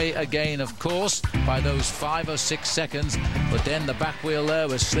pull away again, of course, by those 5 or 6 seconds. But then the back wheel there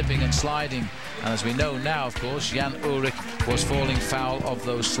was slipping and sliding. And as we know now, of course, Jan Ullrich was falling foul of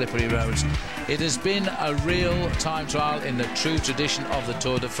those slippery roads. It has been a real time trial in the true tradition of the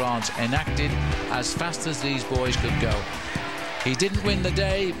Tour de France, enacted as fast as these boys could go. He didn't win the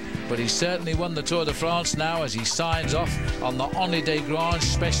day, but he certainly won the Tour de France now as he signs off on the Only des Grands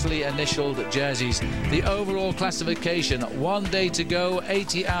specially initialed jerseys. The overall classification, 1 day to go,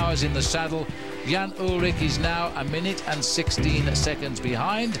 80 hours in the saddle. Jan Ullrich is now 1 minute and 16 seconds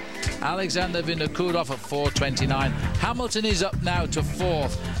behind. Alexander Vinokourov at 4:29. Hamilton is up now to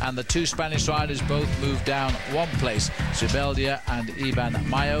 4th, and the 2 Spanish riders both move down 1 place. Zubeldia and Iban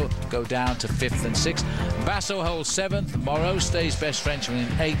Mayo go down to 5th and 6th. Basso holds 7th. Moreau stays best Frenchman in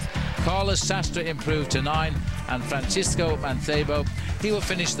 8th. Carlos Sastre improved to 9, and Francisco Mancebo, he will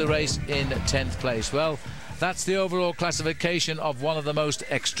finish the race in 10th place. Well, that's the overall classification of one of the most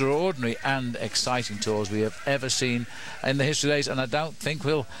extraordinary and exciting tours we have ever seen in the history days, and I don't think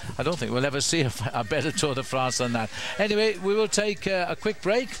we'll ever see a better Tour de France than that. Anyway, we will take a quick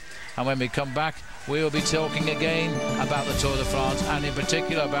break, and when we come back, we will be talking again about the Tour de France, and in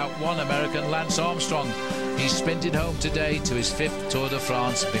particular about one American, Lance Armstrong. He sprinted home today to his 5th Tour de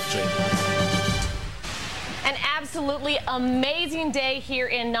France victory. An absolutely amazing day here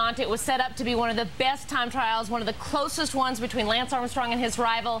in Nantes. It was set up to be one of the best time trials, one of the closest ones between Lance Armstrong and his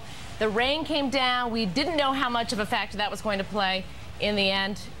rival. The rain came down. We didn't know how much of a factor that was going to play. In the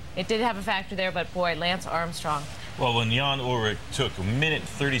end, it did have a factor there, but boy, Lance Armstrong. Well, when Jan Ullrich took 1 minute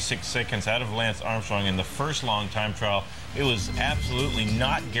 36 seconds out of Lance Armstrong in the first long time trial, it was absolutely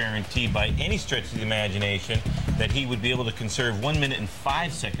not guaranteed by any stretch of the imagination that he would be able to conserve 1 minute and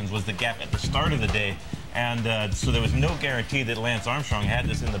 5 seconds was the gap at the start of the day. And so there was no guarantee that Lance Armstrong had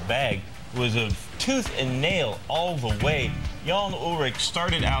this in the bag. It was a tooth and nail all the way. Jan Ullrich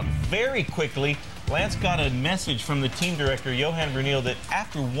started out very quickly. Lance got a message from the team director, Johan Brunel, that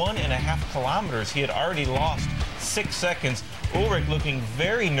after 1.5 kilometers, he had already lost 6 seconds. Ullrich looking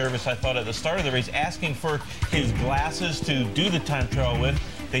very nervous, I thought, at the start of the race, asking for his glasses to do the time trial with.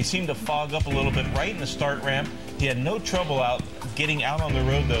 They seemed to fog up a little bit right in the start ramp. He had no trouble getting out on the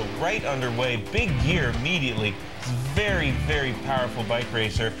road, though, right underway. Big gear immediately. Very, very powerful bike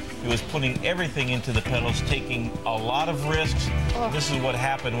racer. He was putting everything into the pedals, taking a lot of risks. This is what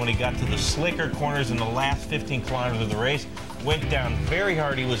happened when he got to the slicker corners in the last 15 kilometers of the race. Went down very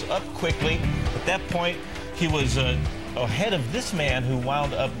hard. He was up quickly. At that point, he was ahead of this man who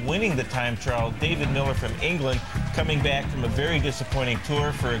wound up winning the time trial, David Miller from England, coming back from a very disappointing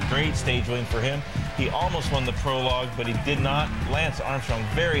tour for a great stage win for him. He almost won the prologue, but he did not. Lance Armstrong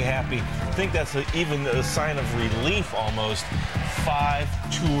very happy. I think that's even a sign of relief almost. 5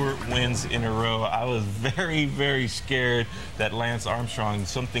 tour wins in a row. I was very, very scared that Lance Armstrong,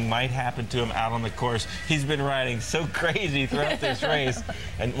 something might happen to him out on the course. He's been riding so crazy throughout this race.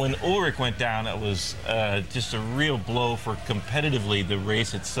 And when Ullrich went down, it was just a real blow for competitively the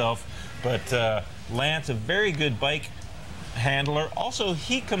race itself. But Lance, a very good bike handler. Also,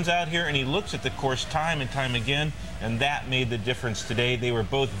 he comes out here and he looks at the course time and time again, and that made the difference today. They were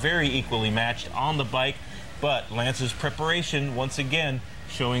both very equally matched on the bike, but Lance's preparation, once again,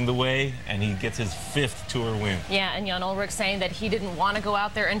 showing the way, and he gets his 5th tour win. Yeah, and Jan Ullrich saying that he didn't want to go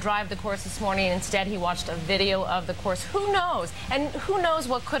out there and drive the course this morning. Instead, he watched a video of the course. Who knows? And who knows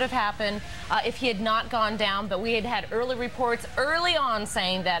what could have happened if he had not gone down, but we had early reports early on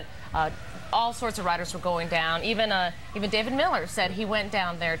saying that all sorts of riders were going down. Even David Miller said he went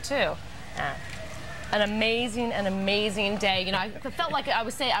down there too. An amazing day. You know, I felt like I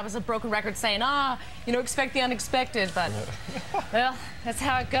was a broken record saying, you know, expect the unexpected, but well, that's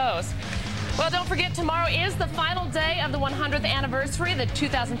how it goes. Well, don't forget, tomorrow is the final day of the 100th anniversary of the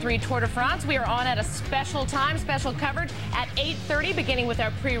 2003 Tour de France. We are on at a special time, special coverage at 8:30, beginning with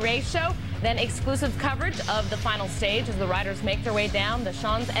our pre-race show. Then exclusive coverage of the final stage as the riders make their way down the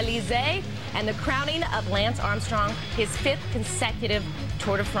Champs-Élysées, and the crowning of Lance Armstrong, his 5th consecutive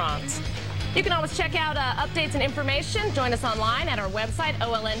Tour de France. You can always check out updates and information. Join us online at our website,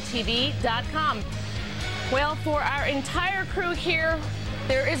 olntv.com. Well, for our entire crew here,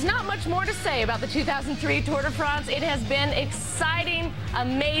 there is not much more to say about the 2003 Tour de France. It has been exciting,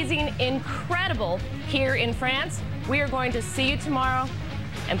 amazing, incredible here in France. We are going to see you tomorrow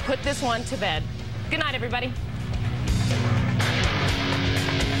and put this one to bed. Good night, everybody.